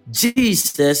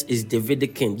 Jesus is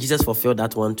Davidic king. Jesus fulfilled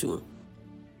that one too.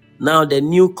 Now the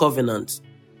new covenant.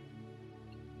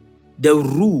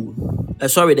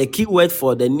 The key word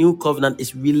for the new covenant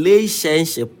is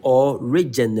relationship or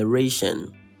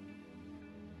regeneration.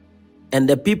 And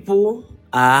the people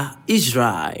are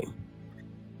Israel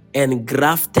and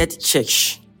grafted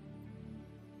church.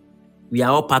 We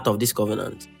are all part of this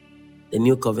covenant, the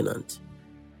new covenant.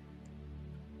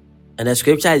 And the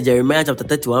scripture is Jeremiah chapter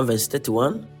 31 verse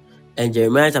 31 and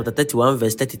Jeremiah chapter 31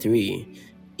 verse 33.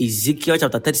 Ezekiel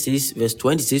chapter 36 verse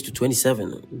 26 to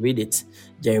 27. Read it.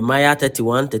 Jeremiah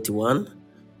 31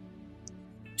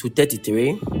 to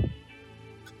 33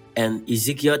 and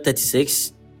Ezekiel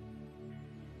 36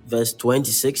 verse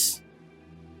 26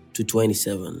 to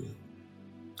 27.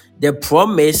 The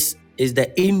promise is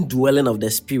the indwelling of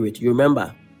the Spirit. You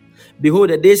remember?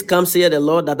 Behold, the days come, saith the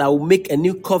Lord, that I will make a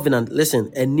new covenant.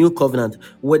 Listen, a new covenant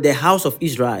with the house of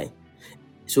Israel.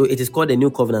 So it is called the new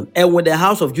covenant. And with the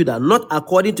house of Judah, not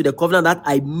according to the covenant that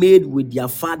I made with their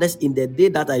fathers in the day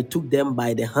that I took them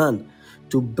by the hand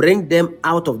to bring them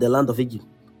out of the land of Egypt,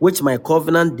 which my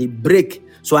covenant they break.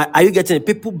 So are you getting it?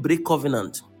 People break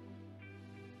covenant.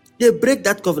 They break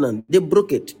that covenant. They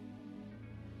broke it.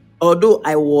 Although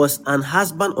I was an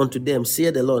husband unto them,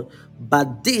 saith the Lord,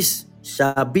 but this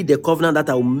shall be the covenant that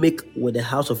I will make with the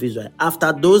house of Israel.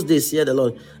 After those days, saith the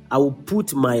Lord, I will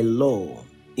put my law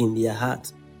in their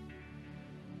heart.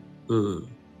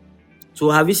 So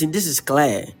have you seen? This is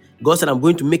clear. God said, I'm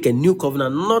going to make a new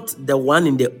covenant, not the one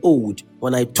in the old,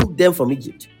 when I took them from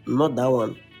Egypt. Not that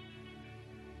one.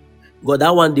 God,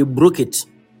 that one, they broke it.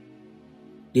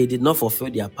 They did not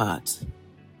fulfill their part.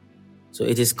 So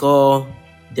it is called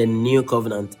the new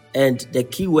covenant. And the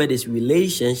key word is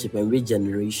relationship and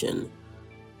regeneration.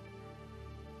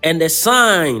 And the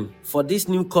sign for this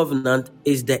new covenant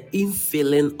is the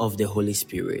infilling of the Holy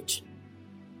Spirit.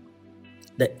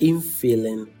 The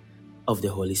infilling of the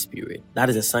Holy Spirit. That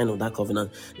is a sign of that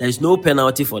covenant. There is no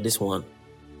penalty for this one.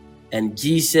 And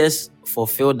Jesus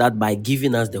fulfilled that by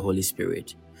giving us the Holy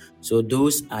Spirit. So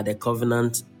those are the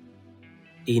covenants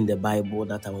in the Bible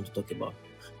that I want to talk about.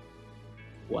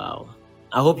 Wow.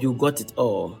 I hope you got it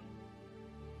all.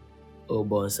 Oh,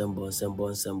 bonsem.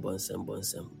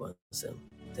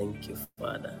 Thank you,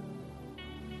 Father.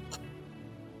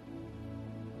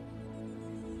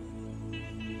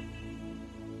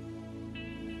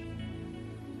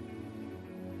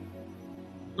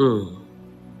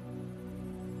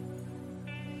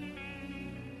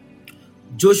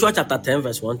 Joshua chapter 10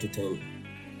 verse 1 to 10.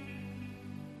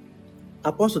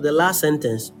 Apostle, the last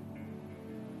sentence.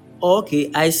 Okay,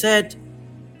 I said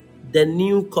the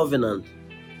new covenant.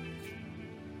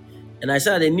 And I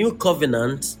said the new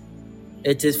covenant,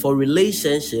 it is for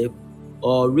relationship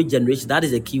or regeneration. That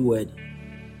is a key word.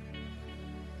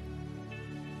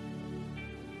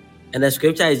 And the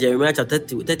scripture is Jeremiah chapter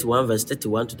 31 verse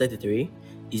 31 to 33.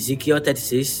 Ezekiel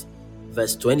 36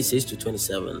 verse 26 to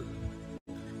 27.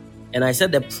 And I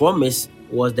said the promise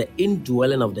was the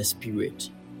indwelling of the Spirit.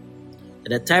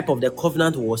 And the type of the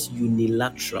covenant was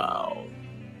unilateral.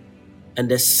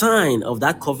 And the sign of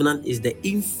that covenant is the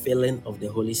infilling of the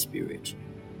Holy Spirit.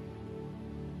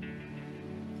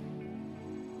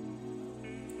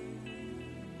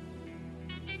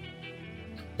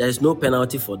 there is no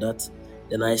penalty for that,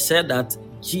 then I said that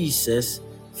Jesus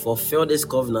fulfilled this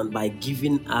covenant by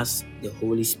giving us the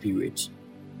Holy Spirit.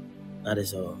 That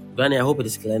is all. Granny, I hope it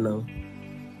is clear now.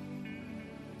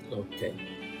 Okay.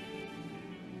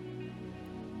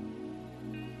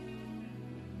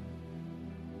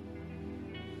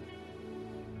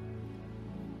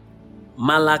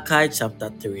 Malachi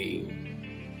chapter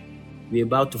 3. We're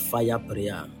about to fire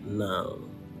prayer now.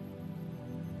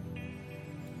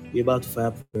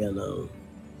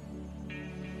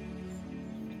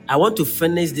 I want to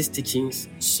finish these teachings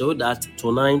so that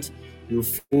tonight you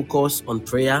focus on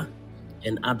prayer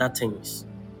and other things.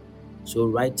 So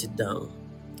write it down.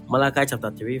 Malachi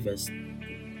chapter 3 verse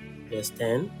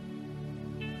 10.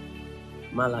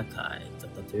 Malachi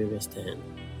chapter 3 verse 10.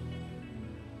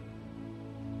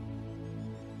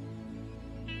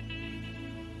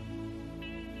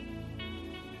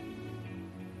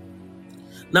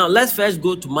 Now let's first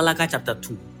go to Malachi chapter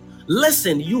 2.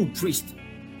 Listen, you priest.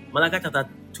 Malachi chapter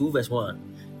 2 verse 1.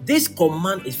 This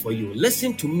command is for you.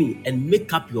 Listen to me and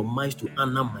make up your minds to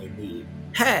honor my name.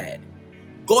 Hey,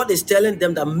 God is telling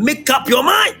them that make up your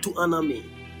mind to honor me,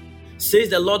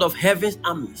 says the Lord of heaven's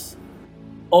armies,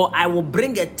 or I will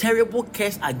bring a terrible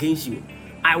curse against you.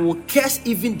 I will curse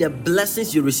even the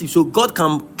blessings you receive. So God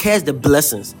can curse the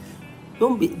blessings.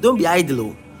 Don't be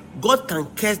idle. God can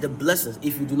curse the blessings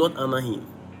if you do not honor him.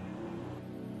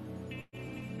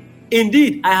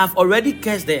 Indeed, I have already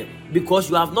cursed them because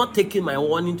you have not taken my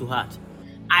warning to heart.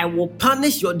 I will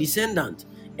punish your descendants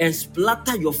and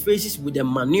splatter your faces with the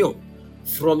manure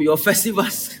from your festival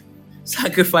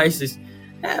sacrifices.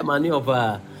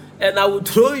 Manure. And I will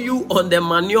throw you on the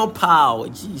manure pile.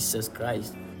 Jesus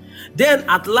Christ. Then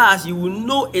at last you will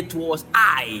know it was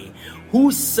I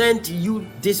who sent you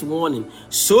this warning,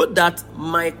 so that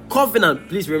my covenant,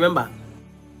 please remember,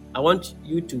 I want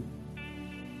you to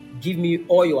give me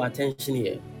all your attention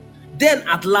here. Then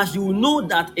at last you will know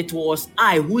that it was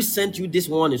I who sent you this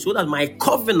warning, so that my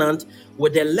covenant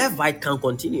with the Levite can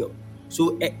continue.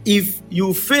 So if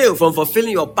you fail from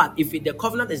fulfilling your part, if the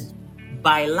covenant is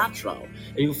bilateral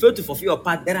and you fail to fulfill your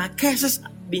part, there are curses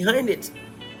behind it.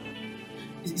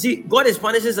 See, God is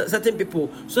punishing certain people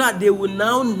so that they will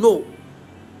now know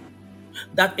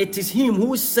that it is him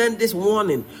who sent this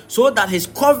warning, so that his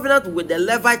covenant with the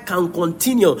Levite can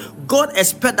continue. God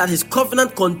expects that his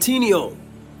covenant continue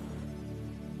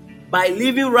by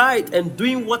living right and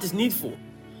doing what is needful,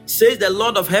 says the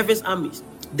Lord of heaven's armies.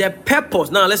 The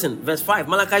purpose, now listen, verse 5,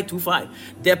 Malachi 2:5.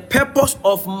 The purpose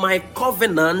of my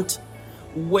covenant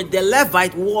with the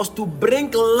Levite was to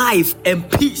bring life and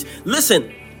peace.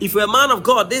 Listen, if you're a man of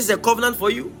God, this is a covenant for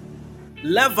you.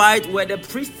 Levite were the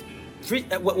priests,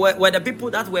 were the people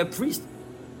that were priests,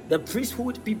 the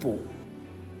priesthood people.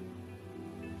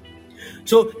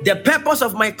 So the purpose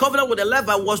of my covenant with the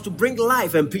Levite was to bring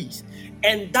life and peace,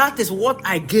 and that is what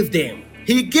I gave them.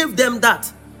 He gave them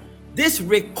that. This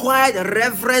required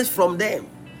reverence from them,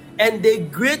 and they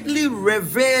greatly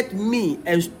revered me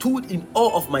and stood in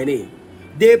awe of my name.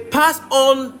 They passed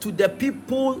on to the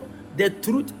people the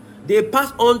truth. They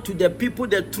passed on to the people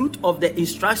the truth of the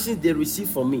instructions they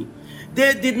received from me.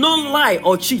 They did not lie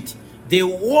or cheat. They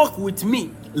walked with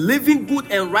me, living good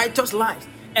and righteous lives,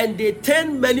 and they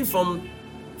turned many from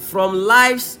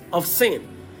lives of sin.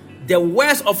 The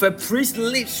words of a priest's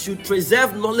lips should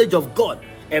preserve knowledge of God,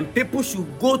 and people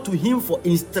should go to him for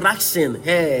instruction.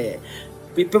 Hey,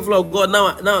 people of God,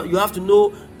 now you have to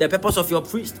know the purpose of your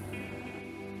priest.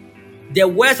 The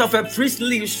words of a priest's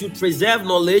lips should preserve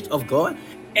knowledge of God,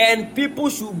 and people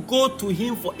should go to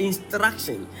him for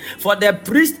instruction. For the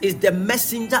priest is the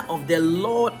messenger of the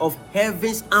Lord of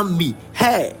heaven's army.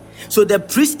 Hey, so the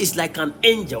priest is like an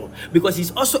angel because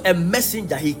he's also a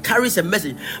messenger. He carries a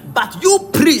message. But you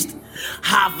priest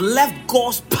have left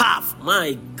God's path.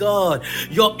 My God,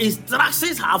 your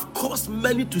instructions have caused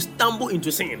many to stumble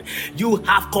into sin. You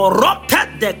have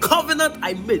corrupted the covenant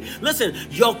I made. Listen,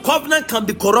 your covenant can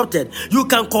be corrupted. You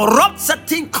can corrupt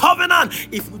certain covenant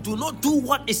if you do not do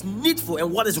what is needful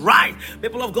and what is right.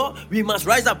 People of God, we must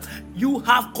rise up. You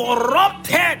have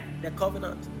corrupted the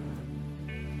covenant.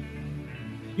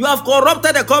 You have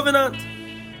corrupted the covenant.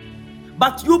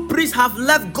 But you priests have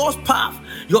left God's path.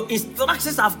 Your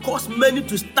instructions have caused many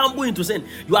to stumble into sin.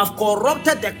 You have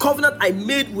corrupted the covenant I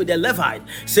made with the Levite,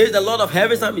 says the Lord of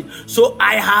heaven's armies. So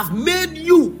I have made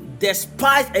you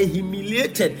despised and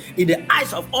humiliated in the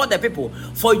eyes of all the people.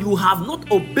 For you have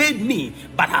not obeyed me,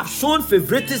 but have shown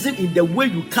favoritism in the way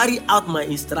you carry out my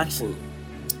instruction.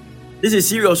 This is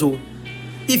serious.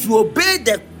 If you obey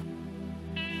the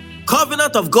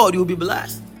covenant of God, you will be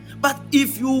blessed. But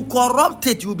if you corrupt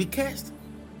it, you will be cursed.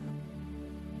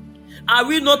 Are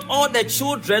we not all the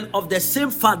children of the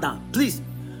same Father? Please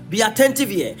be attentive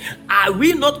here. Are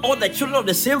we not all the children of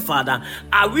the same Father?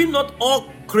 Are we not all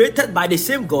created by the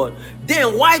same God?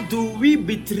 Then why do we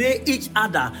betray each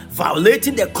other,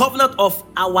 violating the covenant of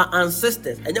our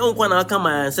ancestors? And then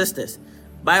my ancestors.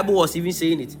 Bible was even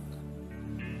saying it.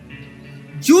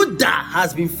 Judah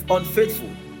has been unfaithful.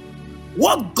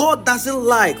 What God doesn't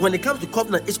like when it comes to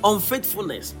covenant is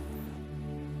unfaithfulness.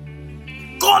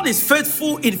 God is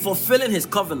faithful in fulfilling his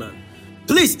covenant.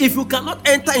 Please, if you cannot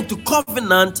enter into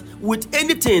covenant with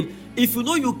anything, if you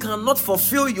know you cannot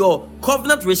fulfill your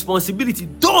covenant responsibility,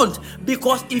 don't.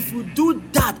 Because if you do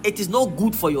that, it is not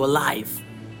good for your life.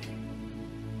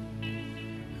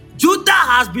 Judah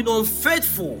has been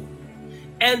unfaithful,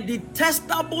 and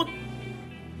detestable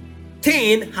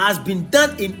thing has been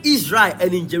done in Israel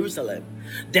and in Jerusalem.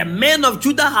 The men of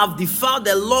Judah have defiled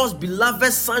the Lord's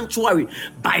beloved sanctuary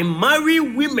by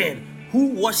marrying women who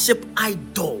worship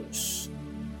idols.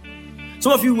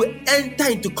 Some of you will enter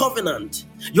into covenant.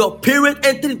 Your parents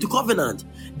entered into covenant.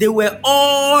 They were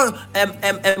all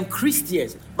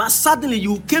Christians, but suddenly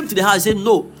you came to the house and said,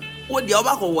 no, what the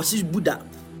Obako worship Buddha,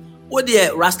 what the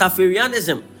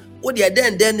Rastafarianism, what the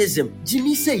Denism.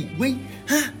 Jimmy say, wait,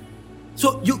 huh?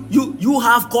 So you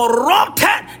have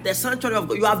corrupted the sanctuary of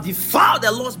God. You have defiled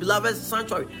the Lord's beloved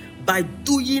sanctuary by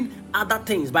doing other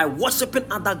things, by worshiping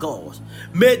other gods.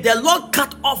 May the Lord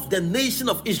cut off the nation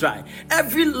of Israel.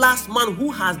 Every last man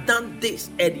who has done this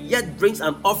and yet brings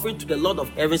an offering to the Lord of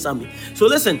heaven's army. So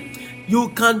listen, you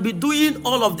can be doing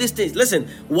all of these things. Listen,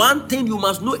 one thing you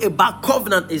must know about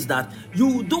covenant is that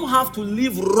you don't have to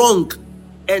live wrong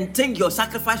and think your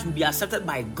sacrifice will be accepted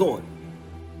by God.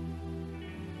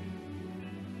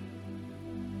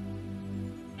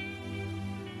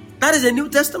 That is the New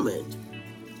Testament.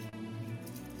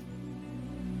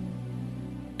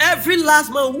 Every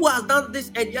last man who has done this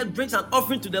and yet brings an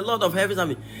offering to the Lord of heaven's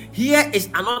army. Here is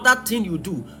another thing you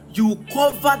do. You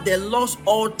cover the Lord's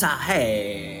altar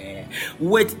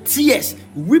with tears,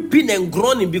 weeping and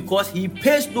groaning, because he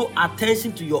pays no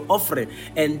attention to your offering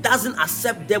and doesn't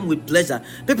accept them with pleasure.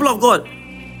 People of God,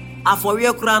 I'm telling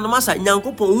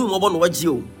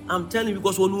you,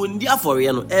 because when we need for you,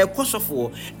 am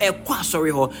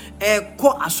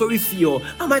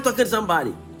I talking to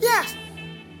somebody? Yes.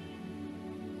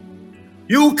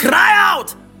 You cry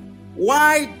out,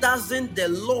 why doesn't the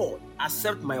Lord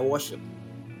accept my worship?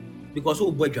 Because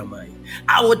oh boy,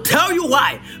 I will tell you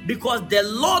why. Because the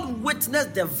Lord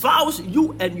witnessed the vows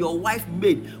you and your wife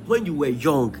made when you were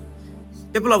young.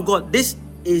 People of God, this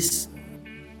is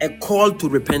a call to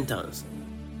repentance.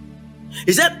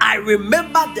 He said, I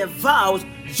remember the vows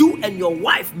you and your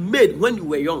wife made when you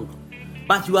were young,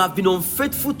 but you have been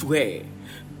unfaithful to her.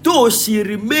 Though she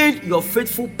remained your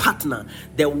faithful partner,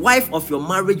 the wife of your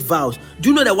marriage vows. Do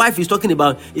you know the wife he's talking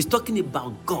about? He's talking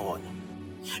about God.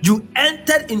 You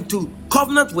entered into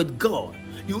covenant with God.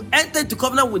 You entered into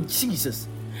covenant with Jesus.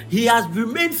 He has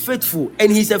remained faithful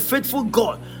and he's a faithful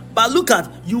God. But look at,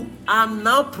 you are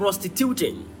now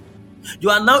prostituting. You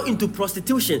are now into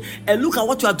prostitution. And look at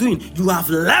what you are doing. You have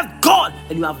left God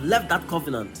and you have left that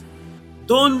covenant.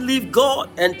 Don't leave God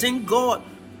and think God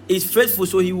is faithful,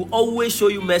 so he will always show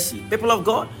you mercy. People of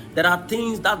God, there are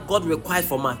things that God requires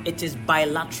from us. It is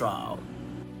bilateral.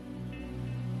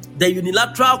 The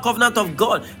unilateral covenant of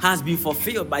God has been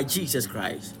fulfilled by Jesus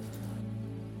Christ.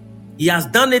 He has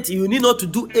done it. You need not to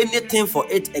do anything for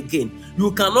it again.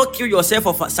 You cannot kill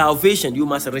yourself for salvation. You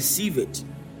must receive it.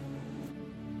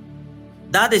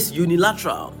 That is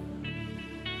unilateral.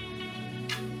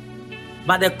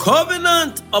 But the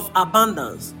covenant of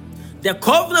abundance, the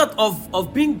covenant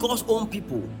of being God's own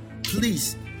people,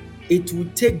 please, it will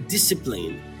take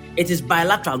discipline. It is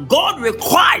bilateral. God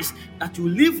requires that you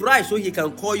live right so he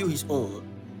can call you his own.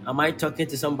 Am I talking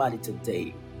to somebody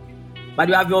today? But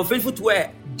you have been unfaithful to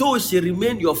her, though she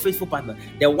remained your faithful partner,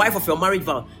 the wife of your marriage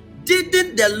vow.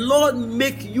 Didn't the Lord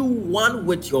make you one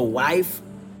with your wife?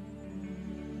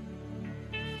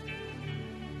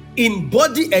 In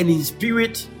body and in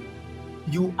spirit,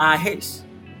 you are his.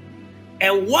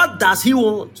 And what does he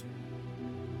want?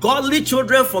 Godly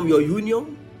children from your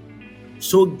union.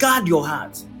 So guard your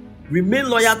heart. Remain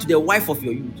loyal to the wife of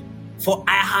your youth. For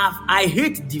I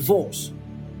hate divorce.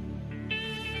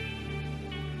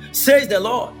 Says the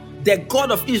Lord, the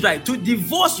God of Israel. To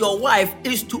divorce your wife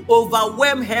is to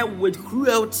overwhelm her with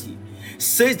cruelty.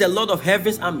 Says the Lord of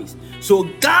heaven's armies. So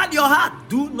guard your heart.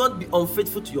 Do not be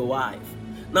unfaithful to your wife.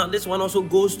 Now this one also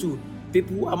goes to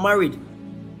people who are married.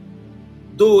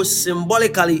 Though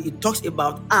symbolically it talks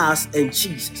about us and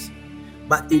Jesus,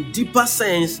 but in deeper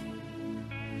sense,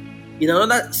 in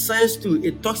another sense too,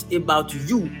 it talks about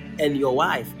you and your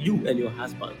wife, you and your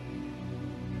husband.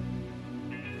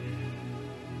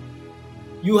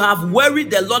 You have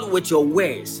worried the Lord with your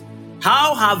words.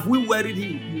 How have we worried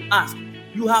him? You ask.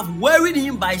 You have worried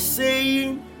him by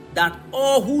saying that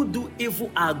all who do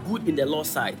evil are good in the Lord's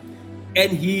sight,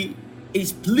 and he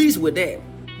is pleased with them.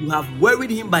 You have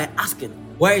worried him by asking,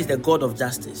 where is the God of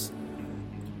justice?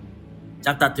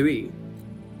 Chapter 3.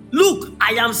 Look,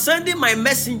 I am sending my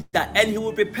messenger, and he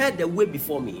will prepare the way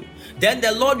before me. Then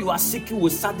the Lord you are seeking will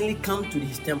suddenly come to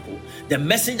his temple. The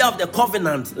messenger of the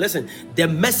covenant, listen, the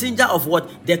messenger of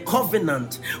what? The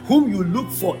covenant, whom you look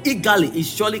for eagerly,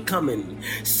 is surely coming,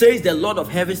 says the Lord of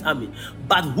heaven's army.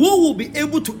 But who will be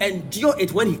able to endure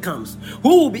it when he comes?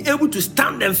 Who will be able to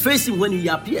stand and face him when he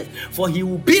appears? For he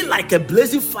will be like a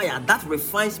blazing fire that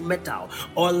refines metal,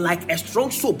 or like a strong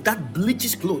soap that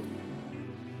bleaches clothes.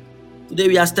 Today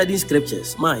we are studying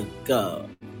scriptures. My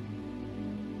God.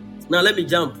 Now let me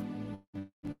jump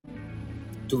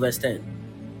to verse 10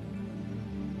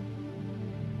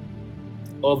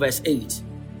 or verse 8.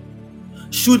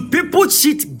 Should people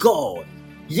cheat God?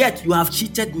 Yet you have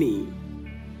cheated me.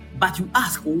 But you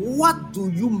ask, what do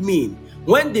you mean?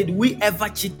 When did we ever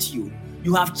cheat you?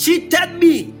 You have cheated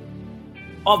me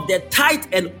of the tithe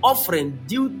and offering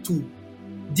due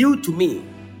to me.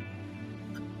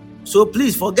 So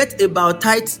please forget about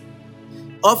tithe.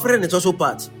 Offering is also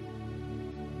part.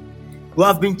 You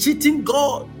have been cheating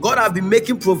God. God has been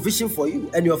making provision for you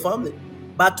and your family.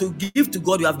 But to give to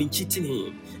God, you have been cheating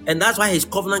him. And that's why his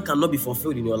covenant cannot be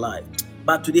fulfilled in your life.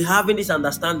 But today, having this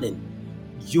understanding,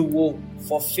 you will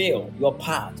fulfill your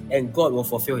part and God will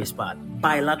fulfill his part.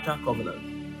 Bilateral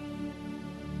covenant.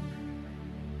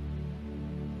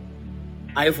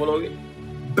 Are you following?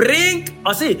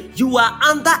 You are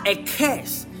under a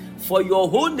curse. For your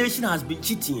whole nation has been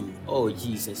cheating. Oh,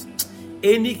 Jesus.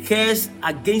 Any curse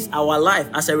against our life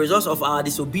as a result of our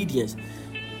disobedience,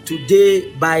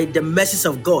 today, by the mercies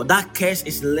of God, that curse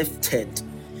is lifted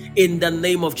in the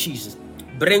name of Jesus.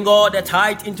 Bring all the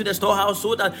tithe into the storehouse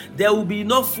so that there will be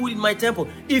enough food in my temple.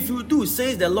 If you do,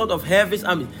 says the Lord of heaven's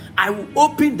armies, I will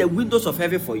open the windows of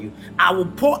heaven for you. I will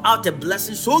pour out a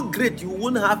blessing so great you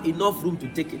won't have enough room to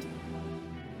take it.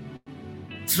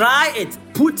 Try it.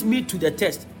 Put me to the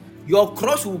test. Your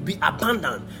crops will be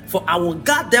abundant, for I will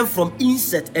guard them from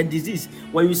insect and disease.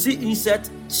 When you see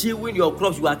insect chewing your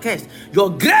crops, you are cursed.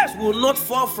 Your grapes will not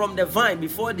fall from the vine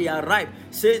before they are ripe,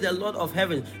 says the Lord of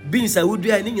heaven. Beings I would be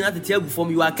to tell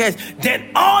from you are cursed. Then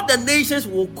all the nations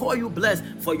will call you blessed,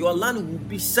 for your land will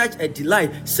be such a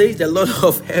delight, says the Lord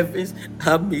of heaven's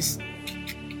armies.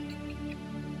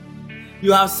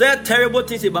 You have said terrible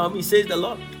things about me, says the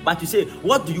Lord. But you say,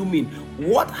 what do you mean?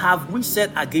 What have we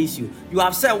said against you? You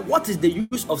have said, what is the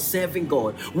use of serving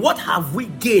God? What have we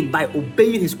gained by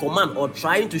obeying his command or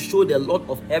trying to show the Lord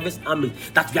of heaven's army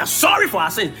that we are sorry for our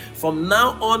sins? From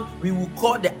now on, we will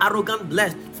call the arrogant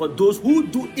blessed, for those who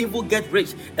do evil get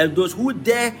rich, and those who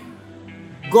dare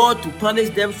God to punish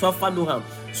them suffer no harm.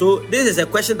 So this is a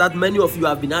question that many of you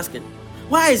have been asking.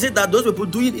 Why is it that those people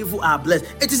doing evil are blessed?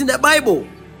 It is in the Bible.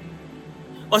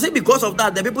 Or say because of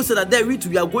that, the people say that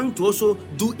we are going to also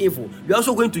do evil. We are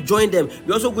also going to join them.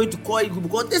 We are also going to call evil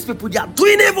because these people, they are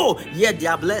doing evil, yet they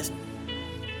are blessed.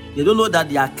 They don't know that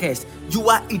they are cursed. You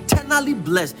are eternally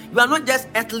blessed. You are not just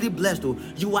earthly blessed, though.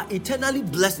 You are eternally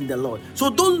blessed in the Lord. So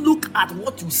don't look at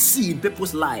what you see in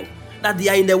people's life, that they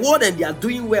are in the world and they are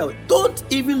doing well. Don't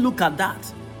even look at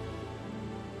that.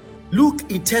 Look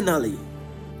eternally.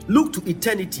 Look to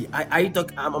eternity. Am I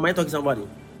talking to somebody?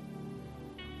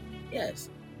 Yes.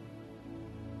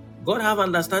 God have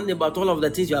understanding about all of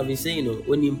the things you have been saying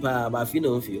when you about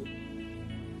you.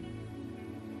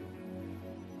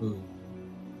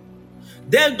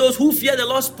 Then those who fear the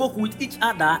Lord spoke with each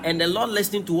other, and the Lord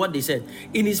listened to what they said.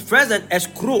 In his presence, a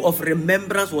scroll of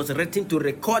remembrance was written to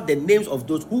record the names of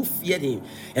those who feared him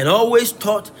and always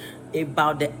thought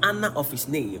about the honor of his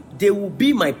name. They will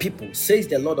be my people, says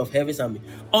the Lord of heaven's army.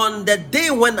 On the day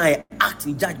when I act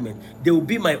in judgment, they will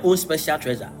be my own special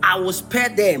treasure. I will spare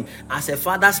them as a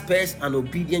father spares an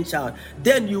obedient child.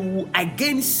 Then you will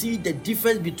again see the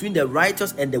difference between the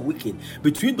righteous and the wicked,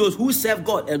 between those who serve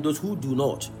God and those who do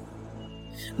not.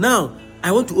 Now,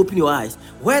 I want to open your eyes.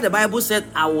 Where the Bible said,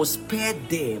 I will spare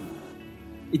them,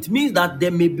 it means that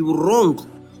they may be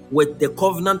wrong with the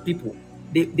covenant people.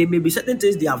 They may be certain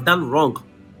things they have done wrong.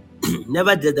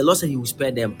 Nevertheless, the Lord said he will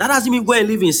spare them. That doesn't mean go and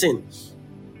live in sin.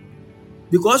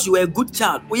 Because you are a good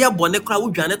child,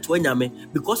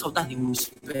 because of that, he will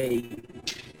spare you.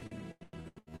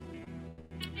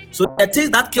 So So the things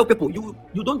that kill people,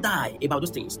 you don't die about those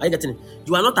things. Are you getting it?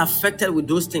 You are not affected with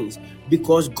those things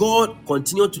because God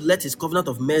continued to let his covenant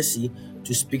of mercy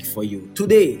to speak for you.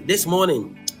 Today, this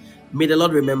morning, may the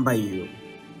Lord remember you.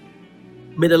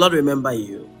 May the Lord remember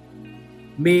you.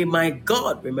 May my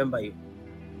God remember you.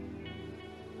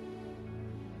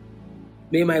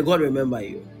 May my God remember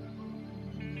you.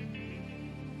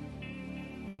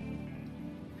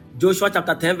 Joshua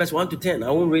chapter 10 verse 1 to 10.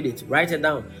 I won't read it. Write it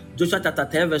down. Joshua chapter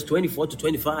 10 verse 24 to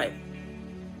 25.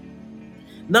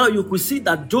 Now you could see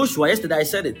that Joshua, yesterday I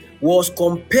said it, was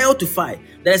compelled to fight.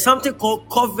 There is something called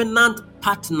covenant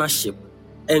partnership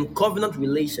and covenant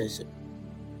relationship.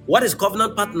 What is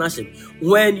covenant partnership?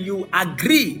 When you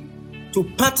agree to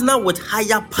partner with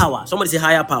higher power. Somebody say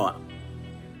higher power.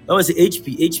 Somebody say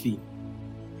HP.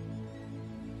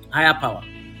 Higher power.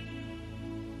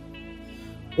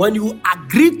 When you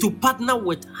agree to partner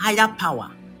with higher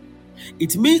power,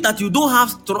 it means that you don't have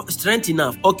strength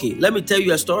enough. Okay, let me tell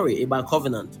you a story about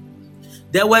covenant.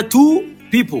 There were two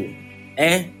people.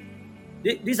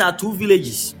 These are two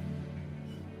villages.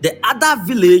 The other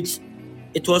village,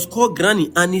 it was called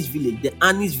Granny Annie's village, the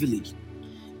Annie's village.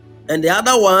 And the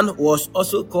other one was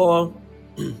also called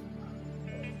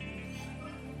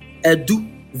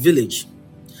Edu village.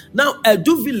 Now,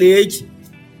 Edu village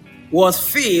was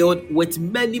filled with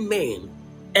many men,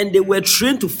 and they were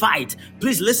trained to fight.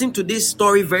 Please listen to this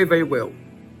story very, very well.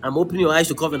 I'm opening your eyes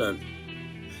to covenant.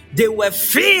 They were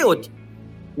filled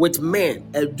with men,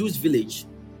 Edu's village,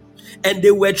 and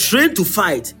they were trained to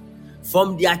fight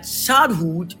from their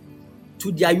childhood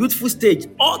to their youthful stage.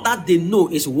 All that they know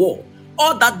is war.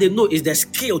 All that they know is the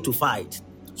skill to fight.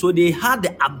 So they had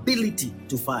the ability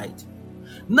to fight.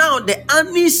 Now, the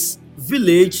Anis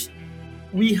village,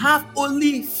 we have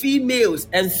only females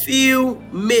and few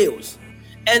males.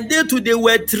 And they too, they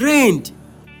were trained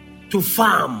to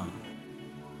farm.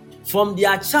 From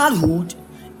their childhood,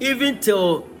 even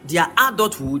till their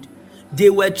adulthood, they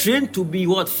were trained to be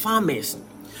what? Farmers.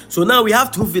 So now we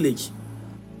have two villages,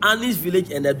 Annie's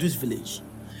village and Edu's village.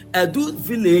 Edu's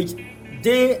village,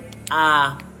 they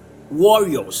are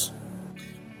warriors.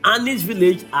 Annie's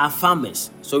village are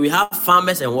farmers. So we have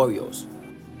farmers and warriors.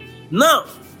 Now,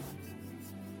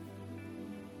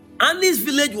 Annie's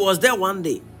village was there one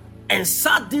day, and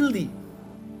suddenly,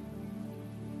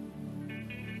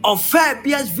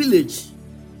 Ophebia's village,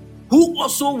 who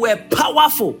also were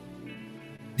powerful,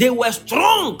 they were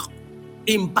strong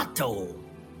in battle.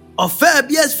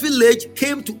 Ophebia's village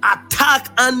came to attack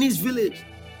Annie's village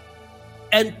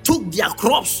and took their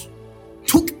crops,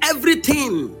 took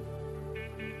everything.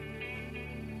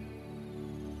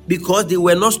 Because they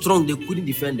were not strong, they couldn't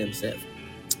defend themselves.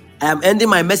 I am ending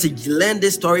my message. Learn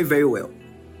this story very well,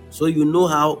 so you know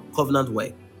how covenant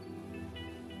works.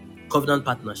 Covenant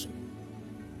partnership.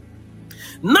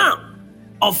 Now,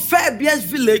 Ophebia's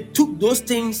village took those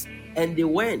things and they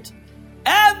went.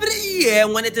 Every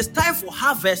year, when it is time for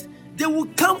harvest, they will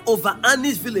come over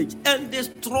Annie's village and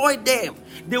destroy them.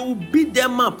 They will beat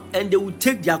them up and they will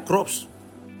take their crops.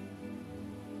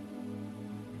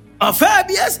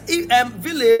 Ophebia's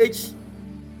village,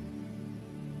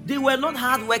 they were not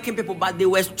hard-working people, but they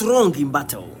were strong in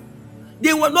battle.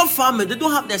 They were not farmers. They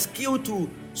don't have the skill to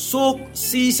sow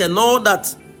seeds and all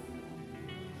that.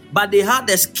 But they had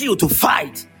the skill to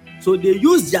fight. So they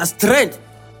used their strength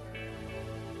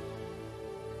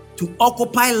to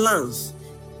occupy lands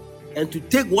and to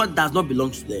take what does not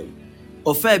belong to them.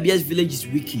 Ophebia's village is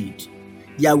wicked.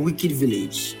 They are wicked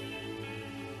village.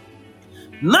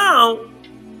 Now,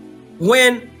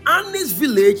 when Annie's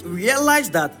village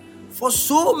realized that for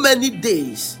so many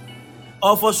days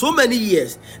or for so many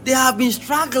years, they have been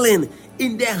struggling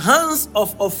in the hands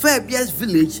of Ophebia's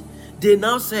village, they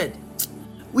now said,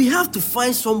 we have to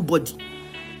find somebody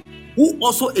who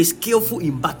also is skillful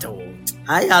in battle.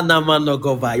 You are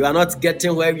not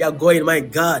getting where we are going, my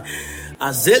God. We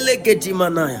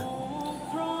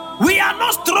are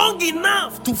not strong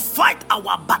enough to fight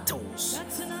our battles.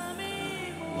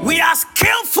 We are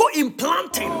skillful in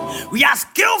planting. We are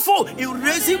skillful in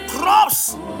raising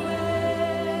crops.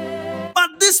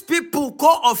 But these people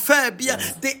called Ophabia,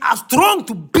 they are strong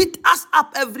to beat us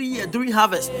up every year during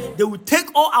harvest. They will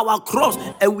take all our crops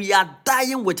and we are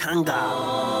dying with hunger.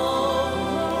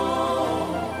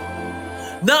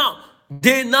 Now,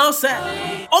 they now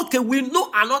say, okay, we know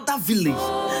another village.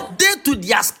 They too,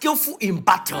 they are skillful in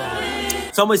battle.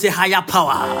 Somebody say higher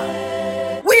power.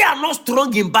 We are not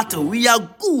strong in battle. We are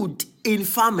good in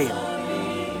farming.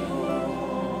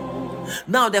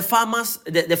 Now the farmers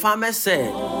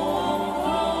said,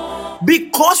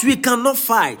 because we cannot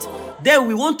fight, then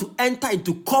we want to enter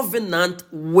into covenant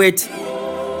with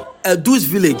Edu's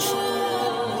village.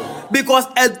 Because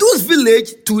Edu's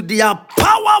village, they are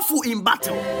powerful in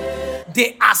battle.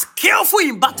 They are skillful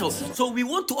in battle. So we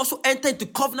want to also enter into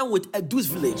covenant with Edu's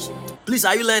village. Please,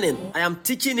 are you learning? I am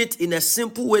teaching it in a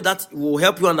simple way that will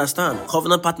help you understand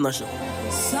covenant partnership.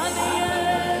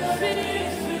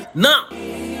 Now,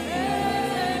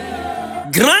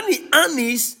 Granny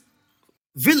Annie's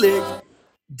village,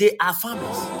 they are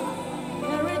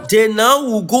farmers. They now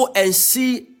will go and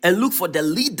see and look for the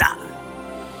leader.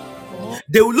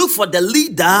 They will look for the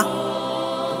leader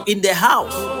in the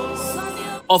house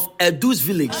of Edu's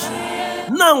village.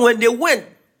 Now, when they went,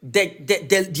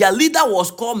 their leader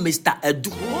was called Mr.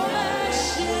 Edu.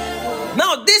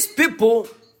 Now, these people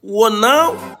will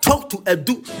now talk to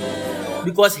Edu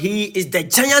because he is the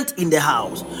giant in the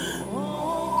house.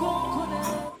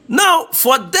 Now,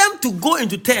 for them to go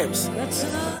into terms,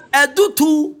 Edu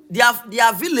to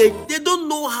their village, they don't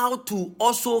know how to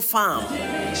also farm.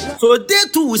 So they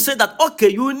too will say that, okay,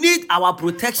 you need our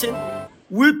protection.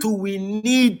 We too, we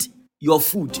need your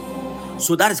food.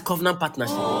 So that is covenant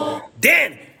partnership.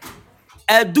 Then,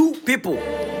 Edu people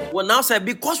will now say,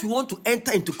 because we want to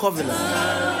enter into covenant,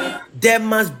 there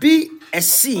must be a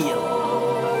seal.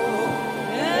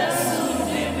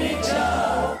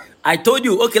 I told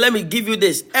you, okay, let me give you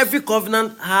this. Every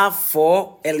covenant have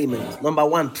 4 elements. Number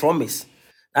 1, promise.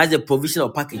 That's the provision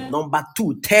of package. Number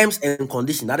 2, terms and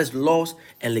conditions. That is laws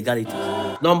and legality.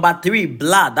 Number 3,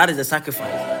 blood. That is the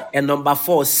sacrifice. And number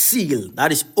 4, seal.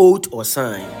 That is oath or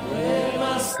sign.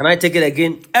 Can I take it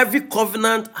again? Every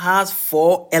covenant has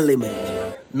 4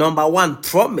 elements. Number 1,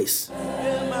 promise,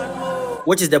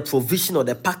 which is the provision or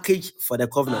the package for the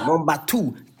covenant. Number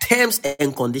 2, terms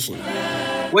and conditions,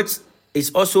 which is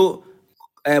also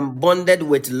bonded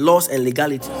with laws and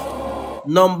legality.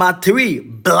 Number 3,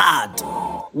 blood,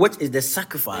 which is the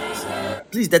sacrifice.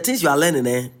 Please, the things you are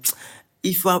learning,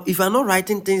 if you are not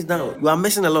writing things down, you are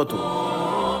missing a lot.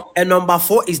 And number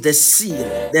 4 is the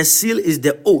seal. The seal is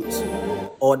the oath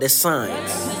or the sign.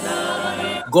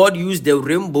 God used the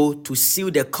rainbow to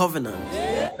seal the covenant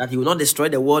that he will not destroy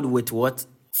the world with what?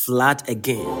 Flood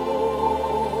again.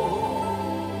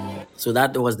 So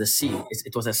that was the seal.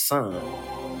 It was a sign.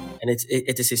 And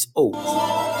it is his oath.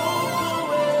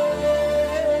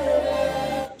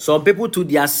 Some people to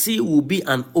their seal will be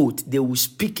an oath. They will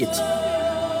speak it.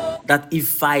 That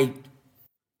if I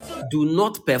do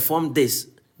not perform this,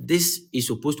 this is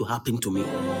supposed to happen to me.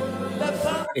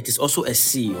 It is also a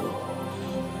seal.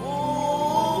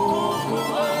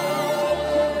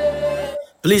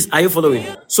 Please, are you following?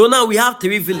 So now we have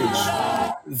 3 villages.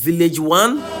 Village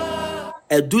 1,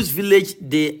 Edu's village,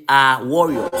 they are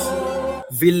warriors.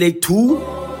 Village 2,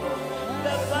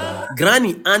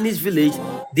 Granny Annie's village,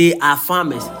 they are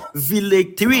farmers.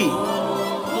 Village 3,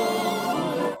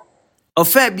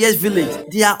 Ofebia's village,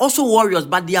 they are also warriors,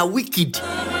 but they are wicked.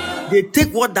 They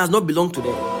take what does not belong to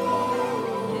them.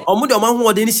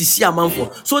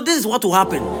 So this is what will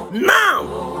happen.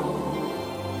 Now,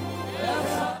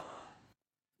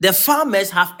 the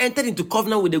farmers have entered into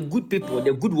covenant with the good people,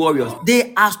 the good warriors.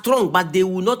 They are strong, but they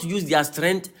will not use their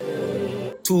strength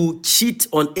to cheat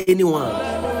on anyone.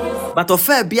 But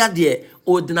Ofebia there,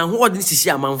 but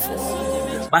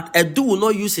Edu will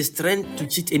not use his strength to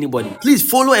cheat anybody. Please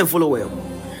follow and follow well.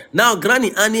 Now,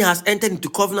 Granny Annie has entered into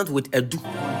covenant with Edu.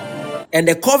 And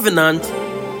the covenant,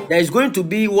 there is going to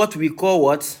be what we call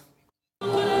what?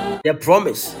 The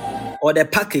promise or the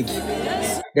package,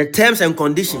 the terms and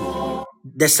conditions,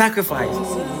 the sacrifice,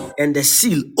 and the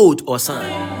seal, oath or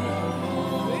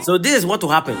sign. So this is what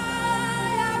will happen.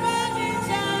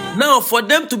 Now, for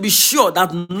them to be sure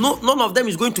that none of them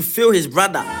is going to fail his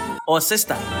brother or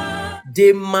sister,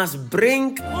 they must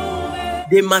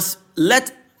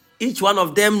let each one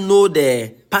of them know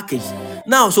the package.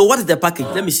 Now, so what is the package?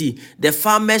 Let me see. The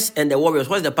farmers and the warriors.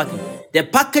 What is the package? The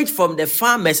package from the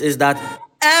farmers is that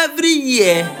every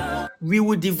year we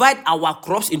will divide our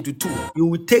crops into 2. You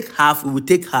will take half, we will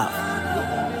take half.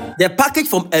 The package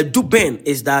from Edu Ben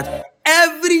is that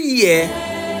every year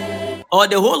or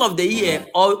the whole of the year,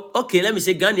 or okay, let me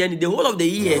say Ghanaian, the whole of the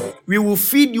year, we will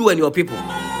feed you and your people.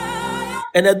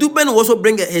 And Edu Ben will also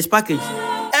bring his package.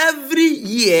 Every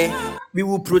year we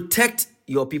will protect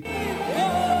your people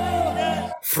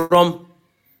from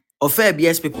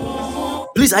Ofebia's people.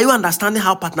 Please, are you understanding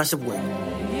how partnership works?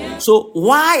 So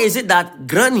why is it that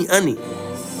Granny Annie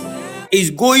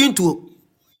is going to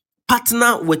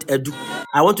partner with Edu?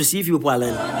 I want to see if you people are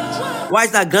learning. Why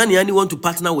is that Granny Annie want to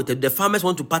partner with Edu? The farmers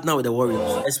want to partner with the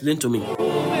warriors. Explain to me.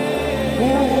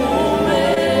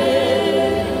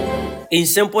 In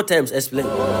simple terms, explain.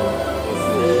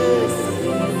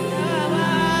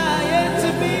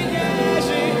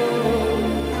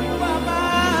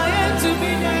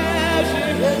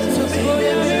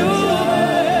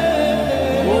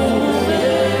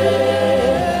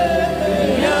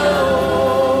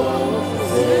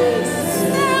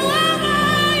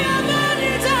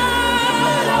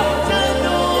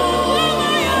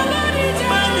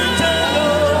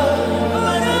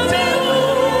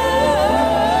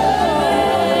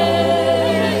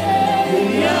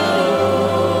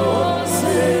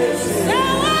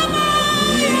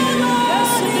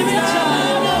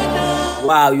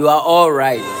 Wow, you are all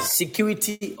right.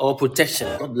 Security or protection.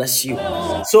 God bless you.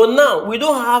 So now we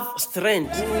don't have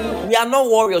strength. We are not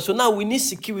warriors. So now we need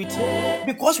security.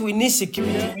 Because we need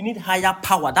security, we need higher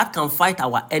power that can fight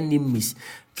our enemies.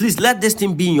 Please let this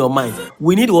thing be in your mind.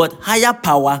 We need what? Higher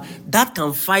power that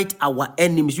can fight our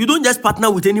enemies. You don't just partner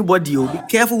with anybody. Oh. Be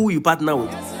careful who you partner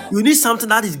with. You need something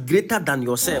that is greater than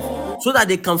yourself so that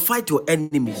they can fight your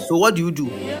enemies. So what do?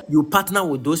 You partner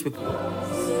with those people.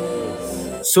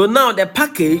 So now the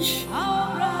package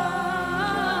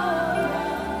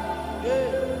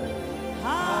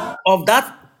of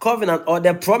that covenant, or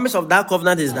the promise of that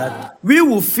covenant, is that we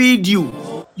will feed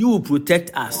you, you will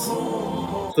protect us.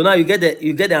 So now you get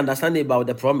the understanding about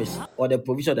the promise or the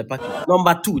provision of the package.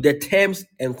 Number 2, the terms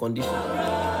and conditions.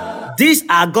 These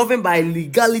are governed by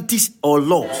legalities or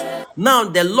laws. Now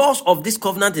the laws of this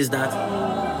covenant is that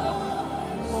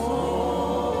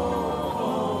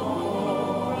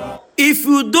if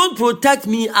you don't protect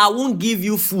me, I won't give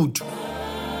you food.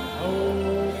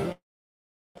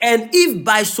 And if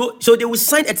by so they will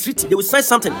sign a treaty, they will sign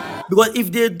something. Because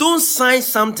if they don't sign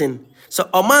something, so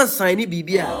a man sign it,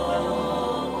 BBA.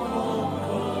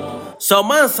 So a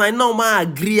man sign no man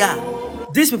agree.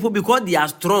 These people, because they are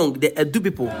strong, the Edu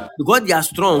people, because they are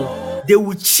strong, they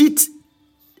will cheat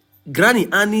Granny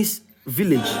Annie's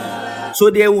village. So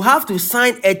they will have to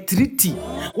sign a treaty,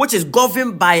 which is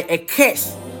governed by a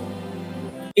curse.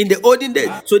 In the olden days,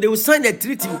 so they will sign a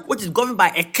treaty which is governed by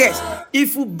a curse.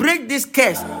 If you break this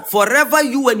curse, forever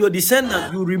you and your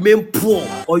descendants you remain poor,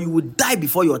 or you will die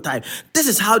before your time. This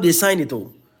is how they sign it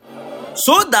all.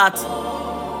 So that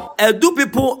do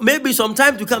people, maybe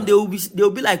sometime to come, they will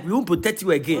be like, we won't protect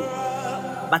you again,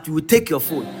 but we will take your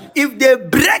food. If they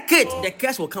break it, the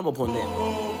curse will come upon them.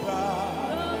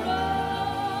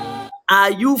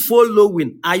 Are you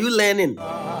following? Are you learning?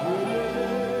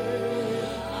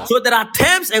 So there are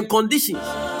terms and conditions.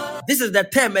 This is the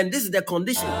term and this is the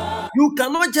condition. You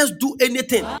cannot just do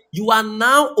anything. You are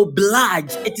now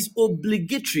obliged. It is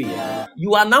obligatory.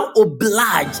 You are now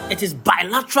obliged. It is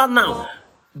bilateral now.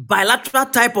 Bilateral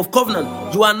type of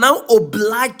covenant. You are now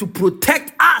obliged to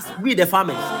protect us, we the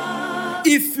farmers.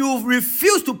 If you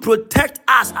refuse to protect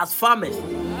us as farmers,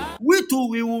 we too,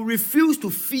 we will refuse to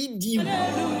feed you.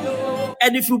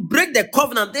 And if you break the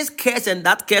covenant, this curse and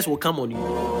that curse will come on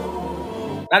you.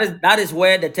 That is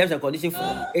where the terms and conditions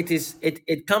fall.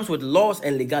 It comes with laws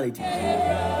and legality.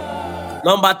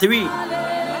 Number 3,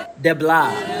 the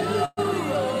blood.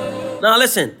 Now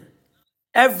listen,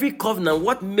 every covenant,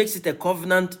 what makes it a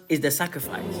covenant is the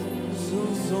sacrifice.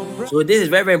 So this is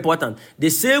very, very important. The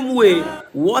same way,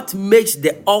 what makes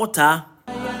the altar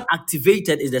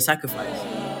activated is the sacrifice.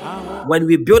 When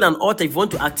we build an altar, if you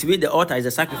want to activate the altar, is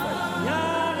the sacrifice.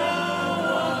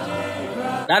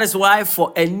 That is why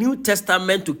for a New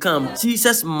Testament to come,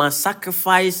 Jesus must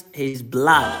sacrifice his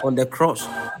blood on the cross,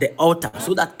 the altar,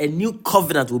 so that a new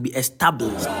covenant will be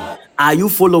established. Are you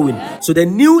following? So the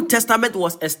New Testament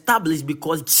was established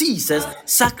because Jesus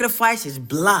sacrificed his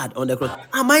blood on the cross.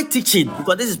 Am I teaching?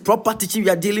 Because this is proper teaching we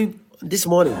are dealing this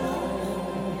morning.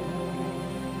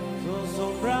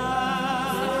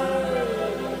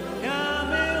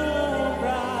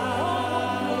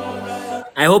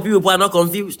 I hope you people are not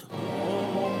confused.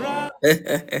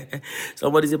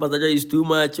 Somebody say, Pastor Joy, it's too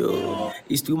much. Oh.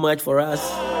 It's too much for us.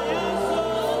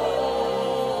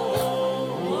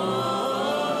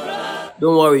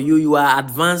 Don't worry, you are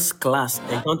advanced class.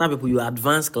 Encounter people, you are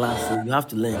advanced class, so you have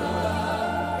to learn.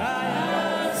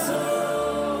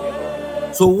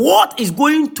 So what is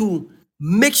going to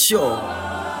make sure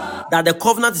that the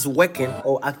covenant is working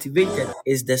or activated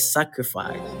is the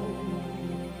sacrifice.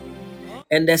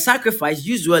 And the sacrifice,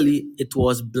 usually, it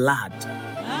was blood.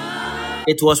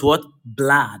 It was what?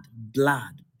 Blood.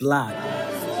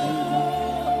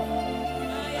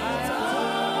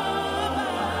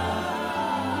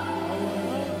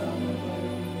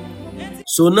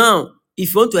 So now,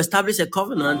 if you want to establish a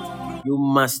covenant, you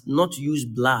must not use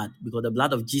blood, because the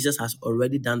blood of Jesus has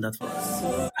already done that for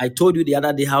us. I told you the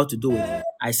other day how to do it.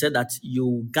 I said that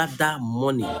you gather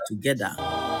money together,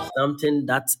 something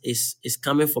that is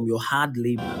coming from your hard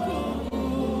labor.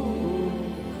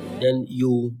 Then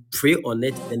you pray on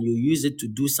it, and you use it to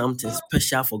do something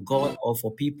special for God or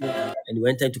for people, and you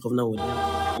enter into covenant with them.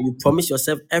 And you promise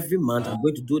yourself every month, I'm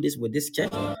going to do this with this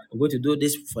church, I'm going to do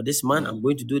this for this man, I'm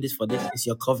going to do this for this. It's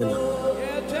your covenant.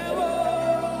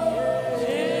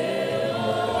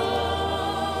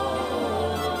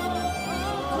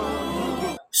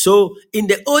 So in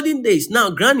the olden days, now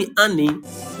Granny Annie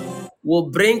will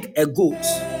bring a goat,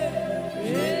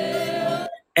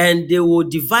 and they will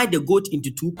divide the goat into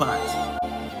 2 parts.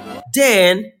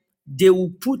 Then they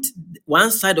will put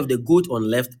one side of the goat on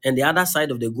left and the other side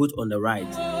of the goat on the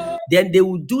right. Then they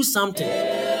will do something.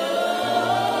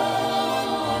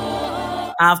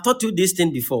 I have taught you this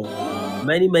thing before.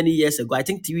 Many years ago. I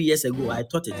think 3 years ago, I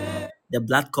taught it. The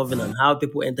blood covenant, how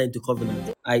people enter into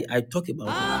covenant. I talk about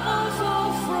it.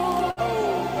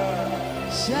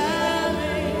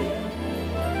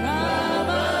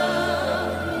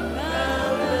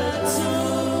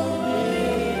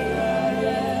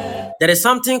 There is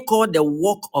something called the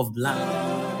walk of blood.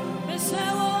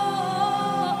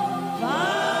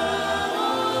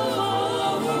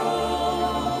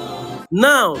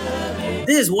 Now,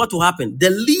 this is what will happen. The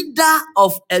leader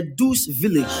of Edu's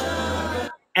village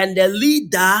and the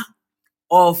leader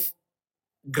of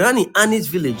Granny Annie's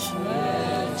village,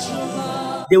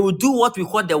 they will do what we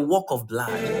call the walk of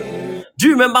blood. Do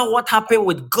you remember what happened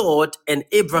with God and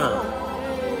Abraham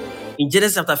in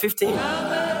Genesis chapter 15?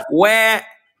 Where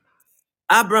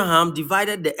Abraham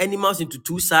divided the animals into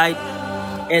two sides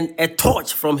and a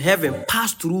torch from heaven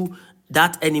passed through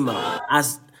that animal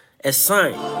as a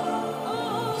sign.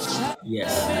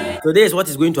 Yes. So this is what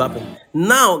is going to happen.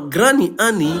 Now, Granny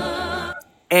Annie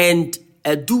and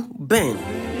Edu Ben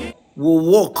will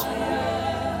walk.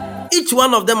 Each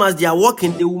one of them, as they are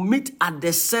walking, they will meet at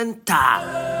the center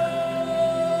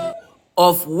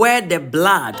of where the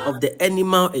blood of the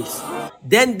animal is.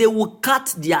 Then they will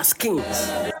cut their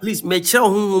skins. Please, make sure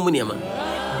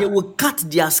they will cut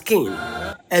their skin.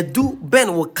 Edu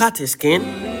Ben will cut his skin.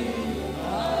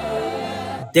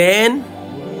 Then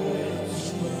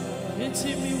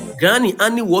Granny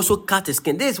Annie will also cut his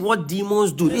skin. This is what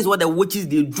demons do. This is what the witches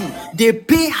they do. They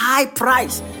pay high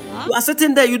price. You are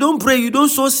sitting there, you don't pray, you don't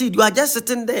sow seed, you are just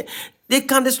sitting there. They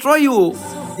can destroy you.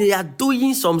 They are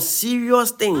doing some serious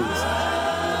things.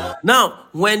 Now,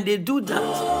 when they do that,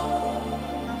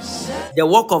 the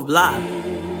walk of blood,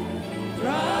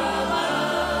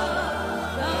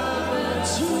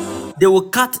 they will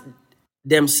cut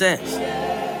themselves.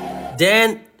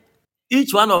 Then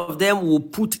each one of them will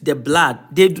put the blood.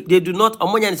 They do not.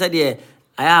 Omonya say there.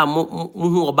 Aya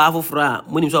muhu oba foforo a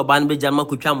munim so oba no beja ma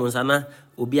kotwa monsana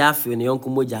obi afi ne yonko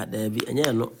moja da bi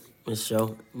enya no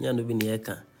nsho nya no bi ne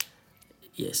yeka.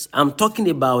 Yes, I'm talking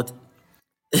about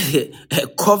a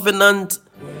covenant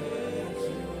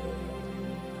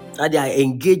that they are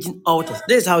engaging altars.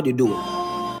 This is how they do it.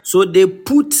 So they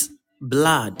put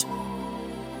blood,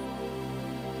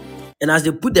 and as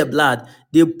they put the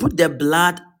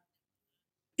blood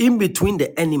in between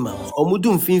the animals.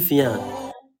 Omudum finfia.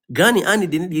 Granny Annie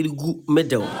didn't good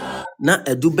medal. Na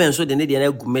Edu Ben so they need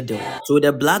a good medal. So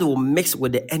the blood will mix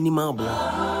with the animal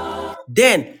blood.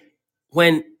 Then,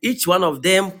 when each one of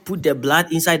them put the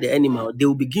blood inside the animal, they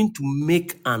will begin to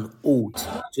make an oath.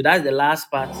 So that's the last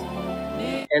part.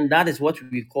 And that is what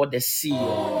we call the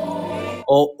seal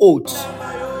or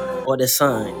oath or the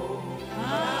sign.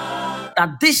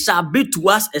 That this shall be to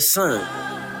us a sign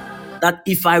that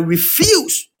if I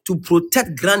refuse to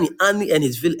protect Granny Annie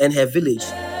and her village,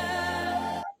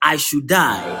 I should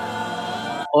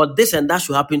die, or this and that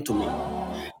should happen to me.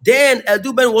 Then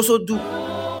Edu Ben will also do,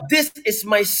 this is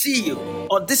my seal,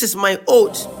 or this is my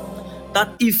oath,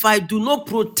 that if I do not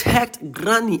protect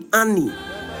Granny Annie,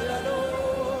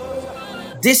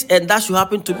 this and that should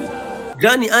happen to me.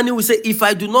 Granny Annie will say, if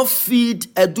I do not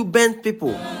feed Edu Ben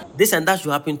people, this and that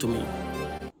should happen to me.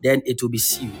 Then it will be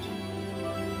sealed.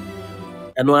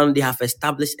 And when they have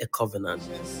established a covenant.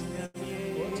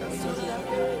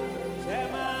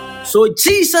 So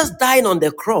Jesus dying on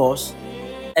the cross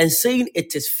and saying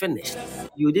it is finished.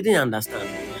 You didn't understand.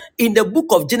 In the book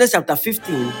of Genesis chapter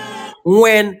 15,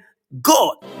 when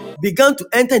God began to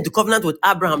enter into covenant with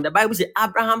Abraham, the Bible says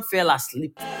Abraham fell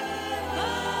asleep.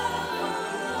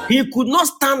 He could not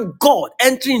stand God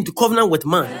entering into covenant with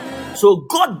man. So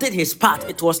God did his part.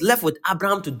 It was left with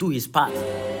Abraham to do his part.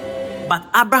 But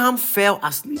Abraham fell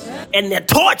asleep. And a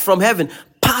torch from heaven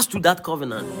passed through that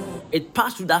covenant. It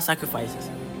passed through that sacrifices.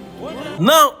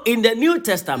 Now, in the New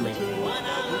Testament,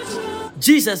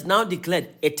 Jesus now declared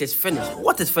it is finished.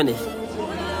 What is finished?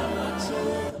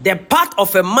 The part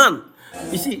of a man.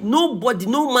 You see, no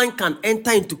man can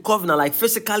enter into covenant like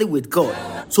physically with God.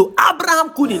 So Abraham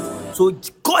couldn't. So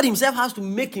God himself has to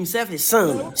make himself his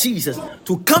son, Jesus,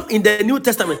 to come in the New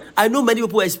Testament. I know many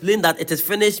people explain that it is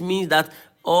finished means that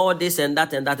all this and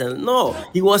that and that. And no,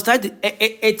 he was trying to,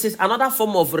 it is another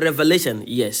form of revelation.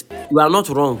 Yes, you are not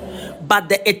wrong. But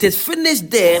the it is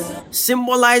finished there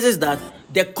symbolizes that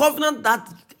the covenant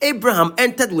that Abraham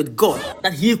entered with God,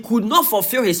 that he could not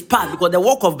fulfill his part because the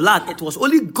walk of blood, it was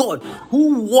only God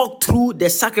who walked through the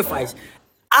sacrifice.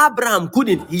 Abraham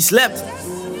couldn't, he slept.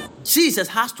 Jesus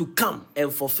has to come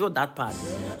and fulfill that part.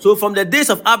 So from the days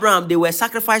of Abraham, they were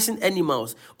sacrificing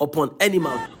animals upon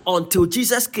animals until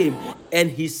Jesus came and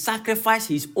he sacrificed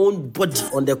his own body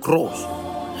on the cross.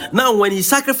 Now, when he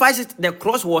sacrificed it, the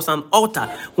cross was an altar.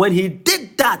 When he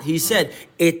did that, he said,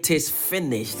 "It is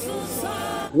finished."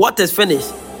 What is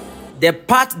finished? The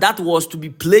part that was to be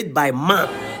played by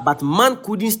man, but man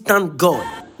couldn't stand God.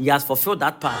 He has fulfilled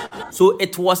that part. So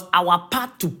it was our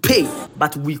part to pay,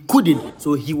 but we couldn't.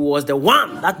 So he was the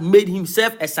one that made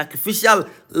himself a sacrificial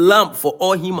lamb for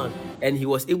all humans, and he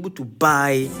was able to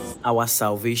buy our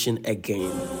salvation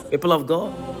again. People of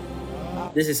God,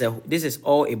 this is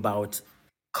all about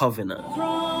covenant.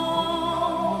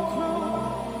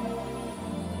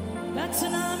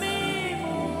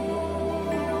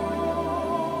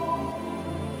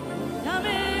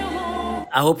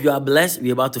 I hope you are blessed.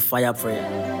 We're about to fire prayer.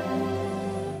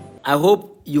 I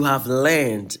hope you have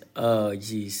learned.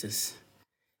 Jesus.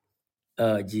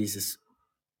 Jesus.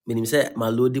 Meaning say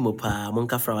malodi mo pa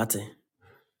monkafra wate.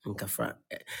 Monkafra.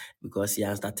 Because he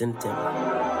has starting them.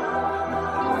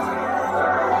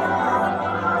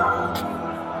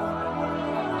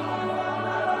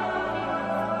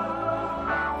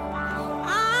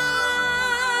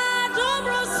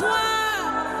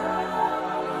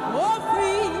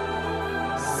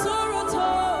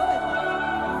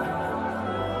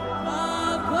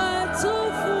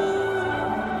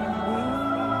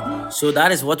 So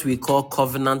that is what we call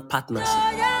covenant partnership.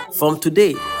 From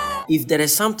today, if there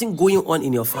is something going on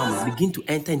in your family, begin to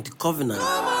enter into covenant.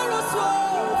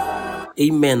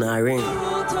 Amen, Irene.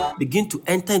 Begin to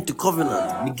enter into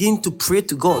covenant. Begin to pray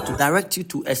to God to direct you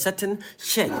to a certain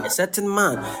church, a certain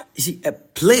man. You see, a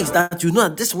place that you know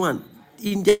that this one,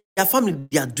 in their family,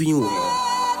 they are doing well.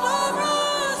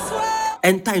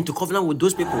 Enter into covenant with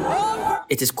those people.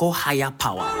 It is called higher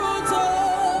power.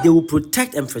 They will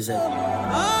protect and preserve you.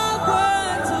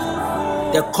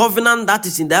 The covenant that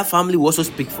is in their family will also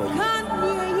speak for you.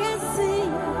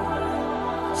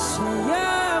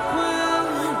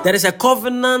 There is a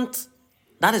covenant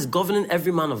that is governing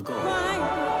every man of God.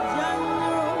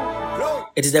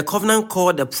 It is the covenant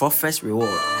called the prophet's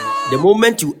reward. The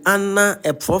moment you honor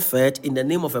a prophet in the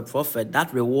name of a prophet,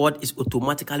 that reward is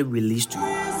automatically released to you.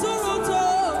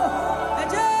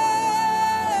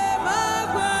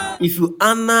 If you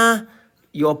honor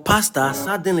your pastor,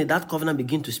 suddenly that covenant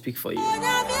begins to speak for you.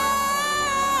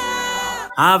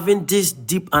 Having this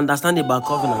deep understanding about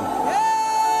covenant,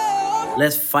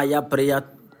 let's fire prayer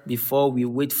before we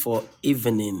wait for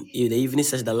evening. If the evening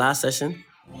session, the last session.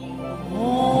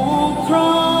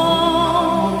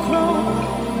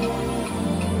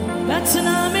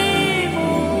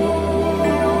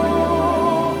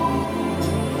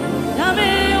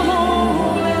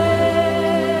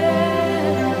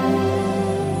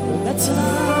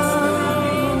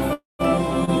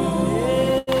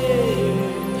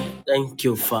 Thank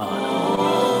you, Father.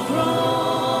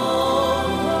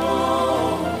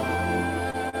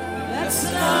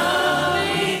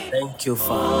 Thank you,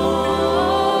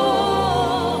 Father.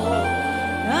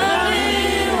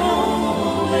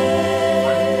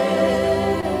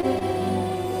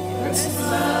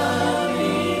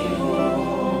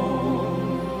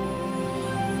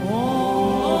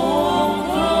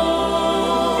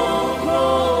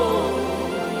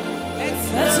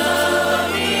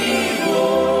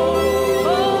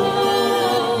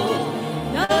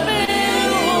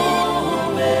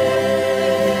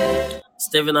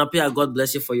 Stephen Apia, God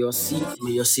bless you for your seed.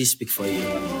 May your seed speak for you.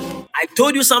 I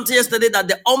told you something yesterday that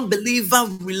the unbeliever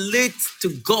relates to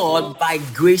God by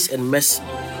grace and mercy.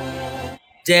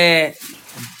 The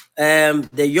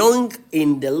young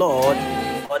in the Lord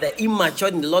or the immature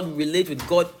in the Lord relate with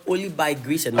God only by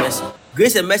grace and mercy.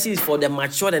 Grace and mercy is for the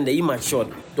matured and the immature.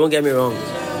 Don't get me wrong.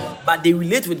 But they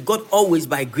relate with God always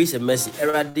by grace and mercy.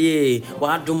 Erade,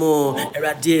 wadumo,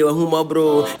 erade, wahuma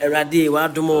bro, erade,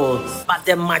 wadumo. But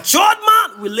the matured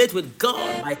man relate with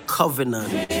God by covenant.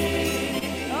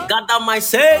 Gather my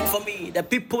saying for me, the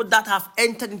people that have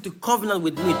entered into covenant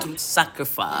with me through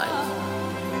sacrifice.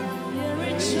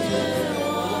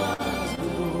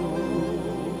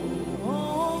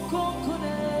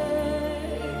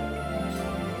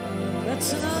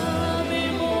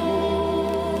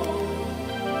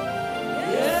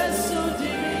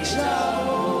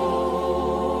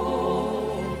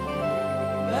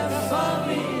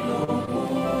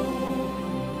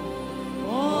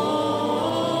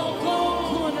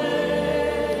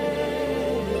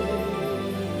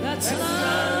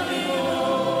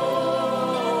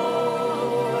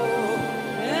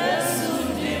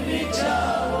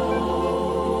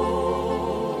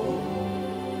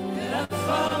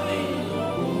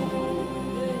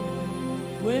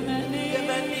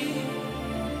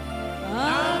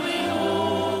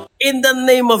 In the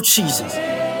name of Jesus.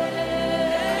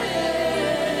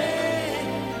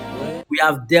 We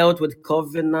have dealt with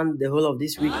covenant the whole of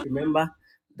this week. Remember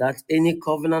that any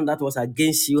covenant that was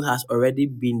against you has already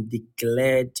been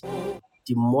declared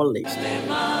demolished.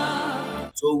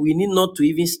 So we need not to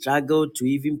even struggle to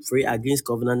even pray against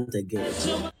covenant again.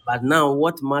 But now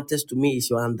what matters to me is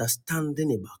your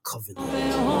understanding about covenant.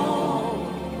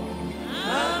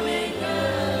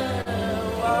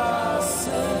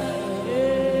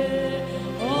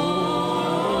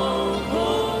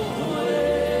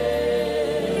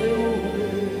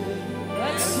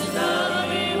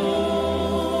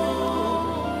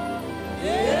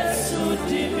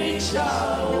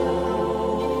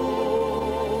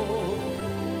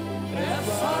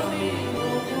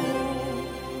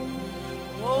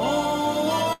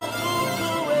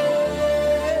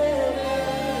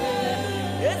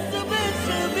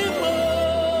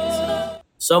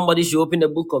 Somebody should open the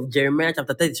book of Jeremiah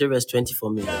chapter 33 verse 20 for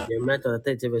me. Jeremiah chapter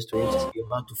 33 verse 20. You're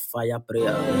about to fire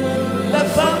prayer.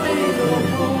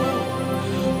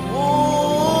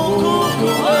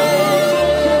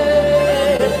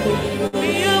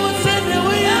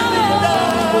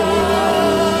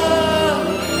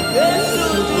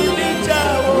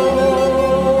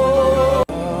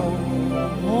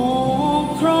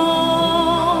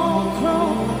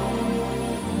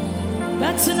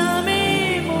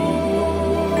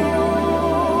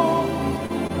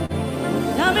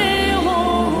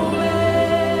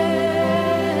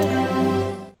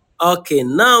 Okay,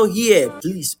 now here,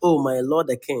 please, oh my Lord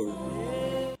the King,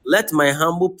 let my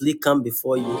humble plea come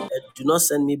before you, and do not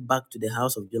send me back to the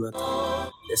house of Jonathan,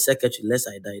 the secretary, lest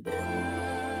I die there.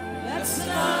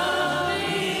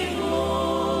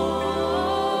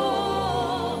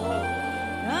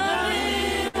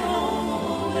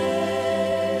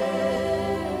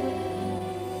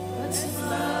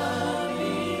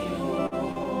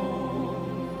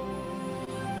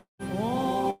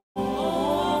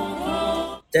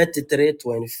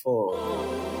 (33:24).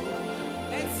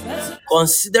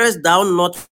 Considerest thou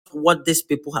not what these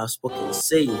people have spoken,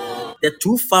 saying, the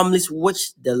two families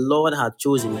which the Lord had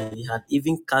chosen, he had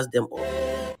even cast them off.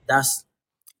 Thus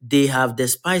they have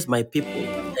despised my people,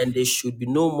 and they should be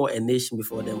no more a nation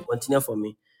before them. Continue for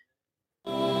me.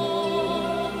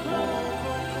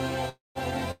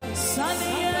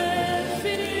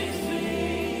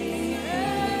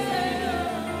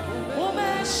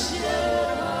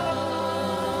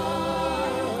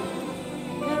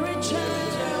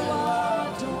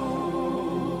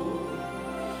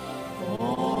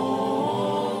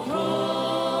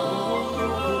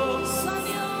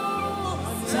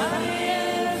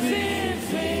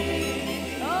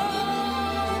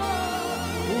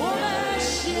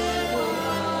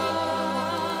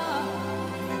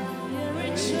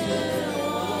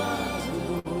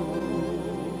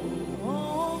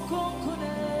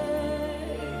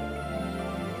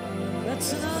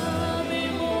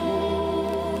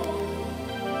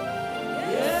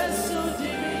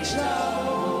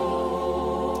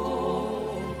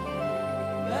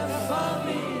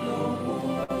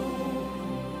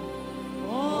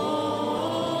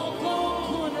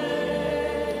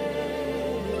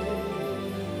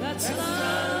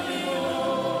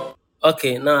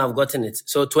 Okay, now I've gotten it.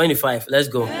 So 25, let's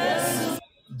go.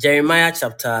 Jeremiah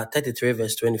chapter 33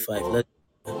 verse 25.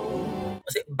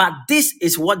 But this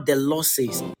is what the law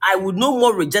says. I would no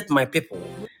more reject my people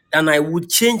than I would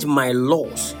change my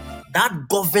laws that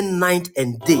govern night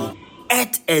and day,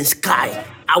 earth and sky.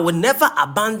 I will never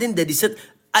abandon the descent.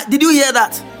 Did you hear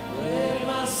that?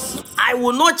 I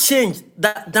will not change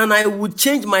that than I would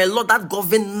change my law that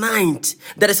govern night.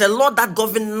 There is a law that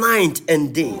govern night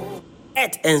and day,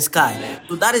 earth and sky.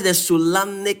 So that is the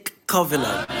Solanic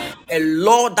covenant, a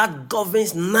law that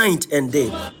governs night and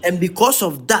day. And because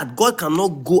of that, God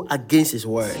cannot go against his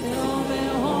word.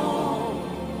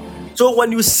 So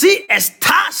when you see a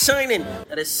star shining,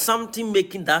 there is something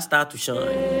making that star to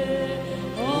shine.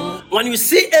 When you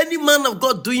see any man of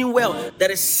God doing well,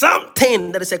 there is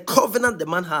something, there is a covenant the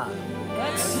man has.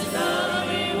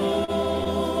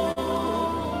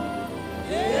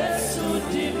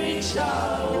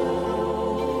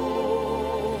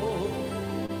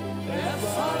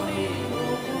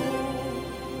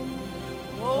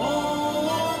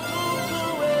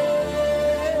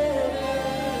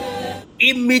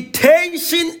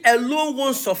 Imitation alone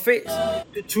won't suffice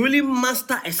to truly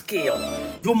master a skill.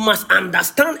 You must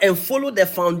understand and follow the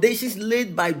foundations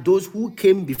laid by those who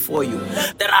came before you.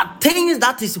 There are things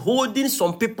that is holding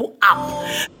some people up.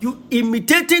 You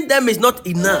imitating them is not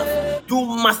enough. You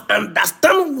must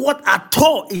understand what at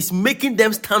all is making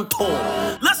them stand tall.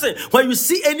 Listen, when you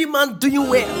see any man doing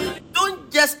well, don't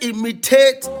just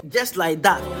imitate just like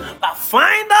that, but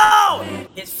find out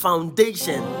its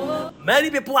foundation. Many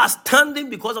people are standing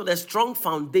because of the strong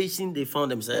foundation they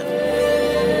found themselves.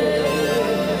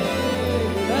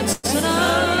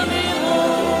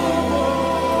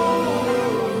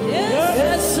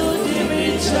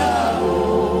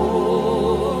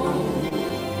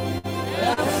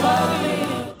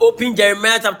 Open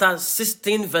Jeremiah chapter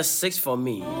 16 verse 6 for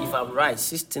me. If I'm right,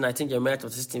 16, I think Jeremiah chapter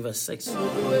 16 verse 6.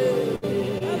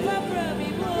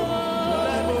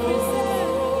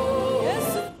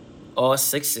 Or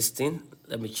 6:16.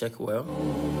 Let me check well.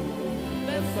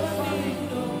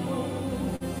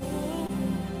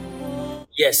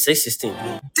 Yes, 6:16.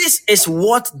 This is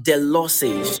what the law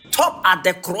says. Stop at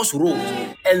the crossroads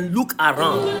and look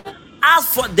around. As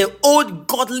for the old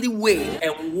godly way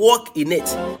and walk in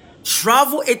it.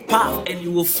 Travel its path and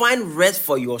you will find rest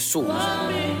for your souls.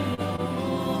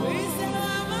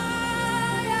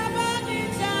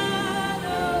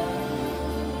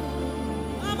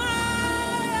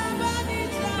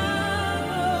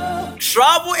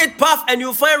 Travel its path and you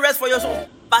will find rest for your souls.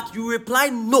 But you reply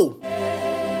no.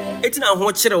 I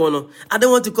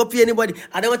don't want to copy anybody.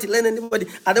 I don't want to learn anybody.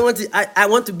 I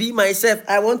want to be myself.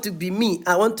 I want to be me.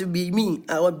 I want to be me.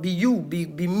 I want to be you. Be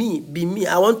me.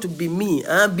 I want to be me.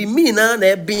 Be me now.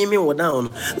 Be me down.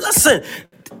 Listen,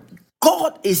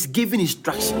 God is giving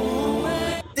instruction.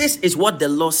 This is what the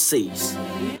Lord says.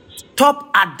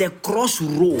 Stop at the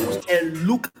crossroads and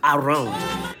look around.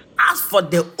 As for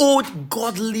the old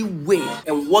godly way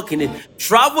and walk in it,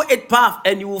 travel its path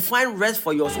and you will find rest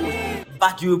for your soul.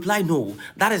 But you reply, no,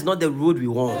 that is not the road we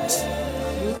want.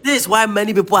 This is why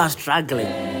many people are struggling.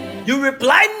 You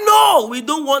reply, no, we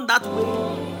don't want that way.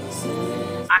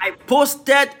 I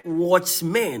posted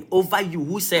watchmen over you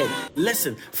who said,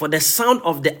 listen for the sound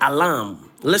of the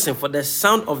alarm. Listen for the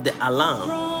sound of the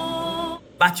alarm.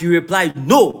 But you reply,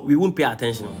 no, we won't pay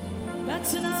attention.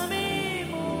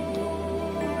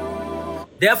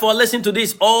 Therefore, listen to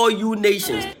this, all you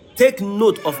nations. Take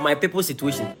note of my people's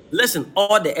situation. Listen,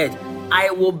 all the earth.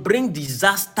 I will bring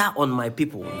disaster on my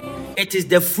people. It is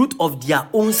the fruit of their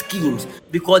own schemes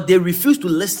because they refuse to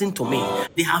listen to me.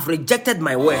 They have rejected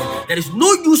my word. There is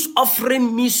no use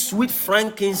offering me sweet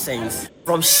frankincense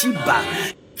from Sheba.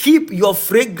 Keep your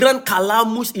fragrant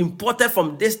calamus imported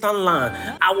from distant land.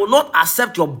 I will not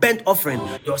accept your burnt offering.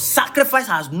 Your sacrifice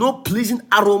has no pleasing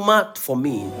aroma for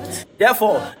me.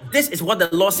 Therefore, this is what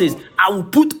the Lord says. I will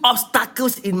put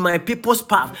obstacles in my people's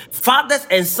path. Fathers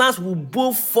and sons will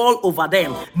both fall over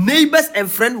them. Neighbors and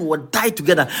friends will die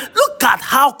together. Look at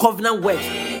how covenant works.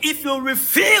 If you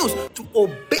refuse to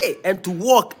obey and to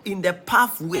walk in the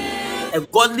pathway, a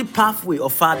godly pathway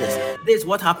of fathers, this is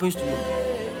what happens to you.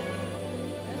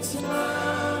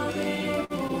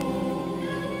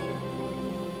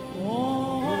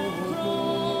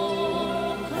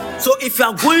 So if you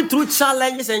are going through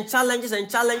challenges,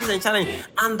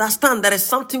 understand there is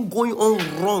something going on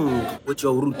wrong with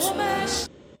your roots.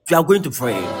 You are going to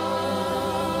pray.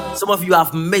 Some of you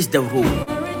have missed the road.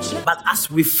 But as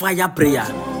we fire prayer,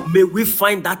 may we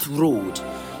find that road.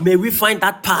 May we find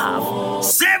that path.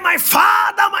 Say, my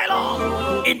Father, my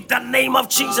Lord, in the name of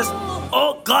Jesus.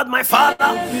 Oh God, my Father,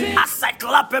 as I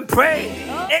clap and pray,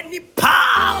 any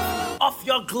path of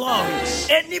your glory,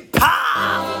 any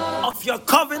path of your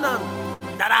covenant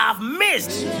that I have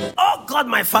missed, oh God,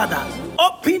 my Father,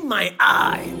 open my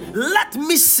eye, let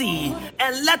me see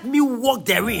and let me walk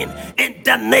therein in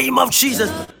the name of Jesus.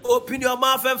 Open your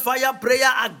mouth and fire prayer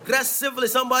aggressively.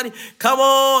 Somebody, come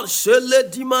on.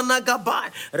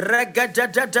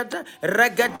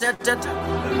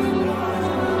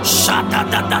 Shada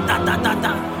da da da da da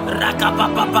da, raka pa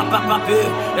pa pa pa pa,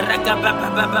 raka pa pa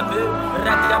pa pa,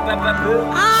 raka pa pa pa,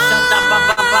 shada pa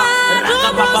pa pa, raka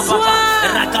pa pa pa,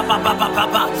 raka pa pa pa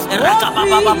pa, raka pa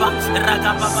pa pa,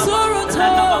 raka pa pa pa.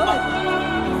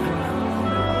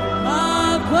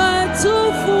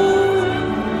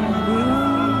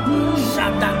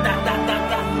 Shada da da da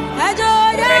da,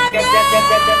 raka da da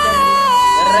da da,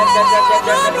 raka da da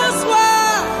da da.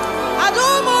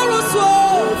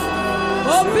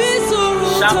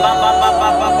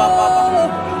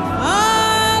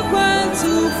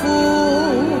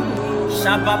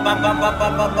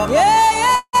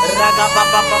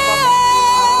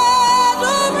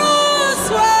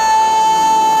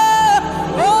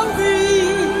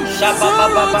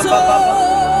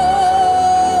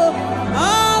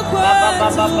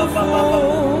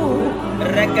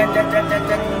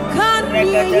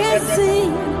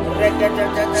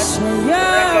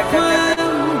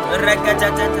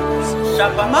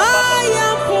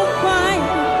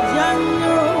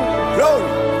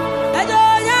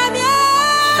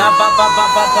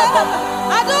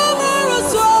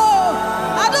 Adomoruso,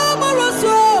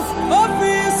 Adomoruso,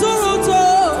 Ofi Suruto,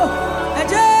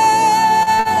 Eje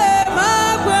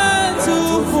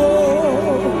Magwentufo.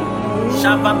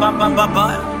 Shaba baba baba.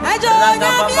 Ejo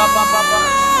Nyamia,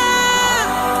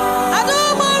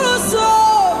 Adomoruso,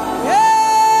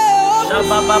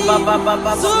 Shaba baba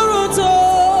baba. Suruto,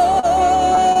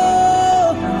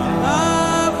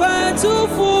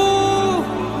 Magwentufo.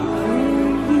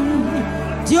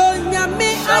 Dio Nyame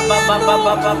ayano.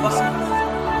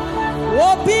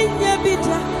 Opinye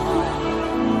bita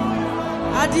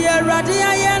Adie radi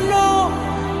ayano.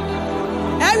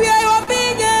 Ewie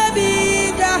opinye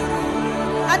bita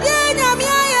Adie Nyame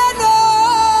ayano.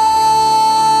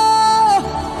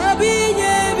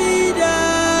 Opinye bita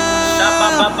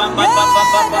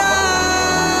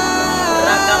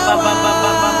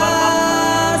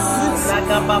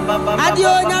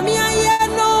Adie Nyame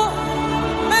ayano.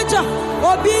 Meja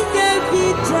opinye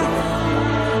bita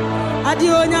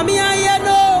Adie Nyame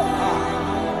ayano.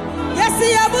 Yesi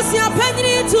abusi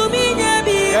apanyiri tumi nye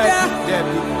bida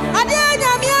Adie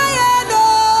Nyame ayano.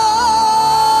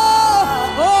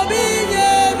 Obi nye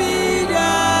bida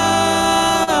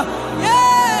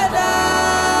Yeda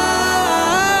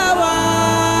wa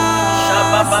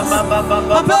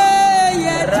Papa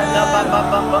yeda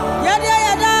Yeda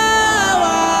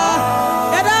wa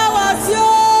Yeda wa sio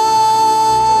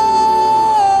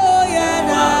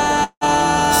Yeda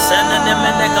Send them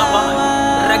in the cover.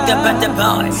 Rakapete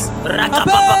boys.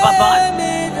 Rakapapa boy.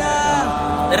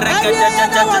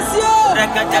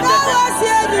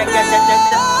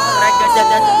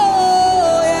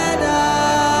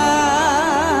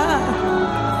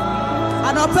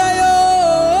 Anopeyo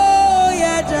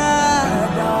yeda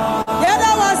Yeda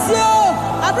wasio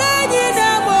Abrenyi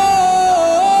nemo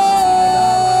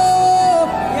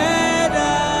Yeda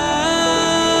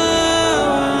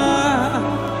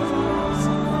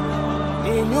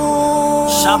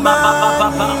Shaba baba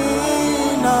baba.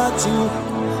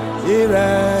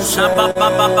 Shaba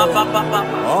baba baba.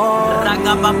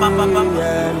 Raga baba baba.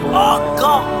 Oh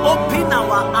God, open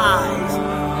our eyes.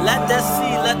 Let us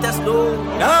see, let us know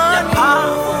the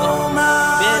power of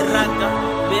God. Beraga,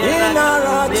 beraga,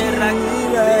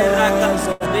 beraga,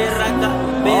 beraga,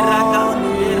 beraga,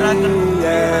 beraga,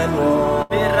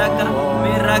 beraga,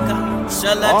 beraga.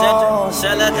 Saladat,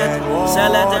 saladat,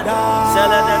 saladat,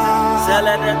 saladat,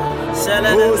 saladat,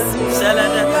 saladat,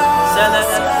 saladat,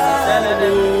 saladat, saladat,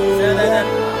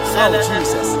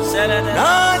 saladat,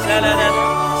 saladat,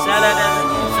 saladat, saladat.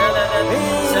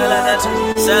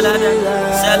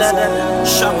 Saladat,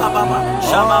 shababa,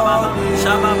 shababa,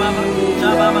 shababa,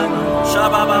 shababa,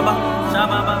 shababa, shababa,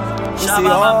 shababa, shababa,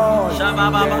 shababa,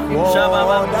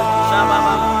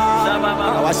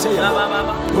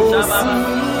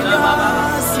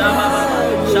 shababa,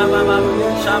 shababa,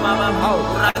 shababa,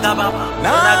 ragababa,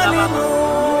 ragababa.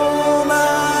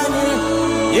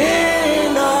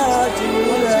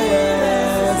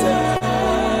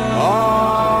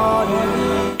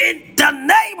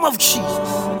 Of Jesus.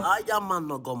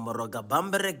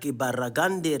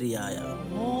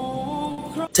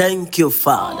 Thank you,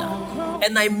 Father.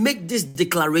 And I make this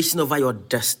declaration over your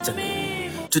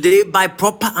destiny. Today, by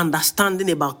proper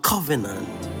understanding about covenant,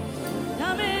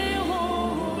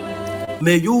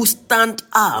 may you stand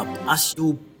up as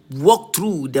you walk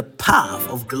through the path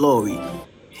of glory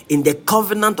in the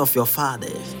covenant of your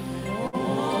fathers,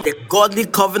 the godly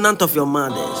covenant of your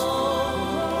mothers.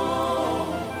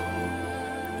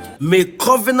 May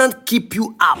covenant keep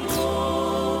you up.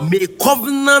 May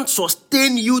covenant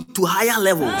sustain you to higher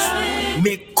levels.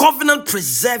 May covenant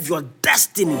preserve your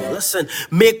destiny. Listen,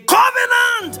 may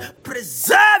covenant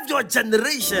preserve your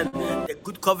generation. The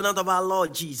good covenant of our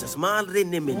Lord Jesus. The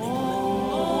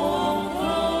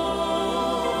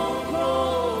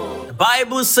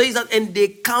Bible says that, and they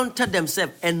counted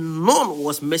themselves, and none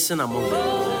was missing among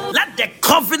them. Let the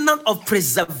covenant of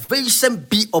preservation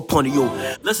be upon you.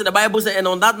 Listen, the Bible says, and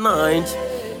on that night,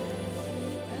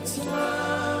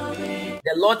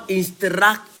 the Lord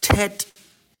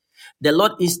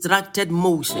instructed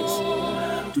Moses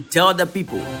to tell the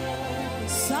people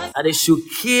that they should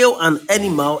kill an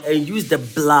animal and use the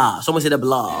blood. Someone say the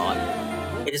blood.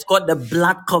 It is called the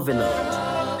blood covenant.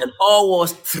 And all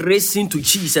was tracing to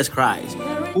Jesus Christ,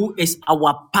 who is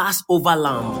our Passover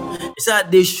lamb. He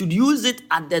said they should use it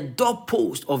at the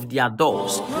doorpost of their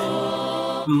doors,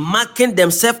 marking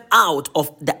themselves out of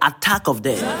the attack of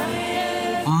death,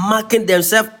 marking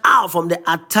themselves out from the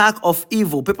attack of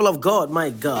evil. People of God, my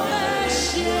God.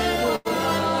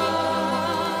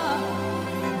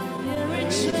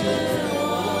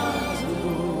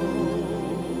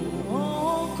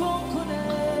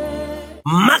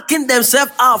 marking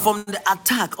themselves out from the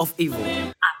attack of evil,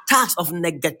 attacks of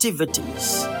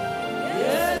negativities,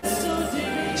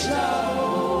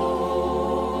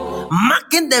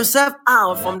 marking themselves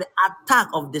out from the attack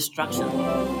of distraction.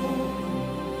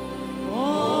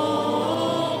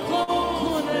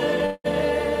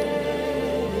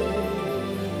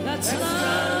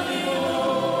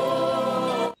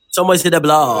 Somebody say the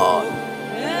blood.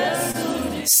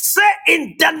 Say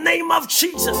in the name of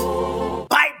Jesus,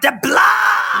 by the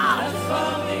blood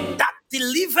that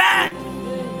delivered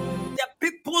the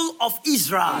people of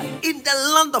Israel in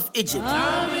the land of Egypt,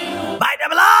 by the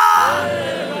blood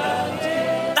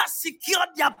that secured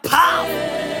their path.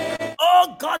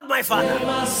 Oh God, my Father,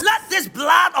 let this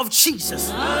blood of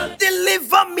Jesus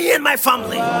deliver me and my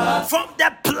family from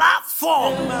the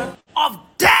platform of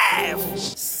death,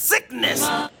 sickness,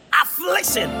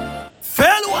 affliction,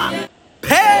 failure,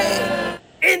 pain.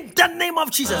 In the name of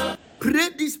Jesus, pray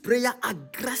this prayer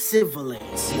aggressively.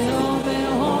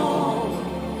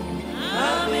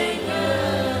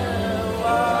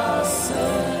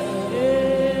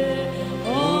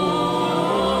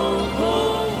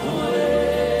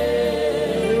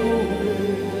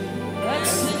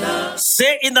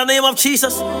 Say in the name of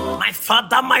Jesus, my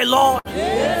Father, my Lord,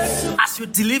 as you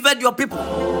delivered your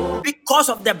people because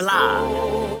of the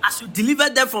blood, as you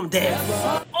delivered them from death,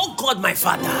 oh God, my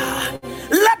Father,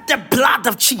 let the blood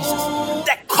of Jesus,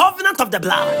 the covenant of the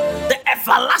blood, the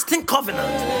everlasting covenant,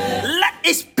 let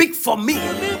it speak for me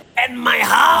and my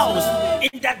house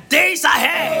in the days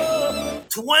ahead,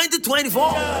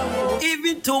 2024,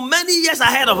 even to many years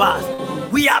ahead of us.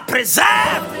 We are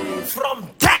preserved from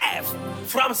death,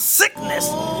 from sickness,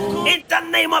 in the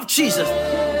name of Jesus.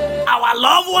 Our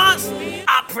loved ones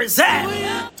are preserved.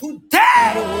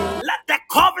 Today, let the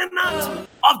covenant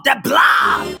of the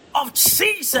blood of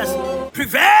Jesus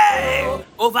prevail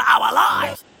over our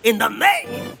lives. In the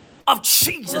name of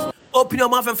Jesus. Open your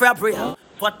mouth and pray a prayer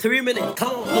for 3 minutes.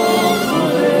 Come on.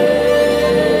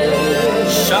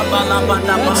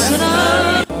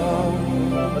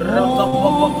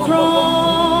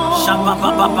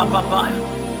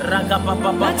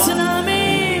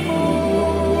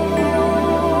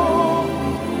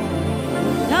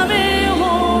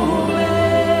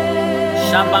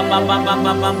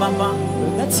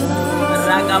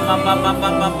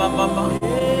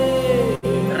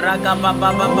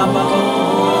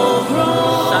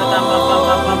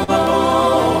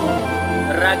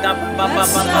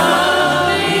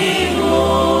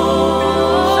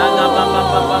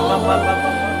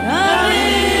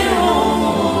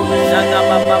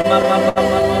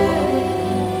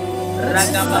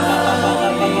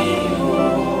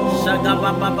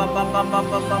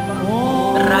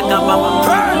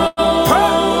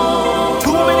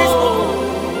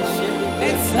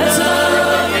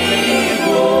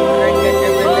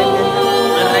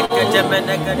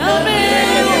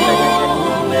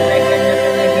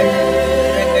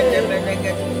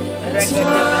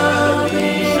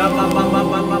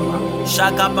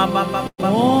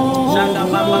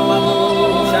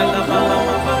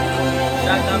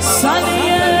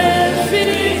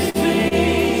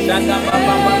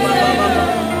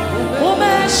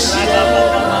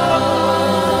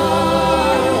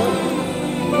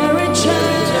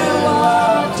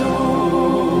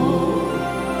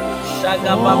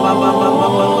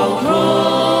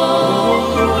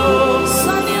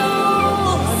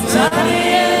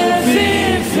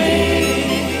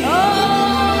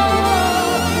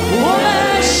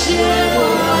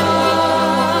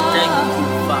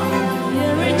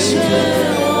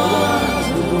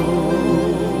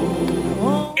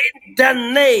 The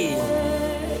name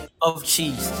of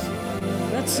Jesus.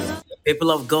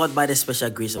 People of God, by the special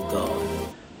grace of God,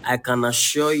 I can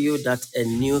assure you that a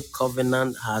new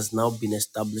covenant has now been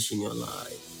established in your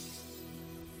life.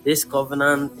 This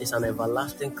covenant is an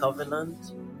everlasting covenant,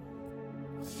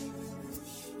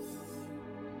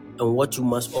 and what you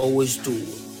must always do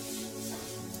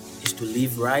is to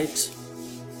live right,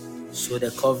 so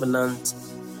the covenant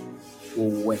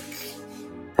will work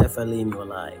perfectly in your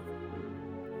life.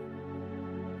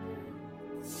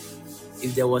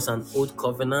 If there was an old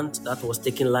covenant that was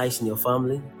taking lives in your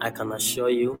family, I can assure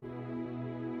you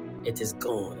it is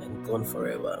gone and gone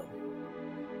forever.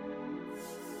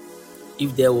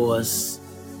 If there was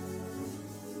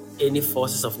any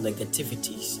forces of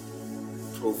negativities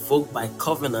provoked by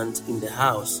covenant in the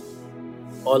house,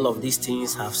 all of these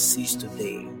things have ceased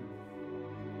today,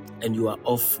 and you are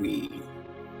all free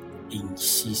in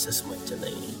Jesus' mighty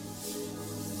name.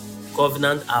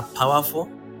 Covenants are powerful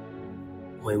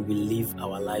when we live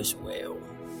our lives well.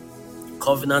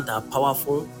 Covenants are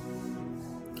powerful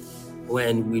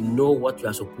when we know what we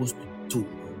are supposed to do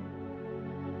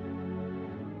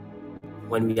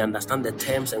when we understand the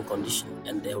terms and conditions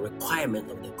and the requirement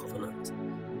of the covenant.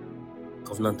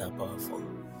 Covenant are powerful.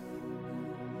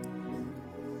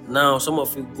 Now, some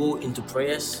of you go into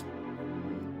prayers.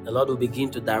 The Lord will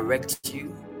begin to direct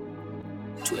you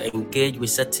to engage with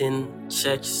certain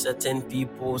church, certain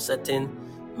people, certain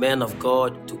men of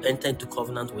God, to enter into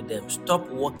covenant with them. Stop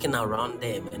walking around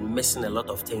them and missing a lot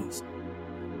of things.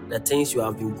 The things you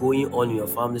have been going on in your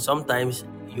family, sometimes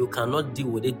you cannot deal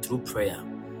with it through prayer.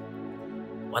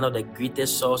 One of the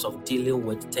greatest sources of dealing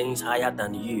with things higher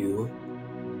than you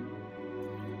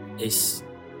is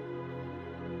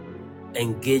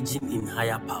engaging in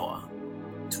higher power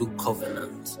through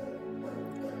covenant.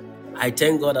 I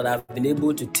thank God that I've been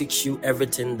able to teach you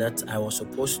everything that I was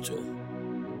supposed to.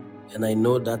 And I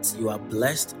know that you are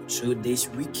blessed through this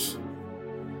week.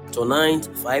 Tonight,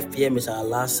 5 p.m. is our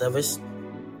last service.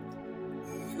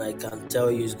 And I can tell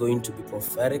you it's going to be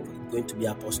prophetic, it's going to be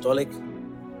apostolic.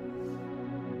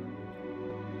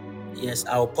 Yes,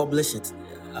 I'll publish it.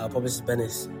 I'll publish it,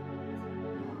 Benis.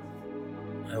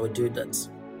 I will do that.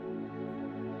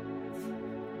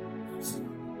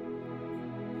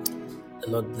 The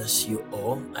Lord bless you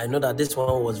all. I know that this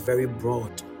one was very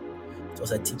broad. It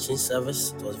was a teaching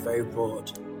service. It was very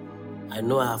broad. I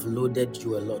know I have loaded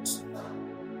you a lot,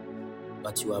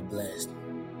 but you are blessed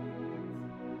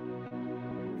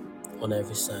on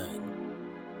every side.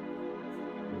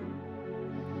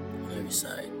 On every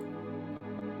side.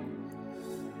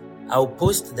 I'll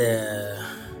post the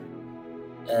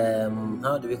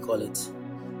how do we call it?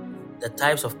 The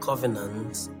types of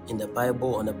covenants in the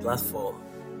Bible on the platform,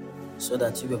 so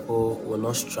that you people will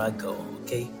not struggle.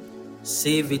 Okay,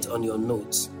 save it on your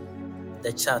notes.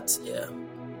 The chat here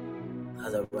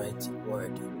has a right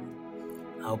word.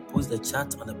 I'll post the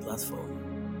chat on the platform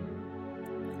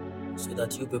so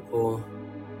that you people,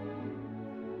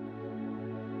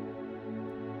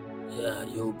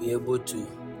 you'll be able to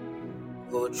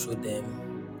go through them.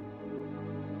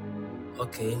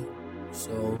 Okay,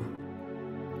 so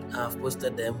I've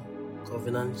posted them,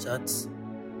 covenant chats.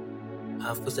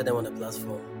 I've posted them on the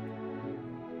platform.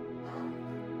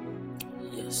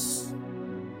 Yes.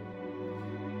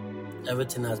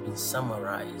 Everything has been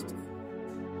summarized.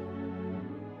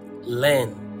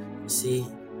 Learn. See,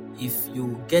 if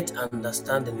you get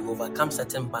understanding, you overcome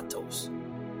certain battles.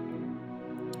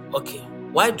 Okay,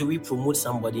 why do we promote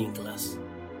somebody in class?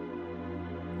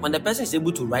 When the person is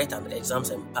able to write an exams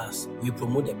and pass, we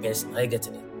promote the person. Are you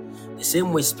getting it? The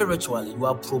same way spiritually, you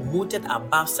are promoted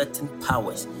above certain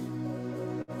powers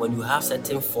when you have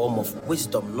certain form of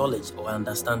wisdom, knowledge, or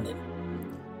understanding.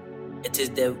 It is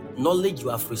the knowledge you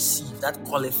have received that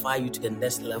qualify you to the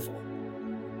next level.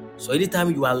 So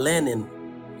anytime you are learning,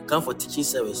 you come for teaching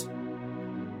service.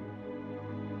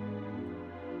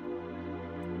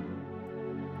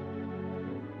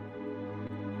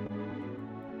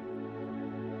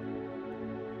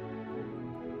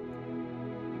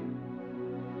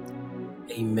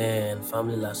 Amen.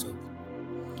 Family last hope.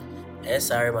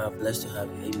 SRM are blessed to have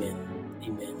you. Amen.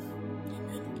 Amen.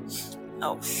 Amen.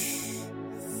 Ouch.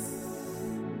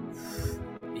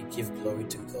 We give glory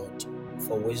to God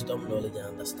for wisdom, knowledge, and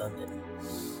understanding.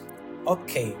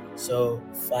 Okay, so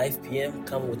 5 p.m.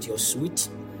 Come with your sweet.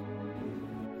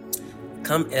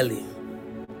 Come early.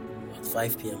 At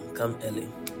 5 p.m. Come early.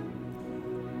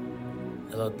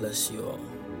 The Lord bless you all.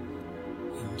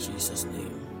 In Jesus'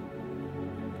 name.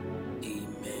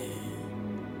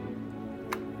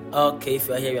 Okay, if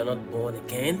you are here, you are not born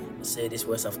again, say these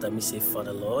words after me. Say,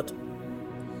 Father Lord,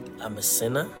 I'm a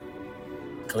sinner.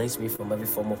 Cleanse me from every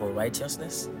form of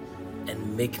unrighteousness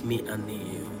and make me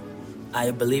anew.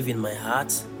 I believe in my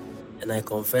heart and I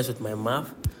confess with my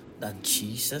mouth that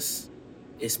Jesus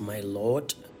is my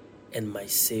Lord and my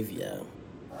Savior.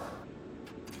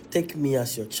 Take me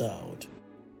as your child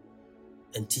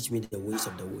and teach me the ways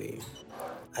of the way.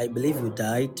 I believe you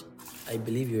died. I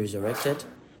believe you resurrected.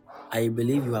 I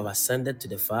believe you have ascended to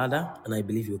the Father, and I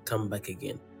believe you will come back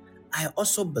again. I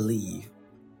also believe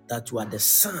that you are the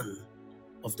Son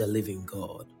of the living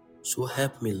God. So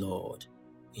help me, Lord,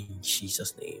 in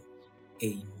Jesus' name.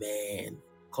 Amen.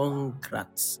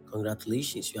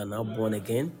 Congratulations, you are now born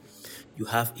again. You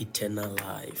have eternal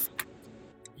life.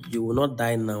 You will not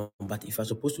die now, but if you are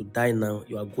supposed to die now,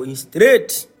 you are going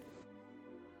straight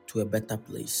to a better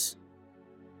place.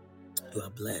 You are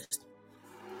blessed.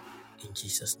 In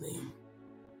Jesus' name.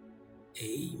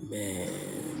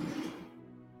 Amen.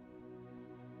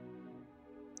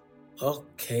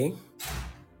 Okay.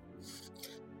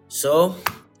 So,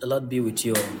 the Lord be with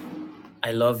you all.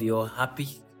 I love you all.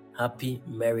 Happy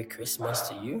Merry Christmas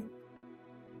to you.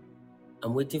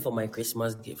 I'm waiting for my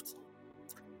Christmas gift.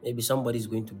 Maybe somebody's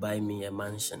going to buy me a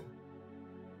mansion.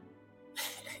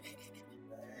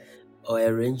 or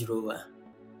a Range Rover?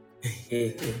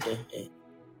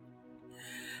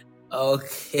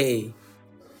 Okay.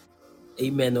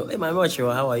 Amen. Oh, hey, my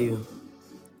Mocho, how are you?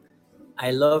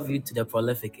 I love you to the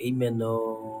prolific. Amen.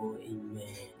 Oh,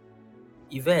 amen.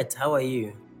 Yvette, how are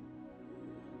you?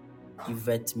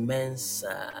 Yvette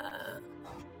Mensa.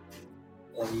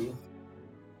 How are you?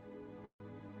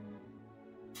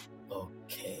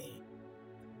 Okay.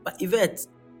 But Yvette,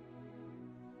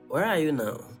 where are you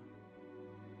now?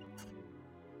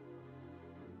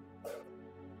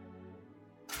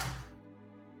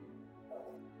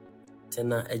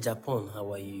 Tena Japan,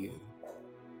 how are you?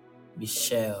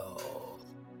 Michelle,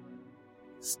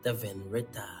 Stephen,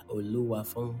 Rita, Oluwa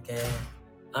Funke.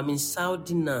 I'm in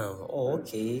Saudi now. Oh,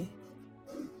 okay.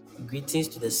 Greetings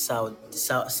to the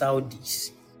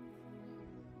Saudis.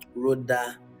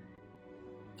 Rhoda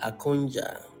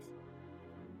Akonja.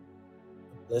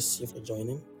 God bless you for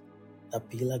joining.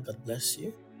 Tapila, God bless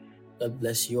you. God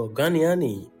bless you. Granny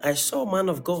Annie, I saw man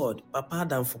of God, Papa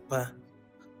Danfopa.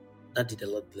 That did the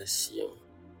Lord bless you.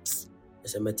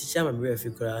 As a teacher, I'm very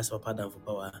few class, Papa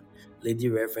Danfopa. Lady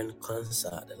Reverend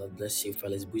Consa, the Lord bless you.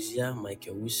 Felix Buzia,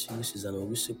 Michael Wusu, Susanna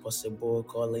Wusu, Possible,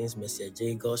 Collins,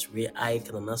 Mceagle, Ray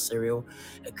Ike, Nasario,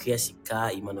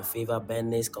 Akiasika, Emmanuel Favor,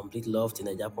 Bernice, Complete Love,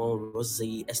 Tina Japan,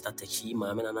 Rosie, Esther Techi,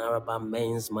 Mamen Anaraba,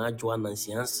 Men's, Majua,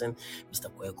 Nancy Hansen,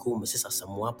 Mr. Kweku, Mrs.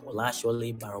 Asamoah, Paula,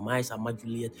 Shirley, Baromais, Ama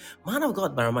Juliet, man of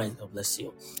God, Baromais, God bless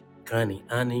you. Granny,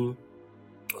 Annie,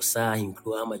 Osa,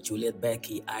 Incluama, Juliet,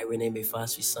 Becky, Irene,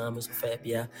 Mefas, Samus,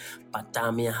 Fabia,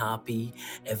 Patamia, Happy,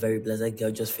 a very blessed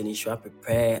girl just finished up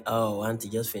prepare. Oh, Auntie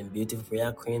just finished beautiful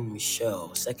prayer queen,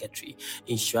 Michelle, secretary,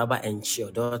 Inshwaba and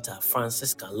your daughter,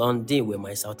 Francisca, London with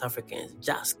my South Africans,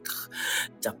 Jask,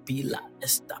 Japila,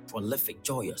 Esther, prolific,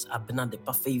 joyous, Abena de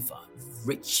Pafeva,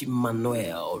 Richie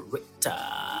Manuel,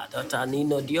 Rita, Daughter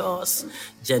Nino Dios,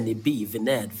 Jenny B,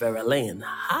 Vinette, Verlaine,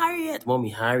 Harriet, Mommy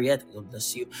Harriet, God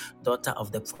bless you, daughter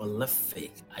of the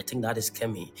prolific, I think that is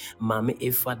Kemi, Mami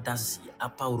Ifa Dazi,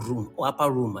 upper room,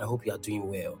 I hope you are doing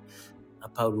well.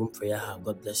 Upper room prayer hub,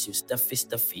 God bless you.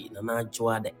 Steffi, Nana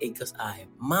Joa, the Acres Eye,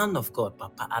 man of God,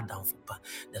 Papa Adam Fupa,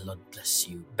 the Lord bless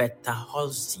you. Beta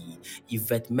Halsey,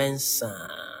 Yvette Mensa,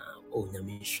 oh,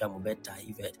 Nyamisha Beta,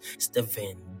 Yvette,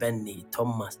 Stephen, Benny,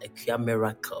 Thomas, Ekia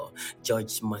Miracle,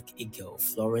 George Mceagle,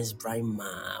 Florence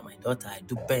Brima, my daughter, I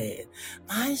do Ben,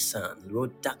 my son,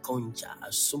 Rhoda Concha,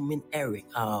 assuming Eric,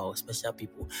 oh, special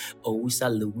people, Owusa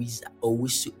Louisa,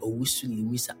 Owusu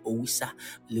Louisa,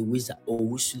 Louisa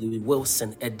Owusu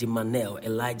Wilson, Eddie Manel,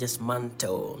 Elijah's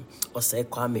Mantle, Osei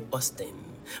Kwame Austin,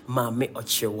 Mame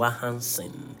Ochewa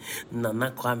Hansen,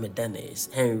 Nana Kwame Dennis,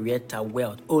 Henrietta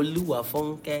Weld, Oluwa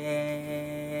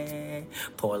Funke,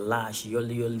 Paulash,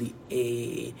 Yoli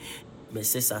A,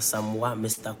 Mrs. Asamoah,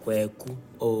 Mr. Kweku,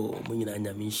 oh, Munina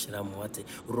Nyamisha Mwate,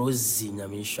 Rosie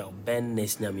Nyamisha,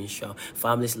 Bennis Nyamisha,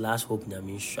 Family's Last Hope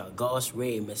Nyamisha, God's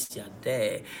Ray, Messia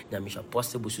There, Nyamisha,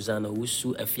 Possible Susanna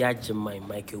Wusu, Efia Jemai,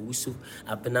 Michael Wusu,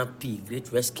 Abena P,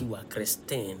 Great Rescuer,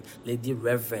 Christine, Lady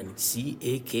Reverend,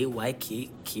 CAKYKKC,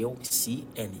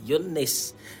 and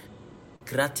Eunice,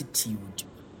 Gratitude,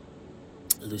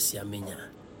 Lucia Menya,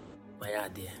 my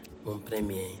dear, mon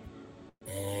premier.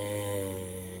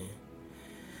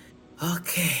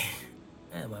 Okay.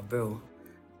 Yeah, my bro.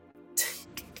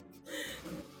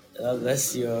 God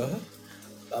bless you.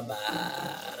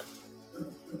 Bye-bye.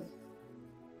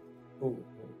 Oh.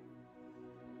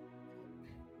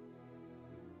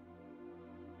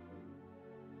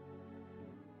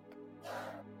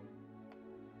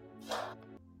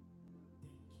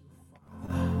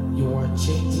 You are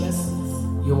changeless.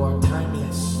 You are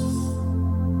timeless.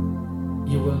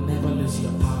 You will never lose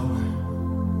your power.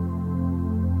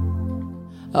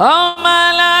 All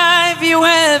my life you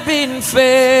have been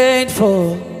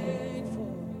faithful.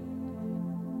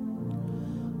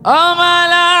 All my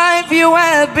life you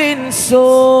have been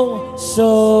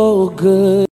so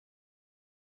good.